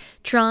is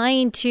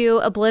trying to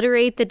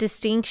obliterate the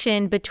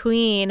distinction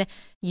between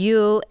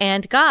you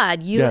and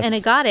God, and a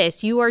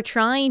goddess. You are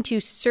trying to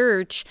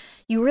search.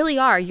 You really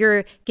are.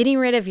 You're getting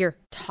rid of your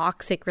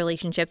toxic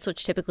relationships,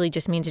 which typically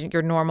just means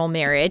your normal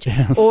marriage,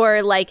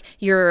 or like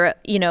your,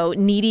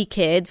 needy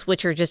kids,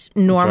 which are just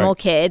normal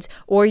kids,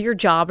 or your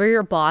job or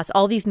your boss,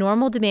 all these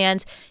normal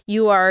demands.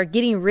 You are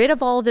getting rid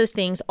of all of those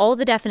things, all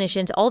the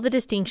definitions, all the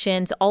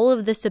distinctions, all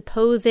of the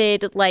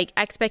supposed like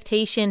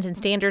expectations and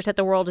standards that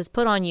the world has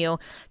put on you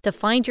to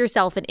find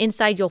yourself. And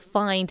inside you'll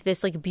find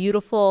this like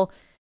beautiful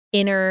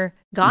inner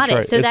goddess.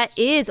 Right. So that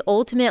is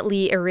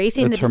ultimately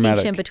erasing the distinction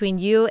hermetic. Between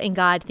you and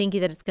God,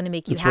 thinking that it's going to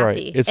make you happy.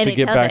 Right. It's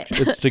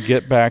to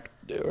get back,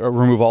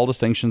 remove all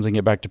distinctions and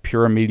get back to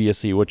pure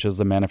immediacy, which is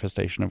the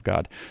manifestation of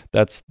God.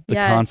 That's the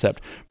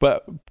concept.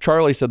 But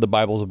Charlie said the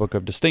Bible is a book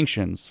of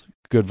distinctions,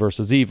 good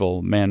versus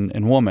evil, man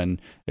and woman,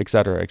 et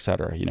cetera, et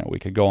cetera. We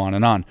could go on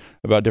and on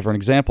about different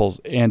examples.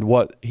 And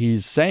what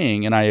he's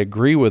saying, and I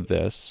agree with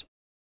this,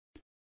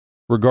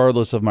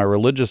 regardless of my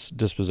religious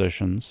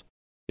dispositions,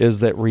 is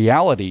that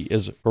reality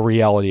is a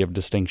reality of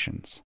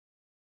distinctions.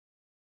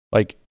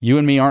 Like, you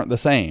and me aren't the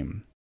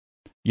same.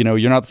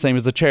 You're not the same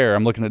as the chair.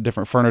 I'm looking at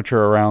different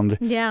furniture around.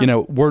 Yeah.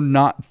 We're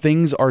not,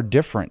 things are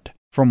different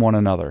from one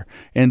another.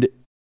 And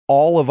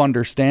all of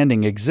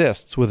understanding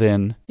exists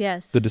within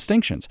the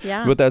distinctions.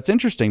 Yeah. But that's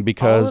interesting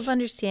because... all of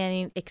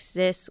understanding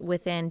exists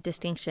within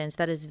distinctions.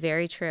 That is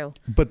very true.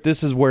 But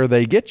this is where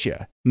they get you,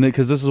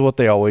 because this is what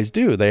they always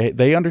do.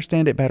 They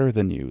understand it better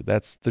than you.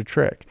 That's the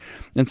trick.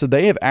 And so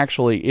they have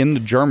actually, in the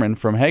German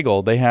from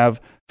Hegel, they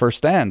have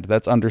Verstand,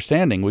 that's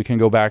understanding. We can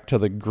go back to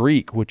the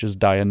Greek, which is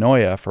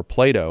dianoia for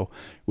Plato,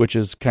 which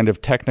is kind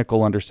of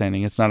technical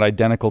understanding. It's not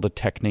identical to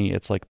techne.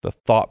 It's like the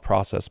thought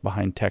process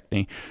behind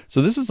techne.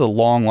 So this is a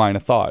long line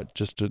of thought.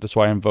 That's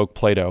why I invoke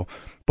Plato.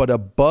 But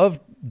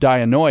above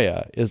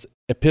dianoia is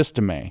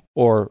episteme,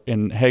 or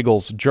in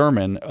Hegel's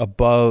German,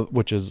 above,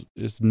 which is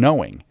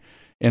knowing.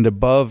 And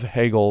above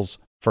Hegel's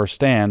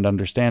Verstand,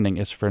 understanding,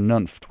 is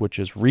Vernunft, which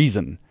is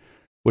reason,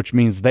 which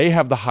means they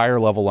have the higher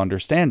level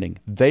understanding.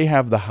 They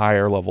have the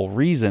higher level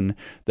reason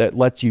that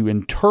lets you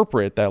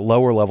interpret that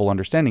lower level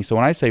understanding. So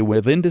when I say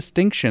within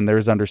distinction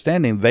there's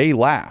understanding, they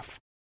laugh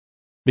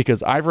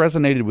because I've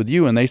resonated with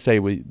you and they say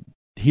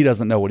he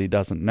doesn't know what he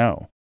doesn't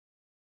know.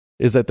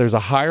 Is that there's a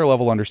higher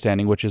level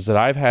understanding, which is that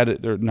I've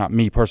had, or not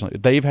me personally,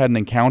 they've had an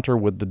encounter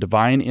with the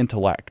divine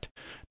intellect,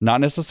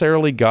 not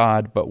necessarily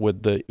God, but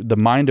with the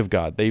mind of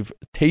God. They've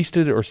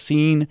tasted or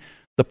seen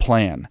the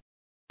plan,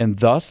 and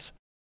thus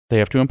they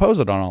have to impose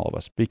it on all of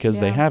us because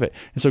they have it.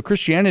 And so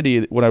Christianity,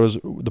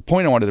 the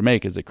point I wanted to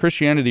make is that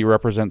Christianity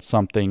represents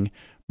something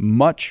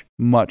much,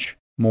 much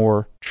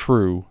more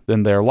true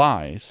than their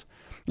lies.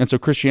 And so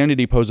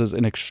Christianity poses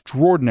an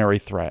extraordinary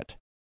threat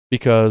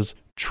because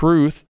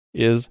truth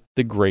is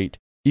the great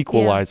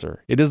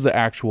equalizer. It is the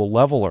actual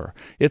leveler.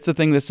 It's the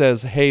thing that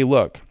says, hey,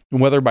 look,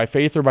 whether by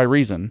faith or by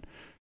reason,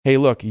 hey,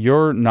 look,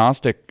 your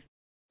Gnostic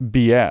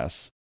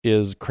BS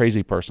is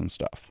crazy person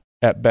stuff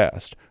at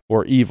best,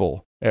 or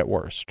evil at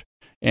worst.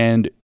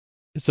 And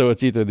so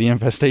it's either the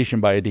infestation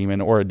by a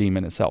demon or a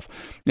demon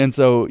itself. And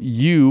so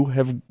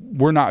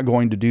we're not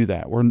going to do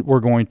that. We're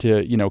going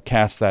to,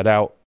 cast that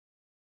out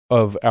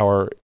of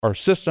our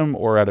system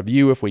or out of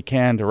you if we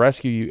can to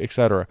rescue you,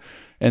 etc.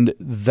 And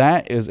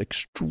that is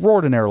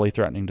extraordinarily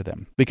threatening to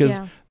them because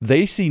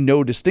they see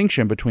no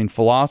distinction between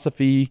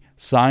philosophy,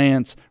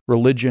 science,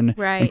 religion,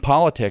 and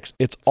politics.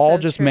 It's all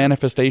just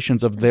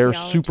manifestations of their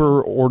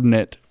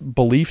superordinate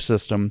belief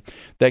system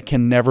that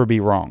can never be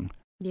wrong.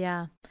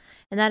 Yeah.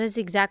 And that is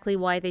exactly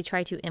why they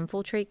try to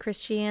infiltrate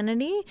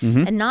Christianity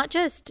and not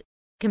just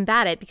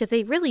combat it, because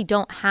they really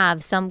don't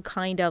have some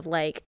kind of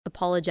like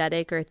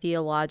apologetic or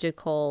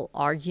theological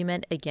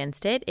argument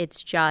against it.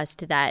 It's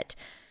just that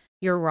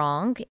you're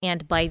wrong.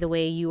 And by the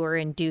way, you are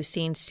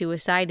inducing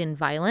suicide and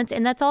violence.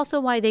 And that's also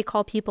why they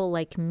call people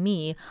like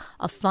me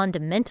a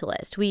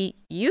fundamentalist. We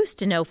used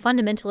to know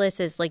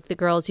fundamentalists as like the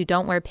girls who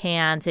don't wear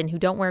pants and who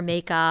don't wear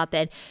makeup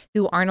and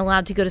who aren't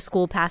allowed to go to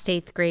school past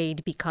 8th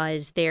grade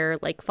because their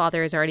like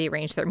father has already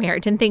arranged their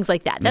marriage and things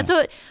like that. That's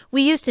what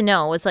we used to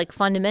know was like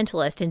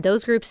fundamentalist. And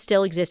those groups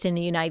still exist in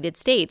the United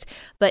States.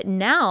 But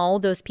now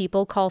those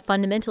people call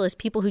fundamentalists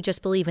people who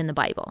just believe in the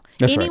Bible.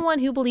 Anyone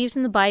who believes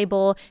in the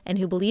Bible and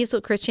who believes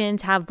what Christians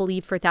have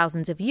believed for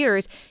thousands of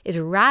years is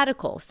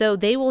radical. So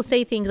they will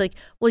say things like,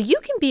 well, you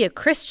can be a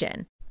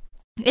Christian.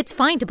 It's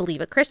fine to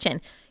believe a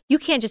Christian. You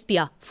can't just be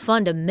a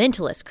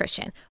fundamentalist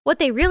Christian. What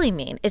they really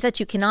mean is that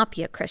you cannot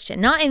be a Christian,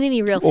 not in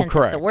any real sense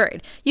of the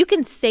word. You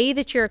can say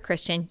that you're a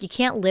Christian. You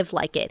can't live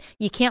like it.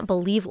 You can't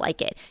believe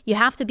like it. You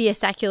have to be a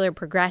secular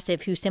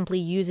progressive who simply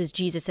uses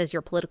Jesus as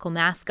your political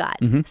mascot.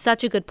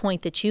 Such a good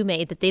point that you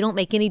made, that they don't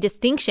make any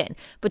distinction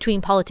between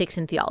politics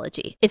and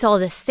theology. It's all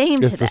the same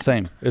to them. It's the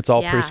same. It's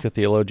all priesthood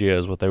theologia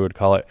is what they would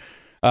call it.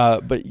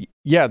 But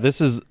yeah,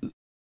 this is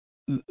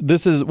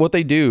what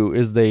they do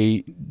is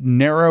they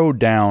narrow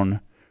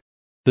down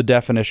the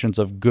definitions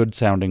of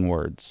good-sounding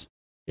words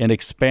and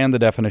expand the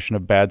definition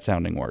of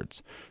bad-sounding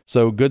words.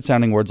 So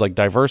good-sounding words like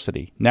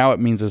diversity, now it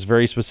means this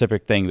very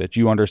specific thing that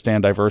you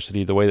understand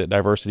diversity the way that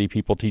diversity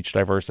people teach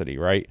diversity,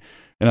 right?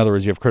 In other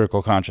words, you have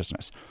critical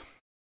consciousness.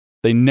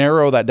 They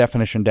narrow that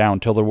definition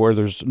down till where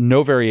there's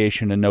no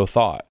variation and no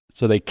thought.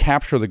 So they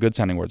capture the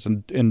good-sounding words.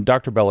 And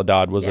Dr.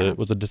 Belladad was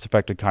a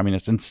disaffected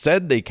communist and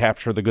said they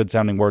capture the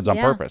good-sounding words on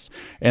purpose.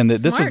 And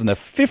that this was in the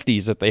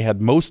 50s that they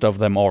had most of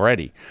them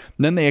already.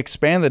 And then they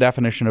expand the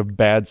definition of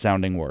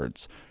bad-sounding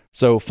words.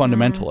 So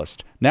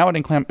fundamentalist. Now it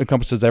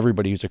encompasses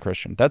everybody who's a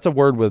Christian. That's a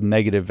word with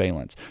negative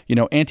valence. You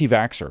know,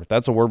 anti-vaxxer,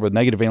 that's a word with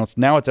negative valence.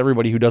 Now it's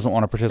everybody who doesn't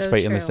want to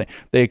participate in this thing.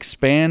 They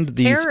expand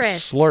these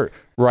slurs.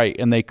 Right,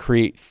 and they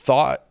create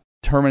thought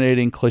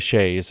terminating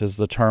cliches is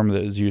the term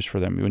that is used for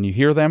them. When you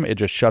hear them, it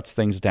just shuts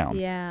things down.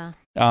 Yeah.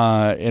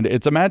 And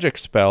it's a magic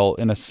spell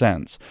in a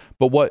sense.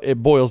 But what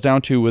it boils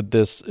down to with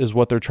this is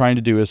what they're trying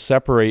to do is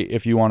separate,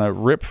 if you want to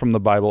rip from the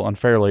Bible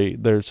unfairly,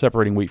 they're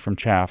separating wheat from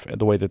chaff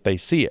the way that they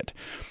see it.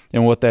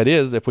 And what that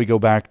is, if we go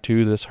back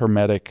to this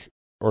Hermetic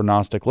or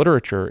Gnostic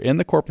literature, in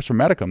the Corpus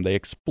Hermeticum, they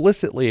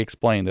explicitly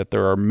explain that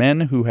there are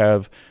men who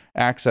have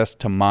access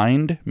to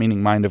mind,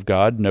 meaning mind of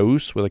God,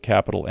 nous with a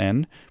capital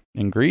N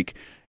in Greek,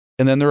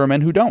 and then there are men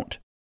who don't,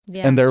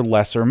 and they're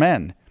lesser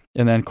men.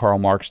 And then Karl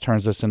Marx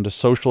turns this into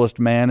socialist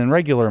man and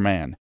regular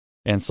man.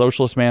 And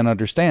socialist man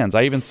understands.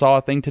 I even saw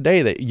a thing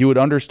today that you would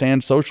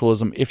understand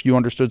socialism if you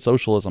understood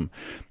socialism.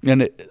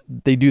 And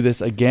they do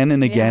this again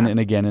and again and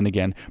again and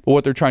again. But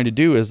what they're trying to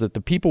do is that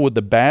the people with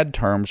the bad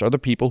terms are the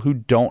people who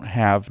don't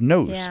have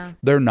nous. Yeah.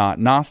 They're not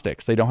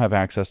Gnostics. They don't have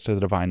access to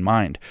the divine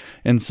mind.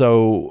 And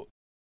so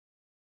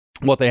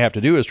what they have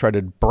to do is try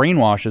to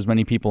brainwash as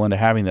many people into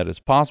having that as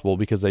possible,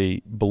 because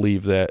they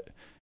believe that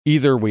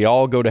either we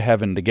all go to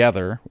heaven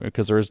together,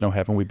 because there is no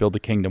heaven, we build the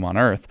kingdom on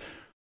earth.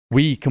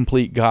 We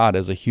complete God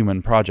as a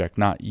human project,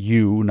 not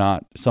you,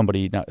 not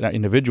somebody, not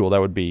individual. That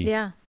would be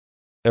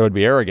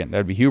arrogant. That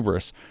would be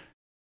hubris.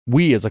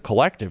 We as a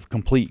collective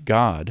complete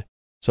God.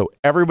 So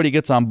everybody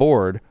gets on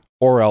board,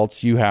 or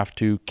else you have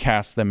to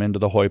cast them into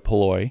the hoi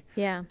polloi.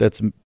 Yeah.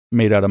 That's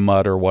made out of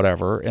mud or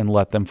whatever, and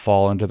let them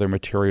fall into their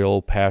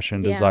material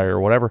passion, desire, or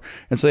whatever.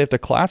 And so they have to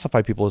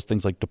classify people as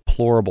things like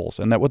deplorables.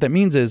 And that what that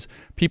means is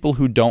people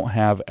who don't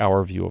have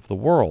our view of the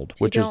world,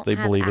 which is they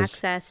believe is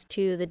access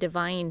to the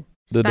divine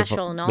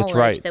special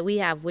knowledge that we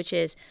have, which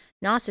is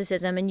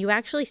Gnosticism. And you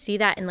actually see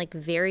that in like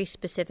very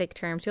specific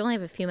terms. We only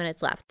have a few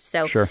minutes left.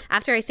 So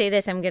after I say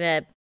this, I'm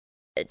going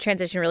to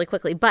transition really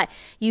quickly. But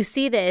you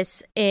see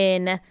this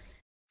in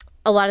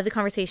a lot of the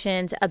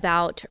conversations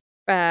about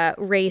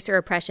race or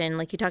oppression,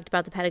 like you talked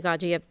about the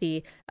pedagogy of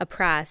the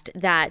oppressed,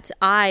 that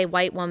I,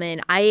 white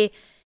woman, I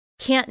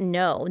can't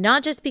know,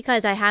 not just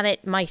because I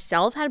haven't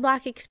myself had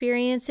Black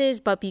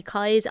experiences, but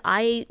because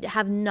I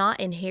have not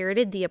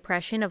inherited the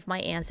oppression of my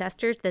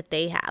ancestors that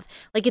they have.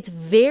 Like, it's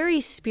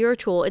very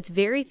spiritual. It's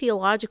very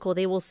theological.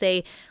 They will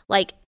say,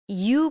 like,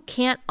 you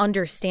can't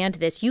understand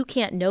this. You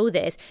can't know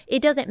this.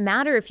 It doesn't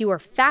matter if you are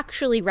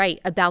factually right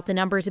about the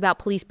numbers about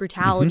police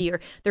brutality or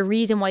the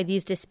reason why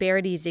these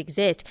disparities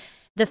exist.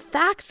 the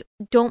facts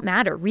don't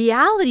matter.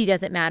 Reality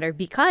doesn't matter,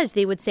 because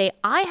they would say,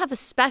 I have a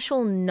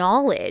special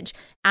knowledge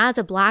as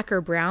a Black or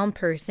brown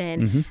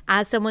person,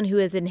 as someone who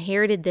has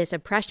inherited this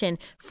oppression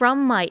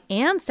from my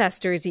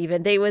ancestors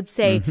even. They would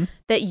say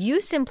that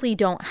you simply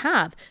don't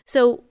have.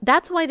 So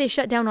that's why they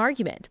shut down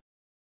argument.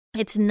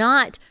 It's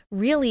not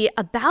really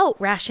about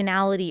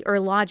rationality or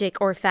logic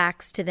or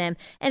facts to them.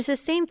 And it's the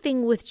same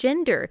thing with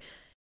gender.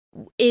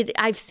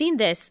 I've seen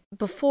this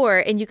before,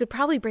 and you could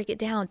probably break it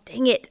down.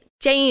 Dang it,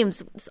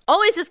 James, it's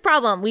always this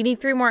problem. We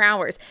need 3 more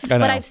hours.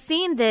 But I've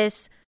seen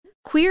this.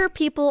 Queer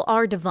people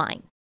are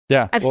divine.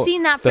 Yeah. I've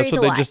seen that phrase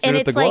a lot. And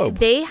it's like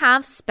they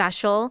have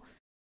special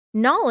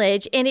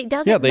knowledge, and it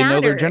doesn't matter. Yeah, they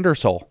know their gender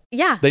soul.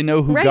 Yeah. They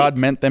know who God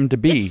meant them to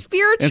be. It's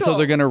spiritual. And so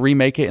they're going to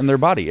remake it in their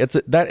body.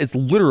 That is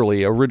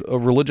literally a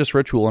religious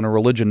ritual in a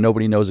religion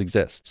nobody knows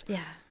exists.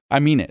 Yeah. I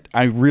mean it.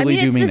 I really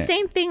do mean it. It's the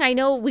same thing. I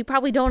know we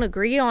probably don't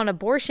agree on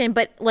abortion,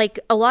 but like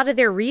a lot of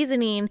their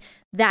reasoning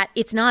that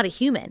it's not a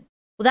human.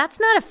 Well, that's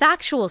not a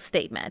factual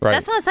statement. Right.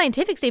 That's not a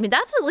scientific statement.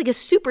 That's like a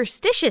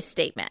superstitious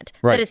statement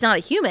that it's not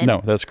a human.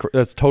 No,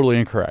 that's totally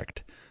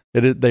incorrect.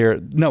 You're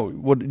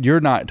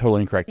not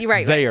totally incorrect.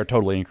 Right, they are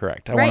totally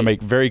incorrect. I want to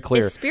make very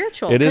clear. It's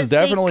spiritual. It is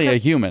definitely a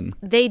human.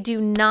 They do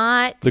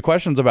not. The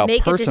question's about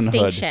make personhood. A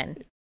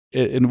distinction.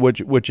 In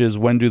which is,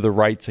 when do the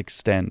rights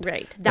extend?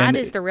 Right. That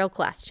is the real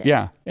question.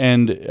 Yeah.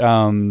 And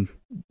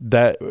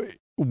that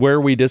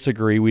where we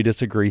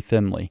disagree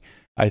thinly,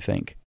 I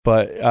think.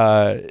 But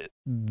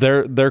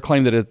their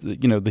claim that it's,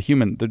 the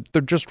human,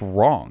 they're just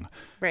wrong.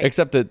 Right.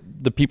 Except that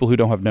the people who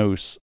don't have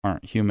nose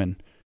aren't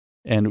human.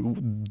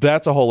 And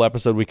that's a whole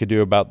episode we could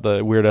do about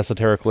the weird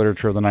esoteric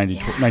literature of the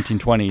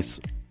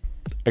 1920s.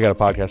 I got a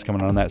podcast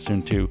coming on that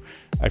soon too.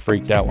 I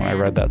freaked out when I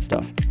read that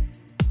stuff.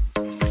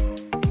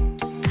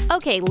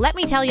 Okay, let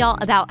me tell y'all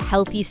about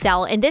Healthy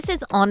Cell. And this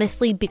has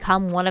honestly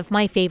become one of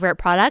my favorite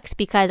products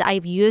because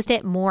I've used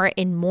it more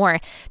and more.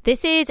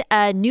 This is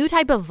a new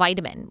type of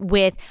vitamin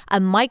with a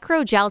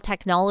microgel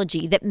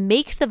technology that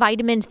makes the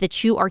vitamins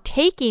that you are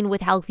taking with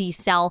Healthy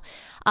Cell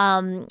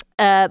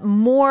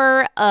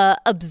more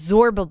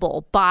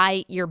absorbable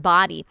by your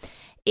body.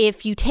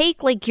 If you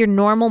take like your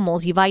normal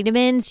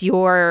multivitamins,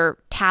 your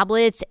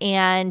tablets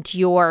and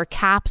your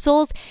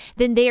capsules,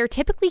 then they are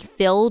typically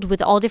filled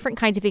with all different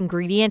kinds of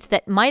ingredients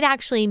that might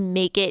actually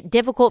make it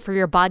difficult for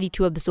your body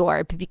to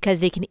absorb because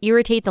they can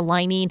irritate the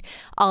lining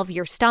of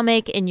your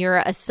stomach and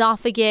your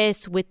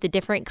esophagus with the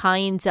different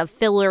kinds of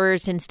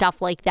fillers and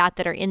stuff like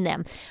that are in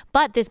them.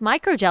 But this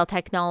microgel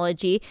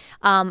technology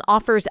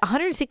offers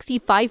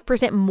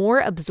 165% more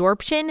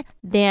absorption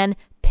than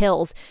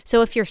pills.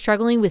 So if you're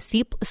struggling with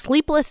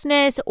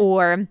sleeplessness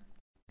or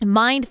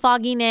mind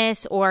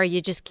fogginess, or you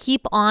just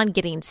keep on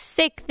getting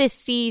sick this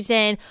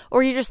season,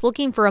 or you're just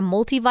looking for a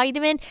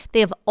multivitamin,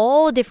 they have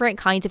all different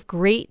kinds of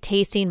great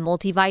tasting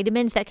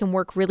multivitamins that can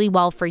work really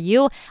well for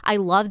you. I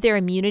love their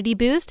immunity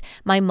boost.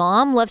 My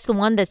mom loves the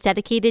one that's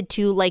dedicated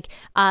to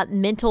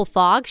mental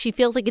fog. She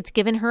feels like it's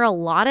given her a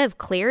lot of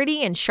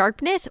clarity and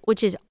sharpness,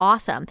 which is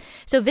awesome.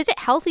 So visit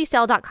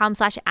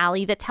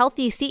healthycell.com/Allie. That's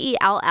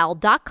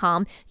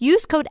healthycell.com.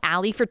 Use code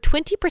Allie for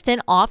 20%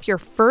 off your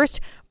first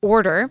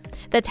order.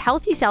 That's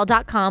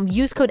healthycell.com.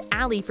 Use code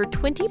Allie for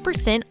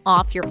 20%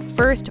 off your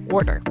first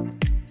order.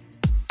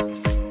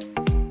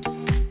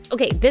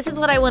 Okay, this is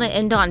what I want to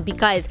end on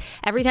because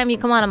every time you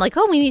come on, I'm like,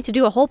 we need to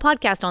do a whole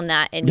podcast on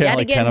that. And yet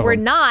again, we're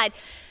not.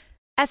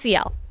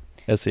 SEL.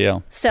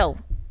 So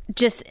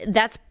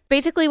that's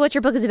basically what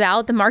your book is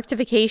about, the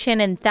marksification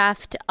and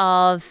theft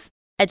of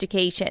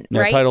education,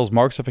 right? The title's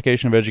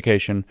Marksification of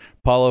Education,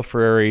 Paulo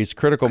Freire's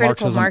Critical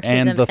Marxism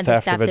and the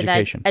Theft of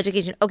Education.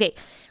 Okay,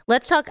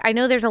 let's talk. I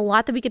know there's a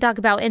lot that we could talk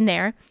about in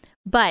there,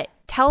 but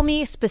tell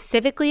me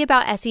specifically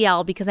about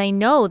SEL because I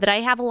know that I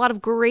have a lot of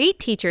great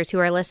teachers who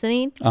are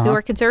listening, who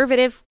are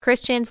conservative,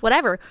 Christians,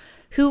 whatever,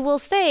 who will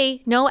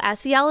say, no,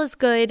 SEL is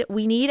good.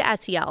 We need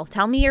SEL.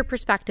 Tell me your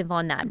perspective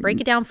on that.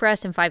 Break it down for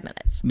us in 5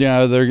 minutes.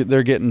 Yeah,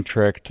 they're getting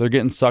tricked. They're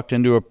getting sucked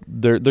into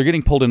they're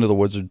getting pulled into the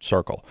wizard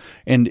circle.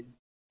 And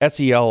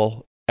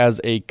SEL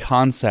as a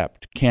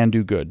concept can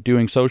do good,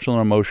 doing social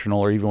and emotional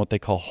or even what they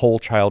call whole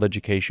child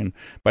education.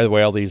 By the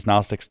way, all these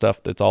Gnostic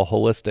stuff, that's all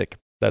holistic.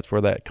 That's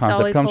where that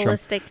concept comes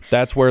holistic. From.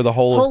 That's where the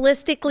whole...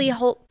 Holistically,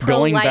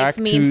 pro-life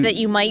means that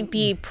you might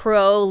be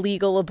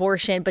pro-legal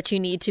abortion, but you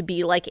need to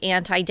be like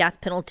anti-death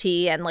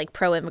penalty and like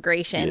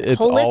pro-immigration.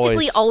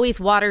 Holistically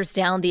always waters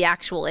down the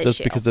actual issue. That's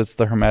because it's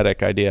the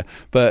Hermetic idea.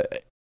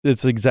 But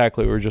it's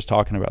exactly what we were just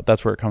talking about.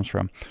 That's where it comes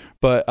from.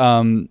 But...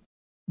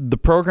 the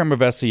program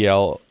of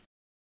SEL,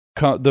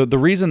 the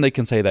reason they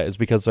can say that is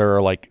because there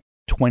are like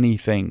 20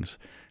 things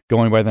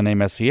going by the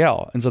name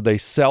SEL. And so they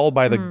sell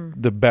by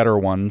the better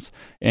ones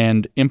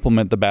and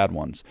implement the bad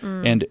ones.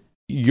 And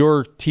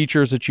your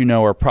teachers that you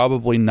know are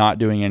probably not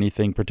doing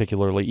anything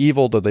particularly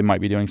evil, though they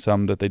might be doing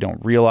some that they don't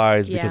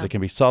realize because it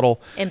can be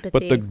subtle. Empathy.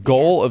 But the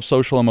goal of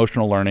social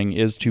emotional learning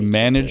is to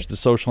manage the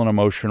social and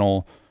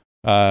emotional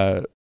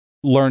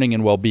learning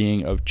and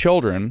well-being of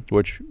children,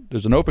 which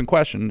there's an open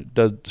question.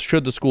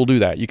 Should the school do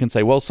that? You can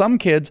say, well, some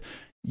kids,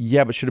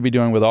 but should it be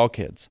doing with all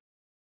kids?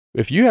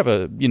 If you have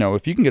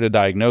if you can get a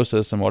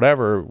diagnosis and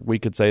whatever, we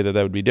could say that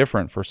would be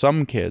different for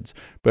some kids,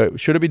 but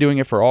should it be doing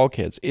it for all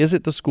kids? Is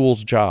it the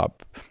school's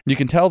job? You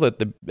can tell that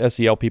the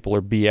SEL people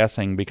are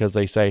BSing because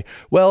they say,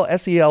 well,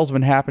 SEL's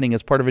been happening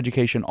as part of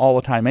education all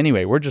the time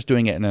anyway. We're just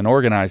doing it in an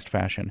organized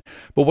fashion.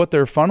 But what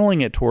they're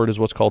funneling it toward is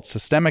what's called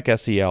systemic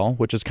SEL,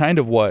 which is kind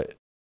of what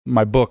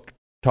my book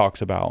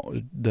talks about.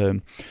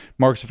 The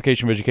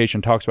Marxification of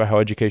education talks about how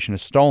education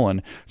is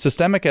stolen.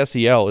 Systemic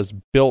SEL is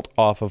built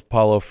off of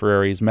Paulo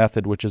Freire's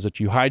method, which is that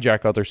you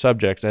hijack other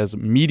subjects as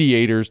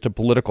mediators to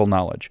political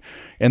knowledge.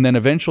 And then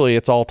eventually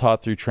it's all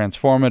taught through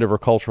transformative or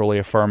culturally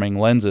affirming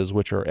lenses,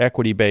 which are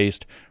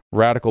equity-based,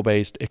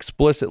 radical-based,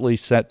 explicitly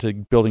set to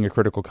building a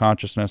critical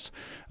consciousness.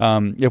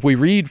 If we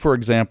read, for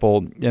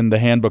example, in the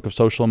Handbook of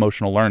Social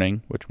Emotional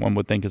Learning, which one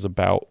would think is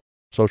about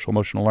social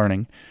emotional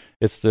learning.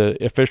 It's the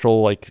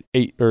official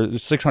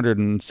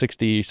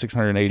 660,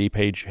 680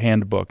 page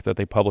handbook that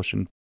they published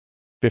in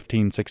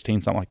 15,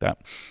 16, something like that.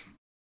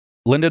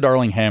 Linda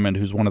Darling Hammond,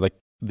 who's one of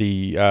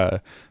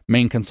the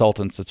main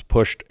consultants that's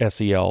pushed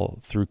SEL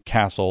through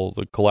CASEL,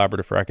 the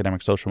Collaborative for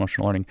Academic Social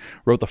Emotional Learning,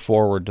 wrote the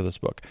foreword to this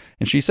book.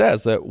 And she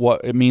says that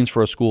what it means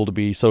for a school to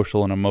be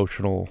social and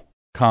emotional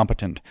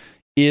competent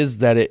is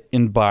that it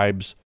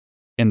imbibes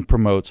and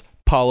promotes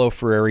Paulo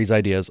Freire's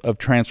ideas of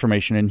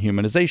transformation and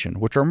humanization,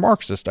 which are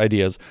Marxist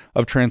ideas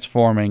of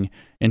transforming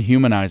and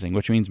humanizing,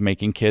 which means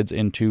making kids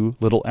into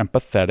little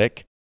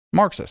empathetic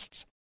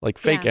Marxists, like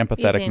fake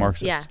empathetic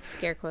Marxists. Yeah,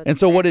 scare quotes. And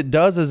so what it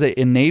does is it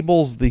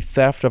enables the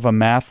theft of a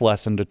math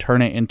lesson to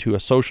turn it into a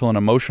social and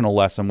emotional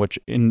lesson, which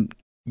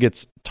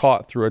gets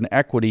taught through an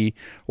equity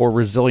or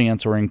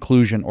resilience or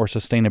inclusion or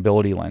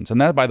sustainability lens. And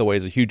that, by the way,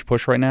 is a huge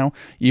push right now.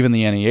 Even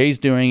the NEA is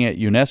doing it.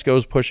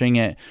 UNESCO's pushing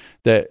it.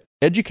 That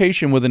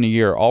education within a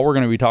year, all we're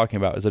going to be talking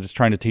about is that it's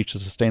trying to teach the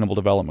Sustainable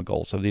Development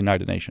Goals of the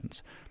United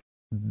Nations.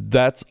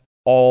 That's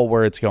all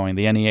where it's going.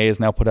 The NEA has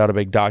now put out a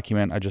big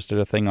document. I just did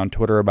a thing on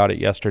Twitter about it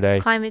yesterday.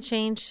 Climate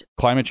change,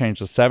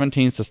 the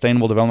 17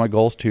 Sustainable Development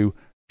Goals to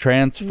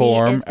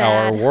transform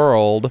our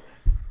world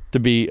to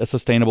be a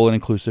sustainable and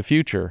inclusive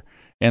future.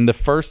 And the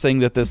first thing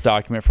that this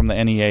document from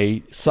the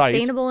NEA cites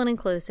sustainable and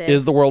inclusive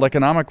is the World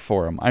Economic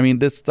Forum. I mean,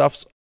 this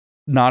stuff's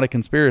not a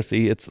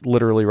conspiracy. It's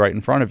literally right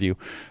in front of you.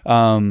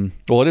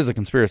 Well, it is a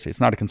conspiracy. It's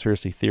not a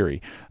conspiracy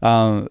theory.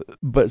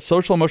 But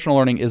social emotional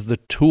learning is the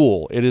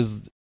tool.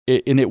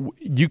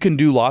 You can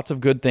do lots of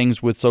good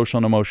things with social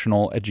and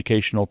emotional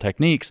educational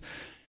techniques.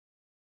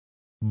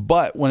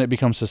 But when it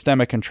becomes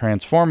systemic and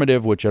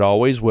transformative, which it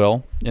always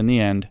will in the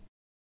end,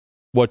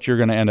 what you're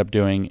going to end up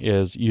doing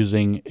is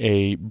using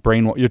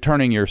you're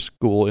turning your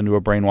school into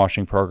a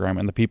brainwashing program,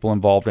 and the people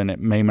involved in it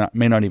may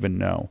not even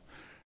know.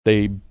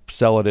 They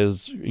sell it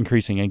as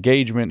increasing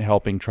engagement,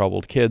 helping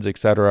troubled kids,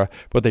 etc.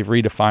 But they've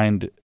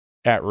redefined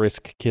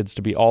at-risk kids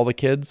to be all the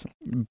kids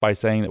by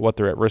saying that what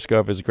they're at risk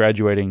of is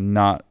graduating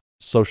not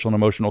social and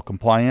emotional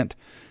compliant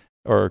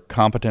or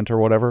competent or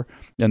whatever,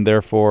 and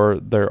therefore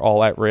they're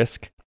all at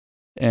risk,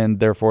 and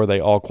therefore they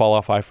all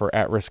qualify for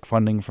at-risk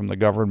funding from the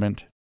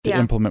government to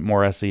implement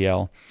more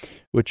SEL,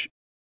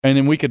 and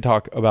then we could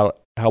talk about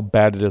how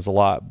bad it is a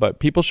lot, but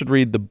people should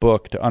read the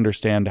book to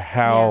understand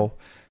how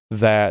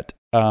that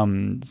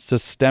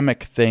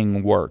systemic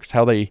thing works,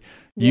 how they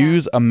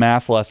use a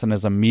math lesson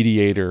as a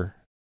mediator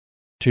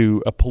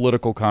to a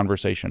political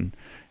conversation.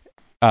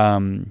 I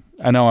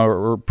know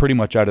we're pretty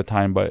much out of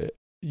time, but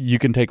you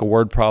can take a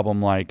word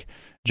problem like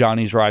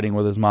Johnny's riding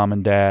with his mom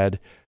and dad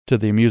to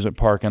the amusement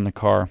park in the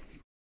car.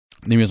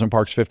 The amusement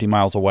park's 50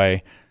 miles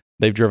away.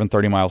 They've driven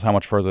 30 miles. How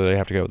much further do they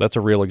have to go? That's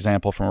a real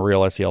example from a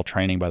real SEL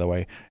training, by the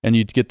way. And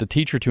you get the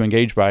teacher to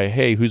engage by,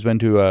 hey, who's been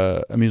to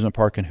an amusement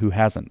park and who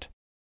hasn't?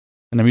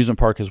 An amusement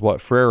park is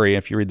what Freire,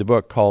 if you read the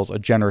book, calls a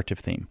generative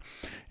theme.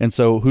 And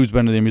so who's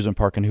been to the amusement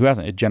park and who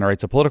hasn't? It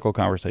generates a political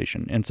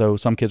conversation. And so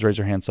some kids raise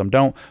their hands, some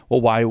don't.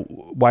 Well,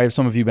 why have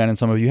some of you been and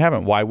some of you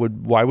haven't? Why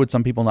would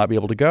some people not be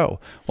able to go?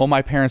 Well,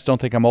 my parents don't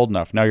think I'm old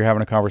enough. Now you're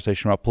having a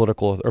conversation about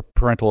political or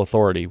parental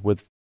authority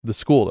with the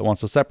school that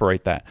wants to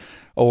separate that.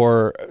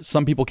 Or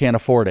some people can't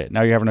afford it.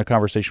 Now you're having a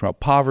conversation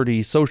about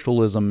poverty,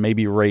 socialism,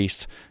 maybe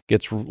race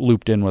gets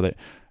looped in with it.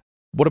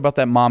 What about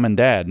that mom and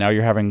dad? Now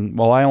you're having,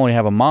 well, I only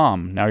have a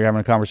mom. Now you're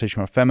having a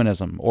conversation about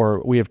feminism.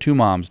 Or we have two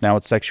moms. Now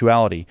it's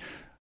sexuality.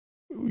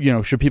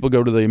 Should people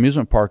go to the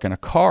amusement park in a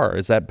car?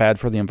 Is that bad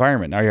for the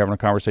environment? Now you're having a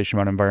conversation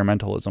about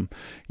environmentalism.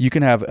 You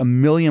can have a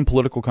million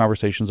political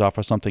conversations off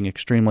of something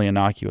extremely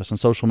innocuous. And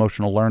social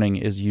emotional learning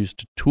is used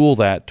to tool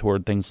that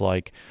toward things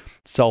like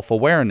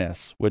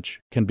self-awareness,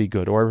 which can be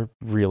good or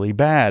really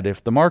bad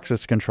if the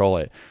Marxists control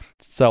it.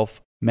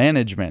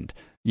 Self-management,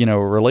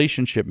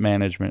 relationship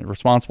management,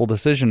 responsible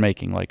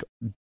decision-making, like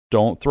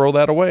don't throw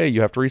that away.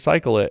 You have to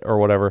recycle it or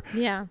whatever.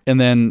 Yeah.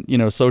 And then,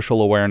 social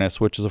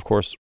awareness, which is, of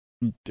course,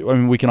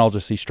 we can all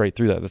just see straight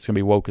through that. That's going to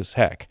be woke as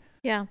heck.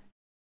 Yeah.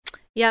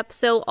 Yep.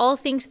 So all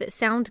things that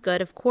sound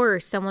good, of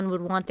course, someone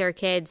would want their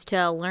kids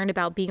to learn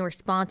about being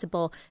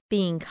responsible,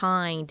 being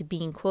kind,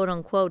 being quote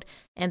unquote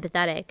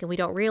empathetic. And we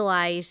don't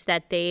realize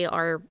that they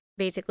are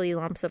basically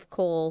lumps of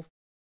coal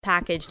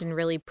packaged in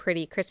really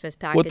pretty Christmas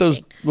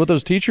packaging. What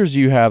those teachers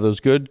you have, those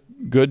good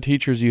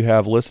teachers you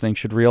have listening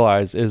should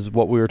realize is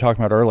what we were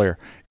talking about earlier.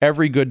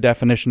 Every good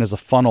definition is a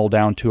funnel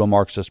down to a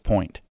Marxist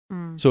point.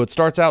 So it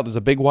starts out, there's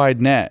a big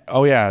wide net.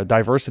 Oh yeah,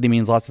 diversity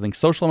means lots of things.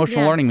 Social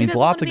emotional learning means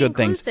lots of good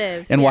things.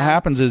 And what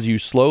happens is you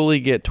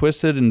slowly get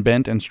twisted and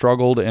bent and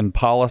struggled and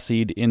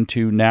policied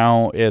into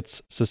now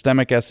it's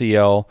systemic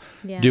SEL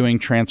doing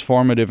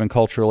transformative and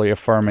culturally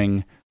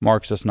affirming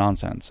Marxist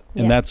nonsense.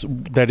 And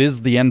that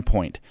is the end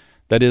point.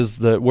 That is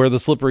where the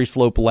slippery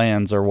slope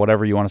lands, or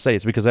whatever you want to say.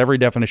 It's because every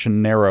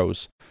definition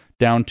narrows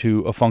down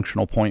to a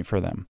functional point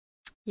for them.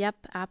 Yep,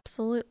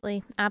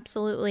 absolutely.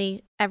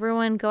 Absolutely.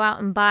 Everyone go out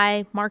and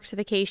buy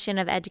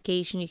Marxification of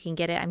Education. You can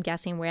get it, I'm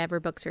guessing, wherever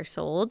books are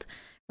sold,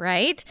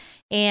 right?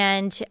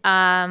 And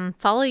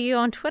follow you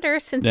on Twitter,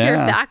 since you're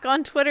back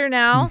on Twitter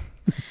now.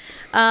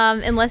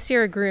 Unless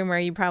you're a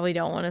groomer, you probably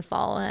don't want to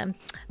follow him.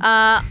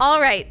 All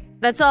right.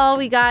 That's all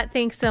we got.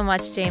 Thanks so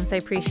much, James. I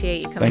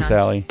appreciate you coming on. Thanks,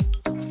 Allie.